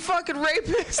get, you fucking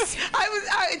rapist.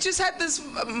 I just had this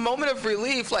moment of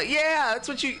relief, like, yeah, that's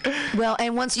what you. Well,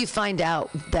 and once you find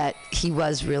out that he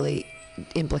was really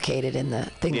implicated in the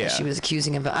thing that she was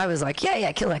accusing him of, I was like,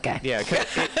 yeah, kill that guy. Yeah,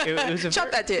 it was a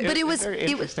chop that dude. But it was very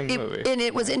interesting movie. And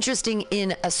it was interesting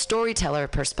in a storyteller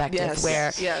perspective,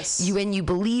 where when you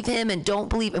believe him and don't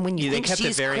believe, and when you think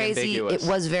she's crazy, it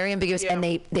was very ambiguous, and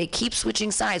they keep switching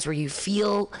sides where you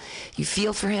feel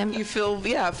for him, you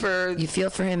feel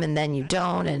for him, and then you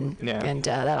don't, and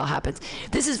that all happens.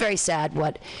 This is very sad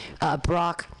what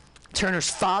Brock Turner's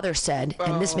father said,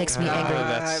 and this makes me angry.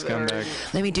 That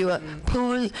scumbag. Let me do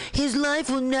it. His life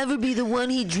will never be the one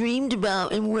he dreamed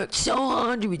about and worked so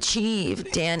hard to achieve.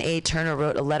 Dan A. Turner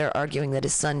wrote a letter arguing that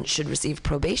his son should receive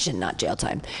probation, not jail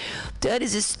time. That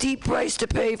is a steep price to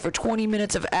pay for 20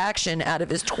 minutes of action out of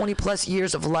his 20-plus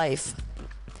years of life.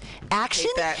 Action?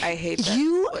 I hate that.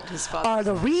 You are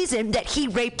the reason that he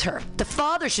raped her. The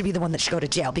father should be the one that should go to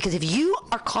jail, because if you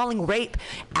are calling rape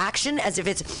action as if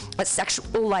it's a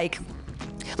sexual, like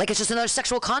it's just another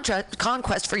sexual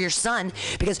conquest for your son,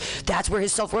 because that's where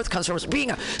his self-worth comes from, was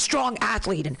being a strong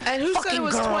athlete and who fucking said it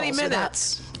was girls 20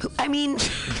 minutes? I mean,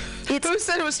 who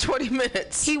said it was 20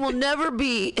 minutes? He will never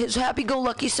be his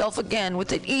happy-go-lucky self again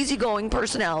with an easygoing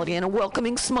personality and a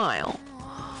welcoming smile.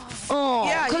 Oh,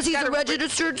 yeah, because he's a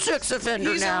registered sex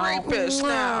offender now. He's a rapist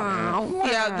now.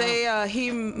 Yeah,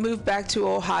 he moved back to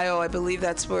Ohio. I believe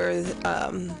that's where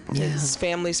his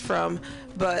family's from.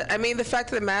 But I mean, the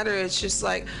fact of the matter is just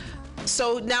like,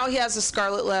 so now he has a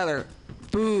scarlet letter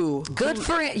Boo. Good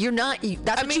for it. You're not.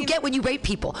 That's what you get when you rape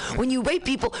people. When you rape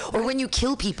people or when you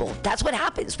kill people, that's what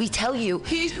happens. We tell you.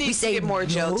 He needs to get more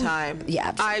jail time.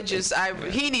 Yeah.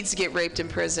 He needs to get raped in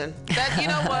prison. You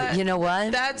know what? You know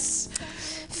what? That's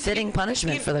fitting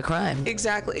punishment for the crime.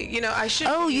 Exactly. I should.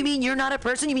 Oh, you mean you're not a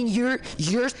person? You mean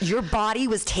your body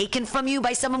was taken from you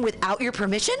by someone without your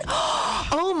permission?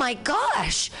 Oh my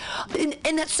gosh!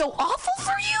 And that's so awful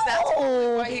for you. That's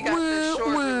why he got the short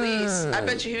release. I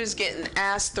bet you he was getting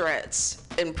ass threats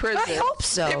in prison. I hope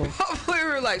so. They probably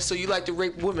were like, "So you like to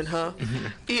rape women, huh?"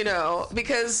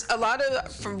 Because a lot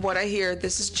of, from what I hear,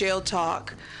 this is jail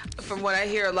talk. From what I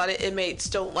hear, a lot of inmates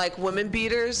don't like women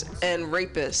beaters and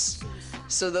rapists.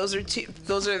 So those are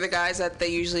the guys that they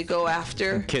usually go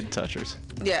after. And kid touchers.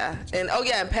 Yeah, and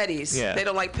and petties. Yeah. They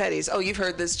don't like petties. Oh, you've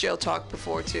heard this jail talk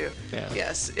before too. Yeah.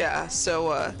 Yes, yeah.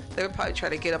 So they would probably try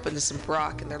to get up into some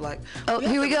Brock, and they're like, oh,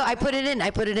 here we go. I put it in. I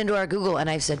put it into our Google, and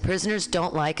I said prisoners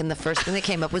don't like, and the first thing that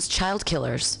came up was child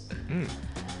killers.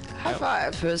 High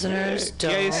five. Prisoners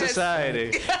don't. Gay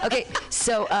society. Okay,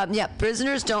 so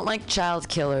prisoners don't like child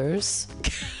killers.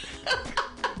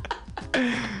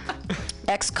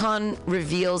 Ex-con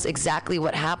reveals exactly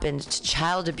what happened to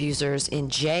child abusers in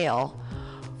jail.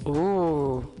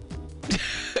 Ooh.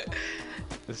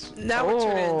 Now we're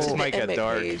turning into this might get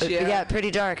dark. Page, yeah,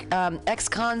 pretty dark.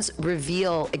 Ex-cons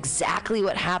reveal exactly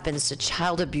what happens to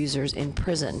child abusers in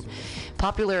prison.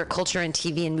 Popular culture and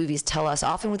TV and movies tell us,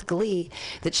 often with glee,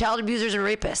 that child abusers and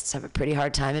rapists have a pretty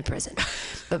hard time in prison.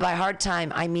 But by hard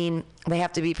time, I mean they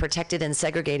have to be protected and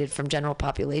segregated from general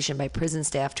population by prison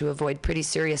staff to avoid pretty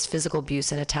serious physical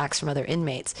abuse and attacks from other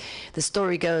inmates. The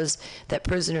story goes that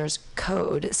prisoners'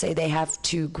 code say they have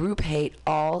to group hate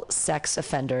all sex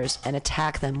offenders and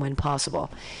attack them when possible.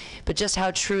 But just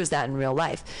how true is that in real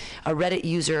life? A Reddit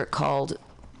user called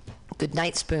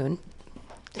Goodnight Spoon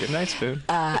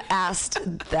asked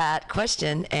that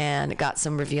question and got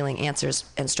some revealing answers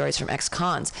and stories from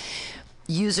ex-cons.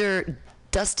 User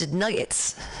Dusted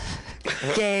Nuggets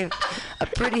gave a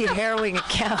pretty harrowing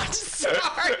account.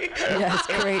 Sorry. Yeah, it's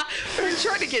great. We're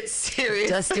trying to get serious.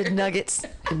 Dusted Nuggets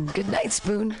and Goodnight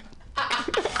Spoon.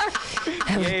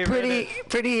 Have a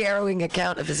pretty harrowing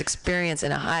account of his experience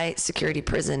in a high security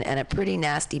prison and a pretty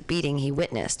nasty beating he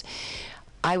witnessed.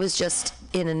 I was just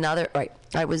in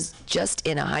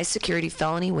a high security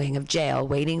felony wing of jail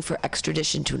waiting for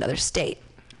extradition to another state.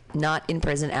 Not in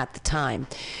prison at the time.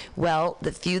 Well,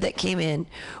 the few that came in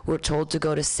were told to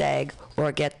go to seg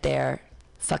or get their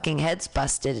fucking heads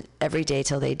busted every day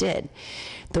till they did.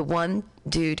 The one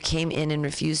dude came in and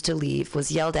refused to leave,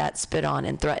 was yelled at, spit on,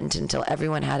 and threatened until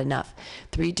everyone had enough.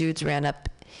 3 dudes ran up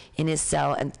in his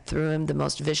cell and threw him the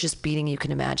most vicious beating you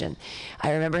can imagine.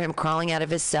 I remember him crawling out of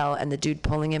his cell and the dude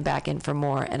pulling him back in for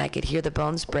more, and I could hear the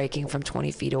bones breaking from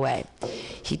 20 feet away.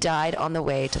 He died on the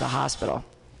way to the hospital.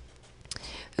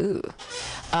 Ooh.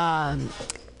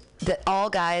 That all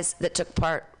guys that took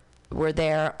part were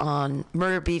there on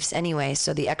murder beefs anyway,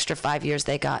 so the extra 5 years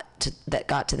that got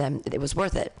to them, it was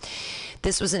worth it.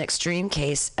 This was an extreme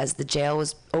case as the jail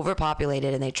was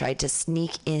overpopulated and they tried to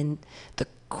sneak in the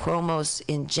chromos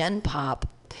in Gen Pop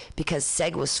because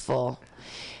seg was full.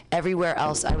 Everywhere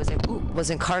else I was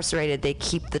incarcerated, they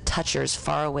keep the touchers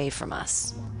far away from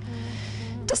us.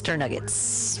 Duster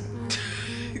Nuggets.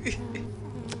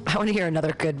 I want to hear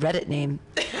another good Reddit name.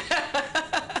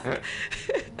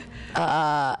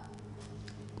 I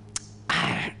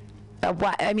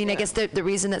guess the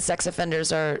reason that sex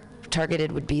offenders are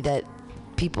targeted would be that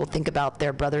people think about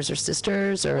their brothers or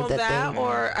sisters, or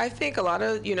or I think a lot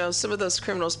of some of those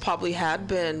criminals probably had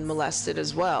been molested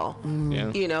as well.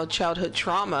 Yeah. Childhood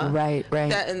trauma. Right.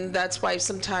 And that's why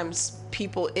sometimes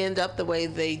people end up the way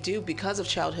they do because of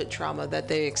childhood trauma that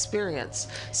they experience.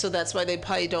 So that's why they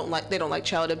probably don't like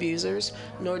child abusers,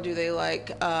 nor do they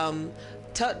like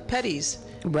petties.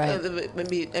 Right.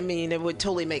 I mean, it would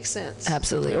totally make sense.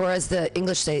 Absolutely. Or as the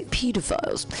English say,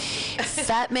 pedophiles.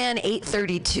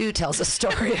 Fatman832 tells a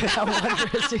story about one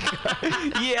prison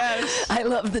guard. Yes. I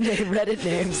love the name Reddit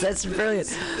names. That's brilliant.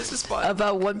 This is fun.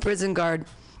 About one prison guard,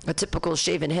 a typical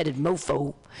shaven-headed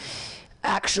mofo,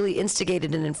 actually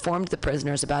instigated and informed the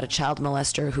prisoners about a child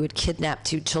molester who had kidnapped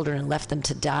 2 children and left them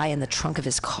to die in the trunk of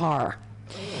his car.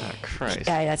 Oh, Christ.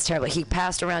 Yeah, that's terrible. He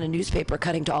passed around a newspaper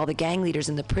cutting to all the gang leaders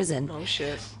in the prison. Oh,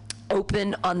 shit.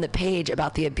 Open on the page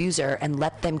about the abuser and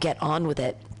let them get on with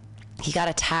it. He got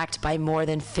attacked by more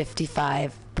than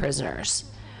 55 prisoners.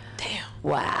 Damn.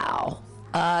 Wow.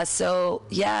 So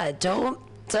yeah, don't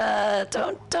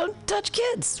touch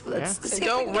kids. Let's see if we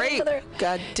don't can get rape. another-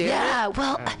 God damn it. Yeah.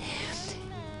 Well,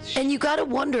 and you got to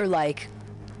wonder, like,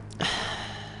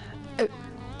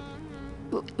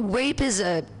 rape is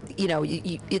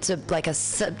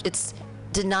it's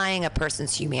denying a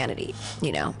person's humanity,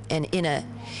 and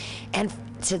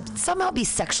to somehow be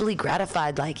sexually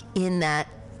gratified, like in that,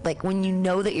 like when you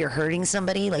know that you're hurting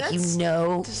somebody, like That's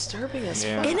disturbing as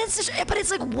fuck. and it's just, but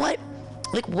it's like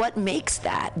what makes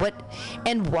that?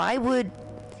 And why would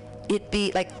it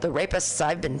be like the rapists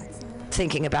I've been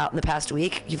thinking about in the past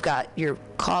week? You've got your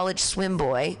college swim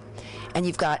boy, and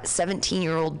you've got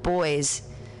 17-year-old boys,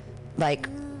 like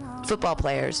football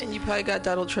players. And you probably got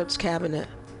Donald Trump's cabinet.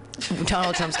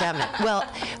 Donald Trump's cabinet. Well,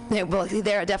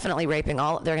 they're definitely raping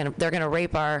they're gonna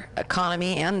rape our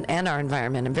economy and our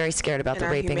environment. I'm very scared about the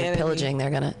raping and pillaging they're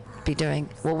gonna be doing.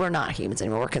 Well, we're not humans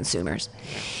anymore. We're consumers.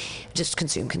 Just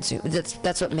consume.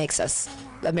 That's what makes us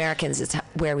Americans. Is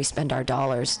where we spend our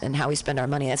dollars and how we spend our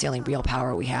money. That's the only real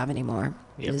power we have anymore.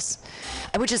 Yep.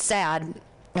 Which is sad.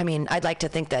 I mean, I'd like to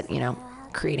think that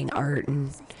creating art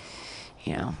and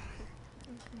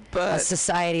a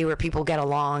society where people get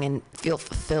along and feel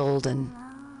fulfilled and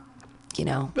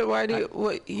But why do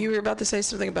you were about to say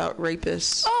something about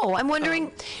rapists? Oh, I'm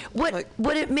wondering what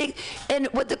it make, and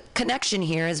what the connection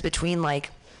here is between,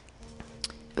 like,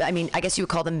 I mean, I guess you would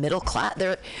call them middle class.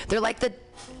 They're like the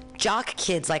jock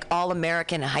kids, like all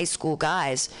American high school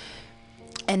guys,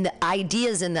 and the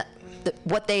ideas and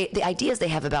the ideas they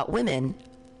have about women,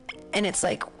 and it's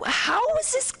like, how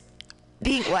is this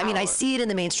being? Well, I mean, I see it in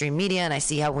the mainstream media, and I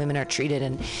see how women are treated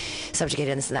and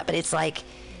subjugated and this and that, but it's like,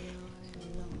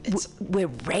 we're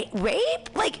rape?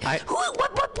 Like,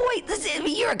 what boy?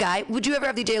 You're a guy. Would you ever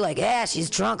have the day like, she's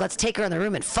drunk, let's take her in the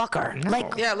room and fuck her? No.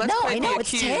 Like, I know,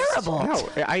 it's terrible. No,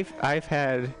 I've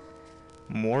had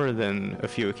more than a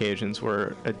few occasions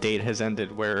where a date has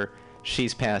ended where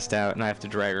she's passed out and I have to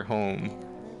drag her home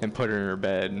and put her in her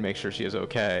bed and make sure she is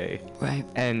okay. Right.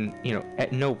 And,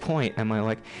 at no point am I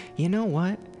like, you know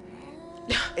what?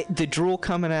 The drool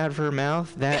coming out of her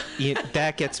mouth, that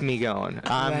gets me going.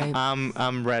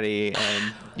 I'm ready,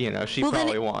 and she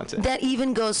probably wants it. That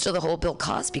even goes to the whole Bill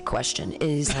Cosby question: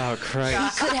 is oh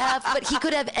Christ, he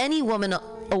could have any woman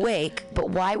awake, but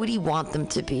why would he want them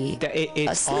to be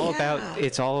asleep?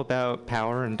 It's all about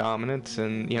power and dominance,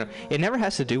 and it never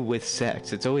has to do with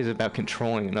sex. It's always about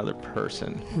controlling another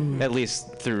person. At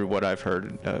least through what I've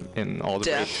heard in all the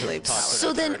definitely.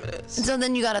 So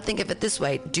then you got to think of it this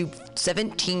way: do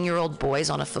 17-year-old boys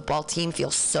on a football team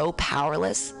feel so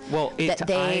powerless that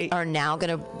they are now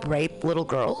going to rape little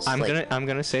girls? I'm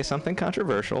gonna say something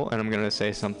controversial, and I'm gonna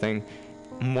say something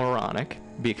moronic,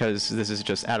 because this is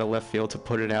just out of left field to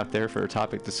put it out there for a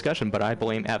topic discussion, but I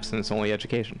blame abstinence-only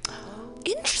education.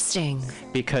 Interesting.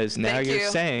 Because now you're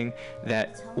saying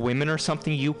that women are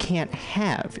something you can't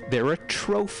have. They're a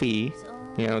trophy,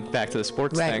 back to the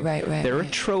sports thing. They're a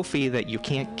trophy that you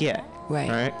can't get.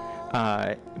 Right.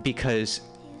 Because,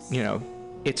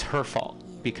 it's her fault.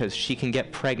 Because she can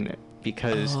get pregnant.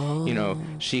 Because,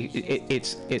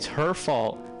 it's her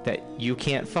fault that you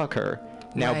can't fuck her.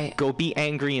 Now go be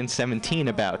angry and 17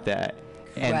 about that,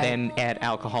 and then add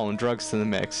alcohol and drugs to the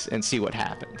mix and see what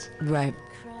happens. Right.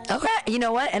 Okay. You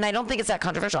know what? And I don't think it's that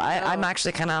controversial. I'm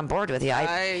actually kind of on board with you.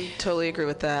 I totally agree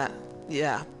with that.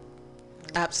 Yeah.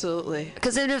 Absolutely.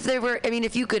 Because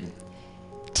if you could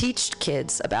teach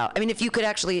kids if you could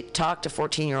actually talk to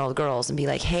 14-year-old girls and be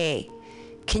like, hey,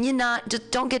 can you just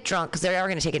don't get drunk, because they are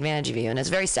going to take advantage of you, and it's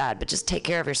very sad, but just take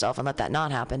care of yourself and let that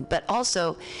not happen. But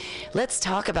also, let's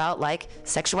talk about, like,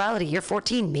 sexuality. You're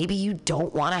 14. Maybe you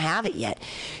don't want to have it yet,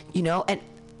 and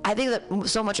I think that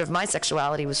so much of my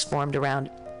sexuality was formed around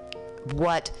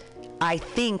what I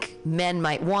think men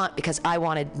might want, because I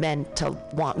wanted men to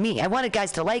want me. I wanted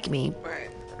guys to like me.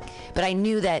 Right. But I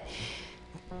knew that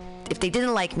if they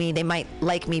didn't like me, they might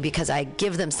like me because I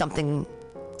give them something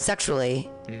sexually,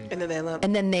 and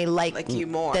then they like you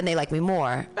more. Then they like me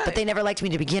more, but they never liked me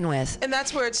to begin with. And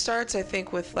that's where it starts, I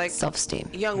think, with like self-esteem.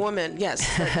 Young women, yes,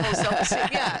 self-esteem.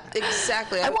 Yeah,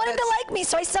 exactly. I wanted to like me,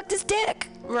 so I sucked his dick.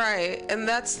 Right, and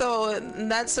that's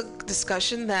a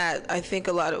discussion that I think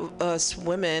a lot of us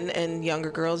women and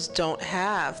younger girls don't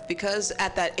have, because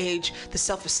at that age, the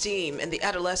self-esteem and the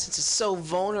adolescence is so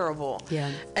vulnerable.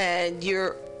 Yeah, and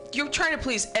you're trying to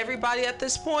please everybody at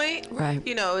this point. Right.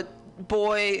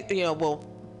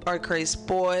 Are crazy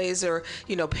boys, or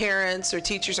parents or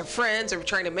teachers or friends, or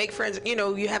trying to make friends.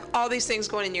 You have all these things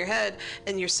going in your head,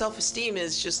 and your self-esteem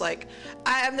is just like,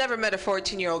 I've never met a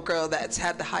 14-year-old girl that's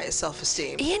had the highest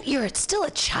self-esteem. And you're still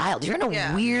a child. You're in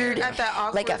a weird, at that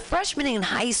awkward, like a freshman in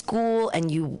high school,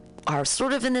 and you are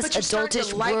sort of in this but you're starting adultish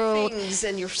to like world. things,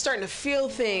 and you're starting to feel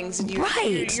things, and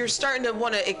you're starting to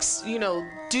want to,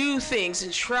 do things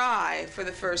and try for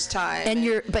the first time. And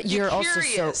you're also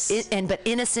curious. but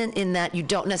innocent in that you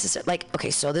don't necessarily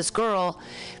okay. So this girl,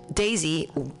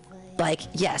 Daisy,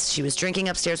 yes, she was drinking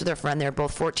upstairs with her friend. They're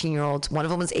both 14-year-olds. One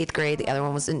of them was 8th grade. The other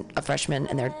one was a freshman,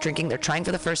 and they're drinking. They're trying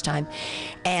for the first time,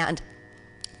 and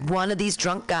one of these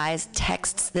drunk guys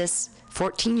texts this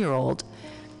 14-year-old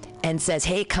and says,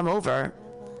 "Hey, come over.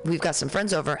 We've got some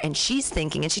friends over." And she's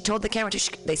thinking, and she told the camera,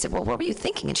 they said, "Well, what were you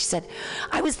thinking?" And she said,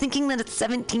 "I was thinking that a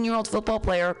 17-year-old football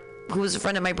player who was a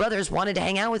friend of my brother's wanted to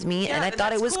hang out with me, and I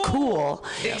thought it was cool.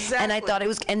 Exactly. And I thought it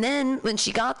was." And then when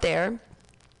she got there,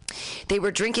 they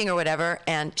were drinking or whatever,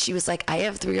 and she was like, "I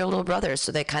have 3-year-old little brothers,"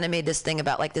 so they kind of made this thing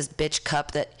about this bitch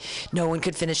cup that no one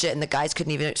could finish it, and the guys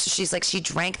couldn't even. So she's like, she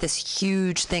drank this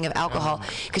huge thing of alcohol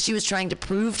because she was trying to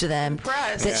prove to them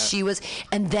that she was.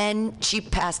 And then she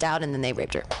passed out, and then they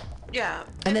raped her. Yeah.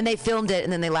 And then they filmed it,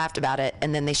 and then they laughed about it,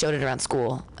 and then they showed it around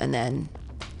school, and then.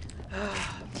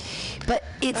 But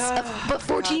but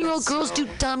 14-year-old girls do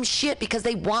dumb shit because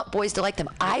they want boys to like them.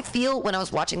 I feel when I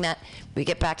was watching that, we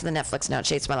get back to the Netflix now, it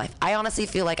shapes my life. I honestly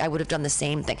feel like I would have done the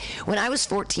same thing. When I was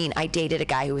 14, I dated a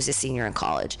guy who was a senior in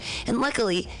college. And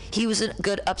luckily, he was a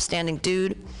good, upstanding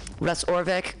dude. Russ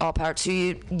Orvik, all power to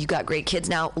you. You got great kids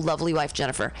now. Lovely wife,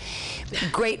 Jennifer.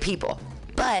 Great people.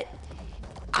 But,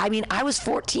 I mean, I was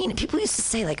 14, and people used to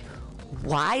say,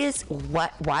 why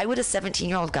would a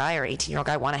 17-year-old guy or 18-year-old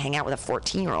guy want to hang out with a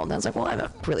 14-year-old? And I was like, well, I'm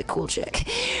a really cool chick.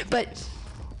 But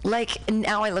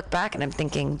now I look back and I'm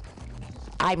thinking,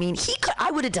 I mean, I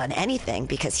would have done anything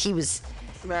because he was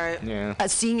a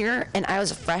senior and I was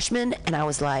a freshman, and I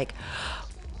was like,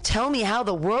 tell me how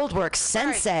the world works,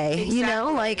 sensei.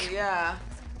 Exactly. Yeah.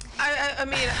 I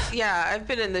mean, yeah, I've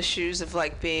been in the shoes of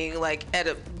being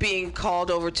being called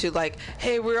over to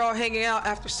hey, we're all hanging out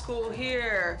after school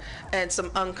here, and some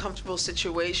uncomfortable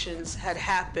situations had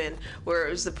happened where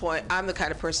it was the point I'm the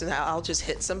kind of person that I'll just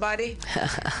hit somebody,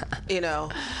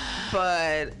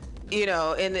 but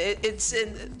and it's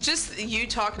just you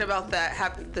talking about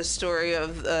that the story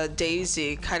of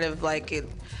Daisy, kind of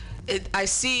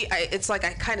it's like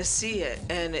I kind of see it,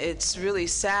 and it's really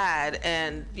sad,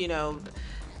 and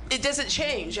it doesn't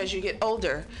change as you get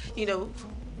older.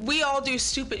 We all do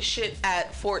stupid shit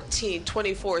at 14,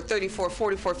 24, 34,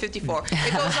 44, 54.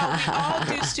 It goes on. We all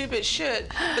do stupid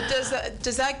shit. But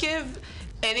does that give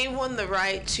anyone the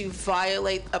right to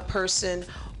violate a person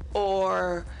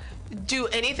or do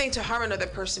anything to harm another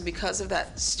person because of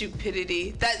that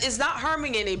stupidity that is not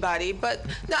harming anybody? But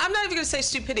no, I'm not even going to say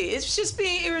stupidity. It's just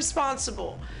being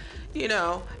irresponsible.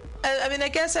 I mean, I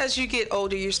guess as you get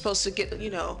older, you're supposed to get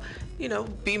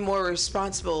be more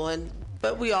responsible,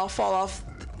 but we all fall off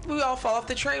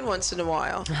the train once in a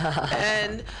while.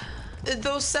 And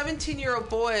those 17-year-old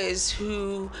boys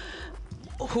who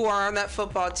are on that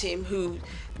football team who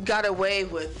got away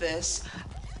with this,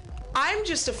 I'm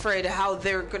just afraid of how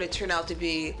they're going to turn out to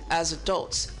be as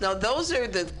adults. Now, those are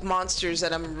the monsters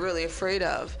that I'm really afraid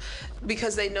of,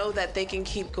 because they know that they can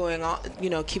keep going on,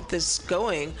 keep this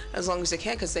going as long as they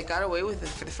can, because they got away with it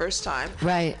for the first time.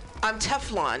 Right. I'm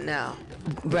Teflon now.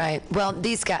 Right. Well,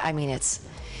 these guys, I mean, it's...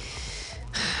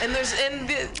 And there's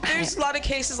a lot of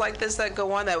cases like this that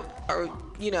go on that are,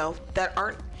 that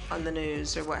aren't on the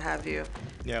news or what have you.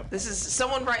 Yeah. This is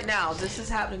someone right now. This is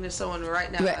happening to someone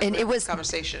right now. Right. And it was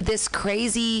conversation. This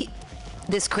crazy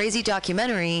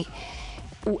documentary.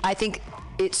 I think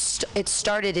it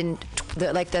started in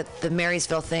the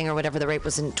Marysville thing or whatever. The rape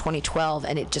was in 2012,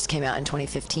 and it just came out in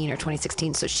 2015 or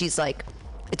 2016. So she's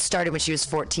it started when she was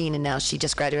 14, and now she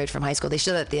just graduated from high school. They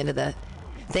showed that at the end of the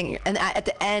thing, and at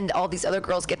the end, all these other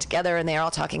girls get together, and they're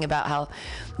all talking about how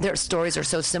their stories are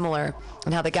so similar,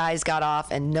 and how the guys got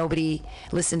off and nobody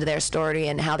listened to their story,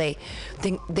 and how they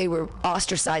think they were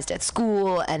ostracized at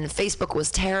school, and Facebook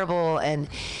was terrible. And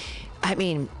I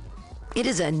mean, it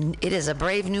is a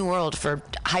brave new world for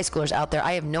high schoolers out there.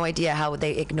 I have no idea how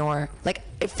they ignore.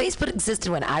 If Facebook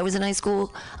existed when I was in high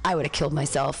school, I would have killed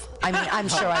myself. I mean, I'm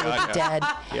sure I would be dead.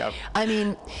 Yep. I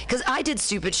mean, because I did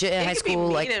stupid shit in high school.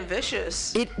 Be mean and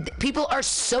vicious. People are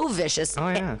so vicious. Oh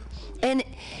yeah. And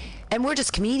we're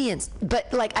just comedians,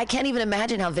 but I can't even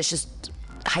imagine how vicious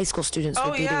high school students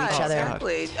would be to each other.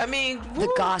 Exactly. I mean,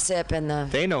 the gossip and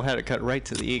they know how to cut right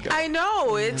to the ego. I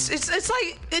know. It's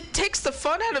like it takes the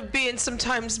fun out of being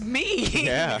sometimes mean.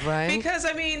 Yeah. Right. Because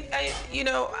I mean,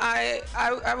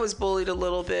 I was bullied a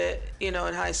little bit, in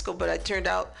high school, but I turned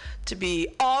out to be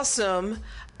awesome.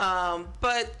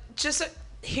 But just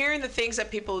hearing the things that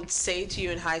people would say to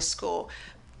you in high school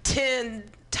tend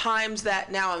times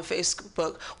that now on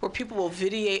Facebook where people will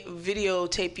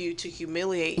videotape you to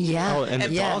humiliate you. Yeah. Oh, and the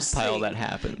dog yes. pile that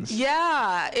happens.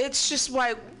 Yeah, it's just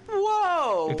like,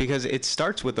 whoa. Because it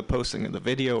starts with the posting of the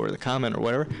video or the comment or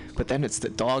whatever, but then it's the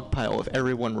dog pile of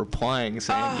everyone replying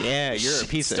saying, yeah, you're a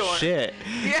piece of shit.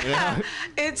 Yeah, you know?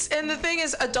 and the thing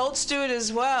is, adults do it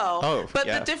as well. Oh, but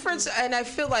yeah. the difference, and I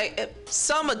feel like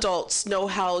some adults know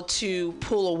how to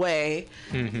pull away,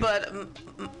 but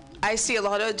I see a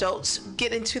lot of adults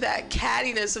get into that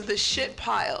cattiness of the shit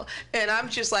pile, and I'm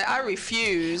just like, I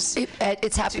refuse.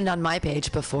 It's happened on my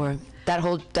page before. That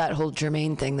whole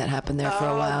Jermaine thing that happened there for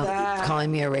a while,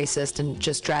 calling me a racist and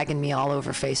just dragging me all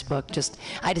over Facebook.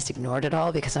 I just ignored it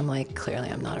all because I'm like, clearly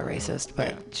I'm not a racist.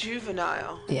 But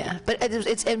Juvenile. yeah, but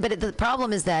the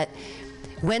problem is that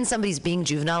when somebody's being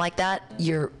juvenile like that,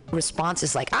 your response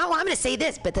is like, oh, I'm going to say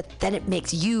this, but then it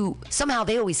makes you, somehow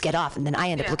they always get off, and then I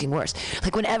end up looking worse.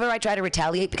 Like whenever I try to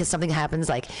retaliate because something happens,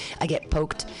 like I get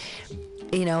poked,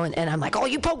 you know, and I'm like, oh,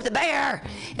 you poked the bear,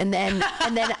 and then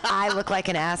I look like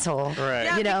an asshole. Right.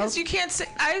 Yeah, you know? because you can't say,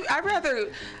 I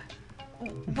rather,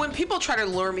 when people try to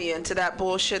lure me into that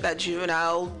bullshit, that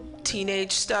juvenile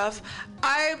teenage stuff,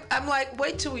 I'm like,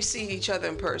 wait till we see each other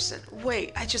in person.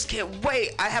 Wait, I just can't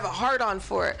wait. I have a hard on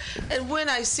for it. And when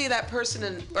I see that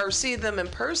person or see them in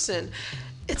person,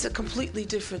 it's a completely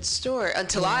different story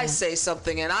until I say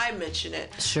something and I mention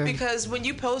it. Sure. Because when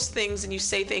you post things and you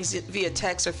say things via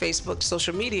text or Facebook,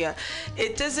 social media,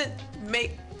 it doesn't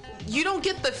make, you don't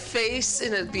get the face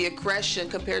and the aggression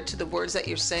compared to the words that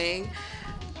you're saying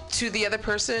to the other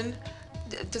person.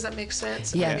 Does that make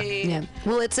sense? Yeah. I mean, yeah.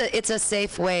 Well, it's a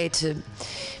safe way to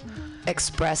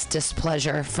express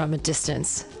displeasure from a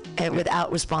distance and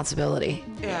without responsibility.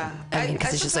 Yeah. I mean,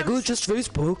 because it's just like, oh, it's just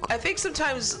Facebook. I think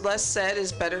sometimes less said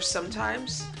is better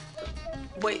sometimes.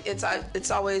 Wait,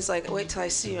 it's always like, wait till I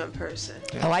see you in person.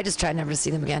 Oh, I just try never to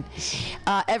see them again.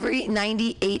 Every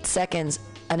 98 seconds,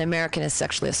 an American is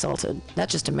sexually assaulted. Not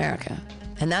just America.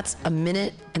 And that's a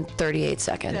minute and 38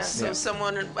 seconds. Yeah, so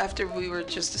someone, after we were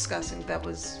just discussing, that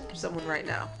was someone right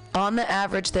now. On the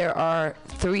average, there are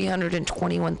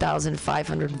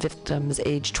 321,500 victims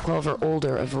aged 12 or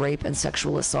older of rape and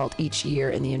sexual assault each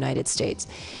year in the United States.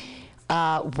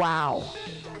 Wow.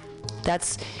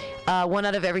 That's 1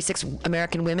 out of every 6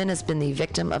 American women has been the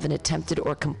victim of an attempted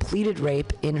or completed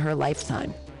rape in her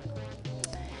lifetime.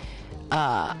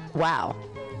 Wow.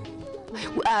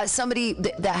 Somebody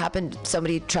that happened,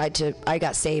 I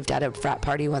got saved at a frat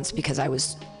party once because I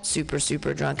was super,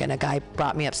 super drunk, and a guy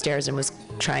brought me upstairs and was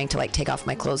trying to like take off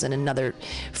my clothes, and another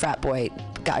frat boy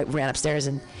guy ran upstairs,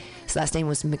 and his last name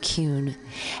was McCune,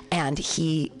 and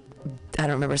I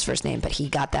don't remember his first name, but he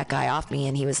got that guy off me,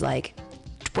 and he was like,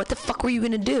 what the fuck were you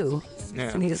gonna do?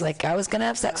 Yeah. And he was like, I was gonna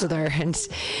have sex with her, and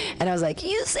I was like,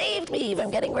 you saved me from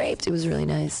getting raped. It was really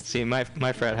nice. See, my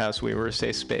frat house, we were a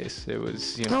safe space. It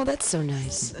was, you know. Oh, that's so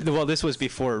nice. Well, this was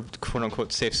before quote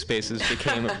unquote safe spaces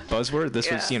became a buzzword.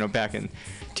 This was, you know, back in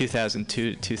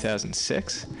 2002 to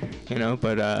 2006, you know.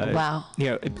 But wow.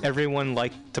 You know, everyone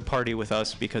liked to party with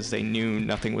us because they knew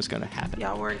nothing was gonna happen.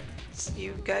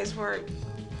 You guys weren't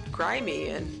grimy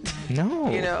and no,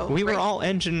 you know, we were all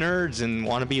engine nerds and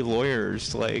wannabe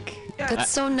lawyers. Like, that's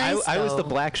so nice. I was the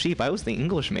black sheep. I was the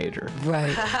English major.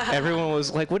 Right. Everyone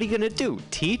was like, "What are you gonna do?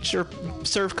 Teach or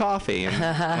serve coffee?" And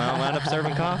well, I wound up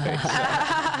serving coffee. So.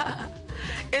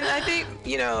 And I think,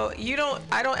 you know,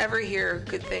 I don't ever hear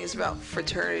good things about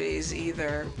fraternities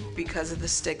either because of the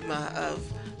stigma of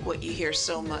what you hear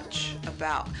so much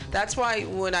about. That's why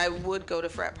when I would go to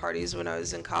frat parties when I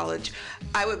was in college,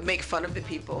 I would make fun of the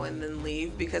people and then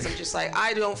leave because I'm just like,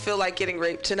 I don't feel like getting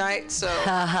raped tonight, so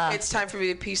it's time for me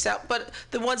to peace out. But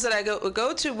the ones that I would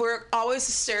go to were always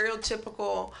the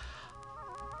stereotypical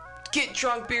get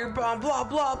drunk, beer bomb, blah,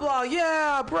 blah, blah,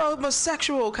 yeah, bro,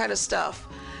 homosexual kind of stuff.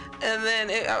 And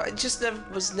then it just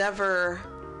was never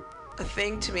a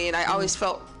thing to me, and I always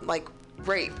felt like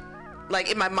rape. Like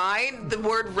in my mind, the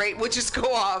word rape would just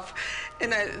go off,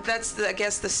 and that's I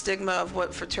guess the stigma of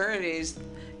what fraternities,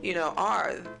 you know,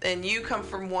 are. And you come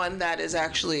from one that is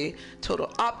actually total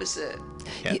opposite.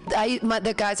 Yeah.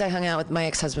 The guys I hung out with, my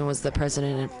ex-husband was the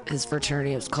president of his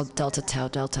fraternity. It was called Delta Tau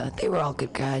Delta. They were all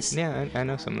good guys. Yeah, I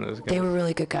know some of those guys. They were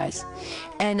really good guys,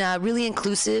 and really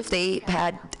inclusive. They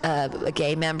had a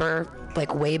gay member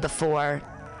like way before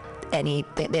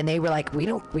anything. Then they were like, we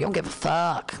don't give a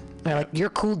fuck. They're like, you're a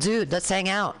cool dude, let's hang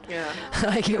out. Yeah.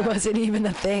 Like it wasn't even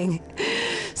a thing.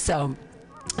 So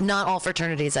not all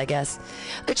fraternities, I guess.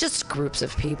 It's just groups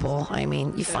of people. I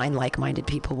mean, you find like-minded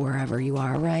people wherever you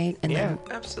are, right? And yeah,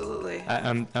 absolutely.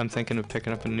 I'm thinking of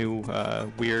picking up a new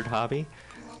weird hobby.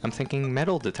 I'm thinking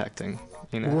metal detecting.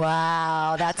 You know?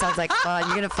 Wow, that sounds like fun.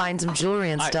 You're gonna find some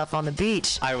jewelry and stuff on the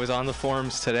beach. I was on the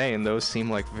forums today, and those seem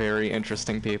like very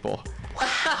interesting people.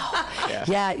 Wow.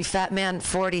 Yeah, Fat Man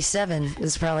 47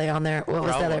 is probably on there. What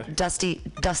was the other? Dusty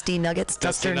Nuggets?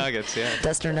 Dusty Nuggets, yeah.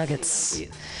 Duster Nuggets.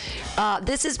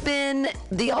 This has been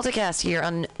the Alta-Cast here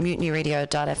on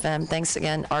MutinyRadio.fm. Thanks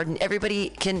again, Arden. Everybody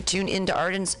can tune into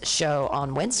Arden's show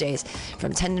on Wednesdays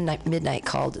from 10 to midnight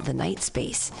called The Night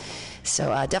Space.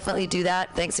 So definitely do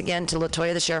that. Thanks again to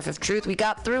LaToya, the Sheriff of Truth. We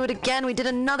got through it again. We did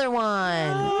another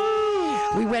one.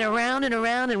 We went around and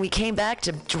around, and we came back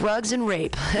to drugs and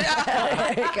rape.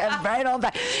 Right on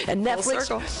back. And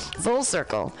Netflix. Full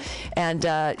circle. And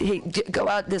hey, go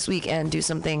out this week and do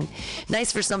something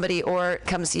nice for somebody, or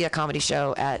come see a comedy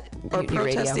show at Mutiny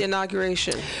Radio. Protest the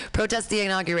inauguration. Protest the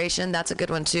inauguration. That's a good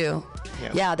one, too.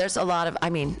 Yeah, there's a lot of, I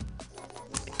mean,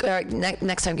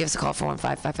 next time, give us a call,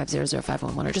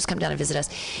 415-550-0511, or just come down and visit us.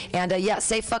 And yeah,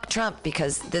 say fuck Trump,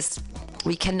 because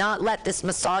we cannot let this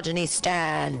misogyny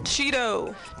stand.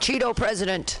 Cheeto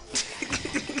president.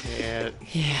 Yeah.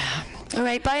 All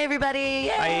right, bye everybody.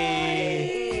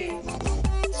 Yay! Bye.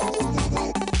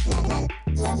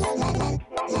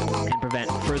 And prevent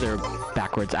further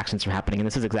backwards actions from happening. And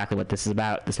this is exactly what this is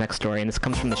about, this next story. And this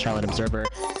comes from the Charlotte Observer.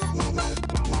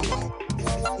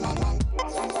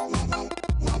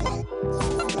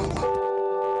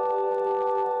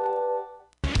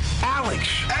 Alex!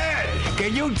 Ed!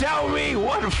 Can you tell me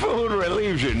what food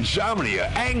relieves insomnia,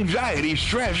 anxiety,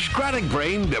 stress, chronic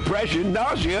pain, depression,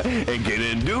 nausea, and can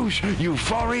induce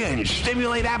euphoria and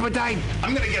stimulate appetite?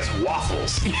 I'm gonna guess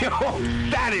waffles. Yo,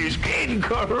 that is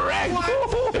incorrect.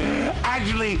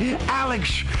 Actually,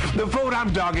 Alex, the food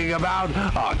I'm talking about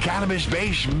are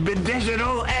cannabis-based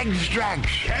medicinal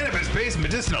extracts. Cannabis-based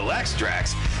medicinal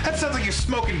extracts? That sounds like you're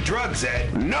smoking drugs,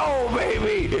 Ed. No,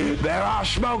 baby. There are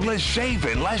smokeless, safe,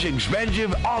 and less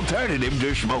expensive alternative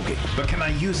to smoking. But can I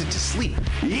use it to sleep?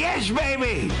 Yes,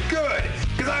 baby. Good,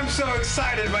 because I'm so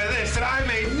excited by this that I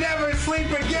may never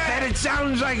sleep again. And it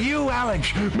sounds like you,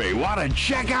 Alex, may want to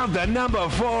check out the number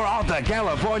 4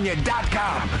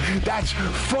 AltaCalifornia.com. That's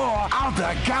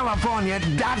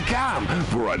 4AltaCalifornia.com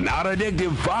for a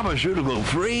non-addictive,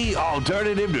 pharmaceutical-free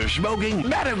alternative to smoking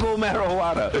medical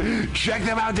marijuana. Check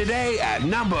them out today at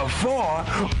number 4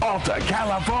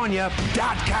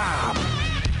 AltaCalifornia.com.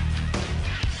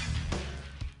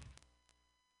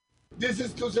 This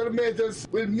is Tushar Matters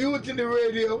with Mutiny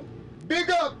Radio. Big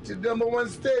up to the #1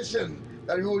 station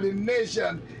that rules the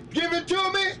nation. Give it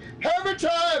to me every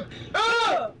time.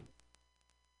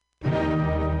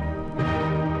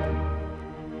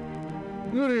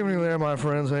 Good evening there, my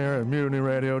friends here at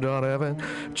MutinyRadio.fm.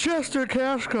 Chester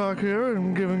Cashcock here,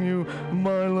 and giving you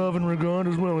my love and regard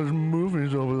as well as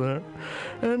movies over there.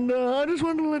 And I just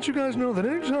wanted to let you guys know that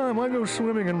anytime I go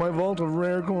swimming in my vault of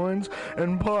rare coins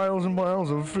and piles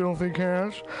of filthy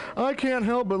cash, I can't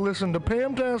help but listen to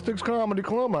Pamtastic's Comedy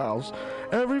Clubhouse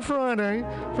every Friday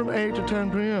from 8 to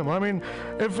 10 p.m. I mean,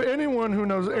 if anyone who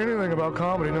knows anything about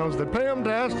comedy knows that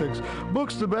Pamtastics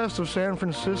books the best of San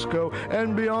Francisco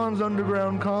and beyond's underground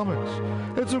comics.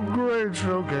 It's a great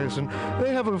showcase, and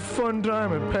they have a fun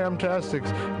time at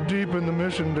Pamtastics deep in the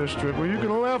Mission District, where you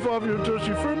can laugh off your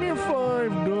tushy for a mere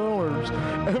 $5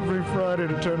 every Friday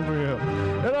to 10 p.m.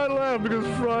 And I laugh because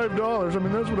 $5, I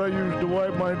mean, that's what I use to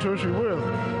wipe my tushy with.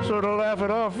 So to laugh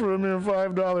it off for a mere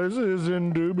 $5 is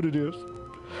indubitious.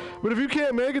 But if you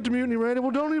can't make it to Mutiny Radio,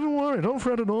 well, don't even worry. Don't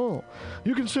fret at all.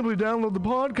 You can simply download the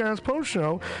podcast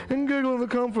post-show and giggle in the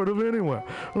comfort of anywhere,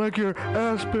 like your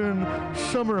Aspen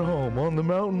summer home on the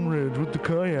mountain ridge with the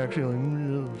kayak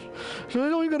feeling. So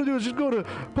all you got to do is just go to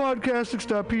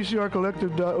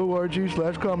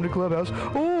podcastics.pcrcollective.org/comedy clubhouse,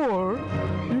 or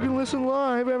you can listen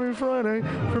live every Friday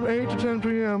from 8 to 10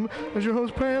 p.m. as your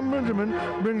host Pam Benjamin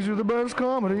brings you the best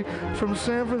comedy from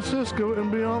San Francisco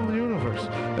and beyond the universe.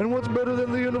 And what's better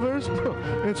than the universe?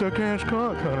 It's a cash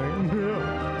cock, honey.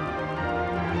 Yeah.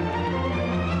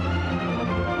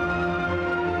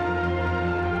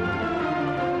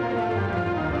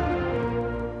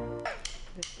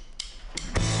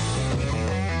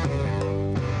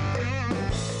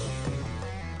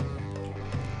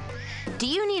 Do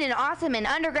you need an awesome and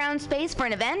underground space for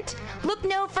an event? Look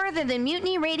no further than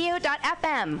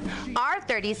MutinyRadio.fm. Our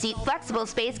 30-seat flexible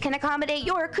space can accommodate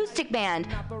your acoustic band,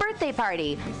 birthday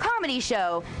party, comedy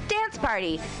show, dance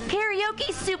party,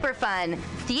 karaoke super fun,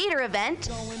 theater event,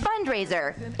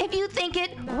 fundraiser. If you think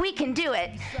it, we can do it.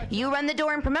 You run the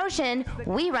door and promotion,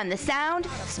 we run the sound,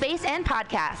 space, and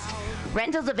podcast.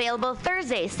 Rentals available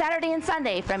Thursday, Saturday, and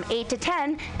Sunday from 8 to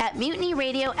 10 at Mutiny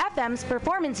Radio FM's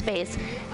performance space.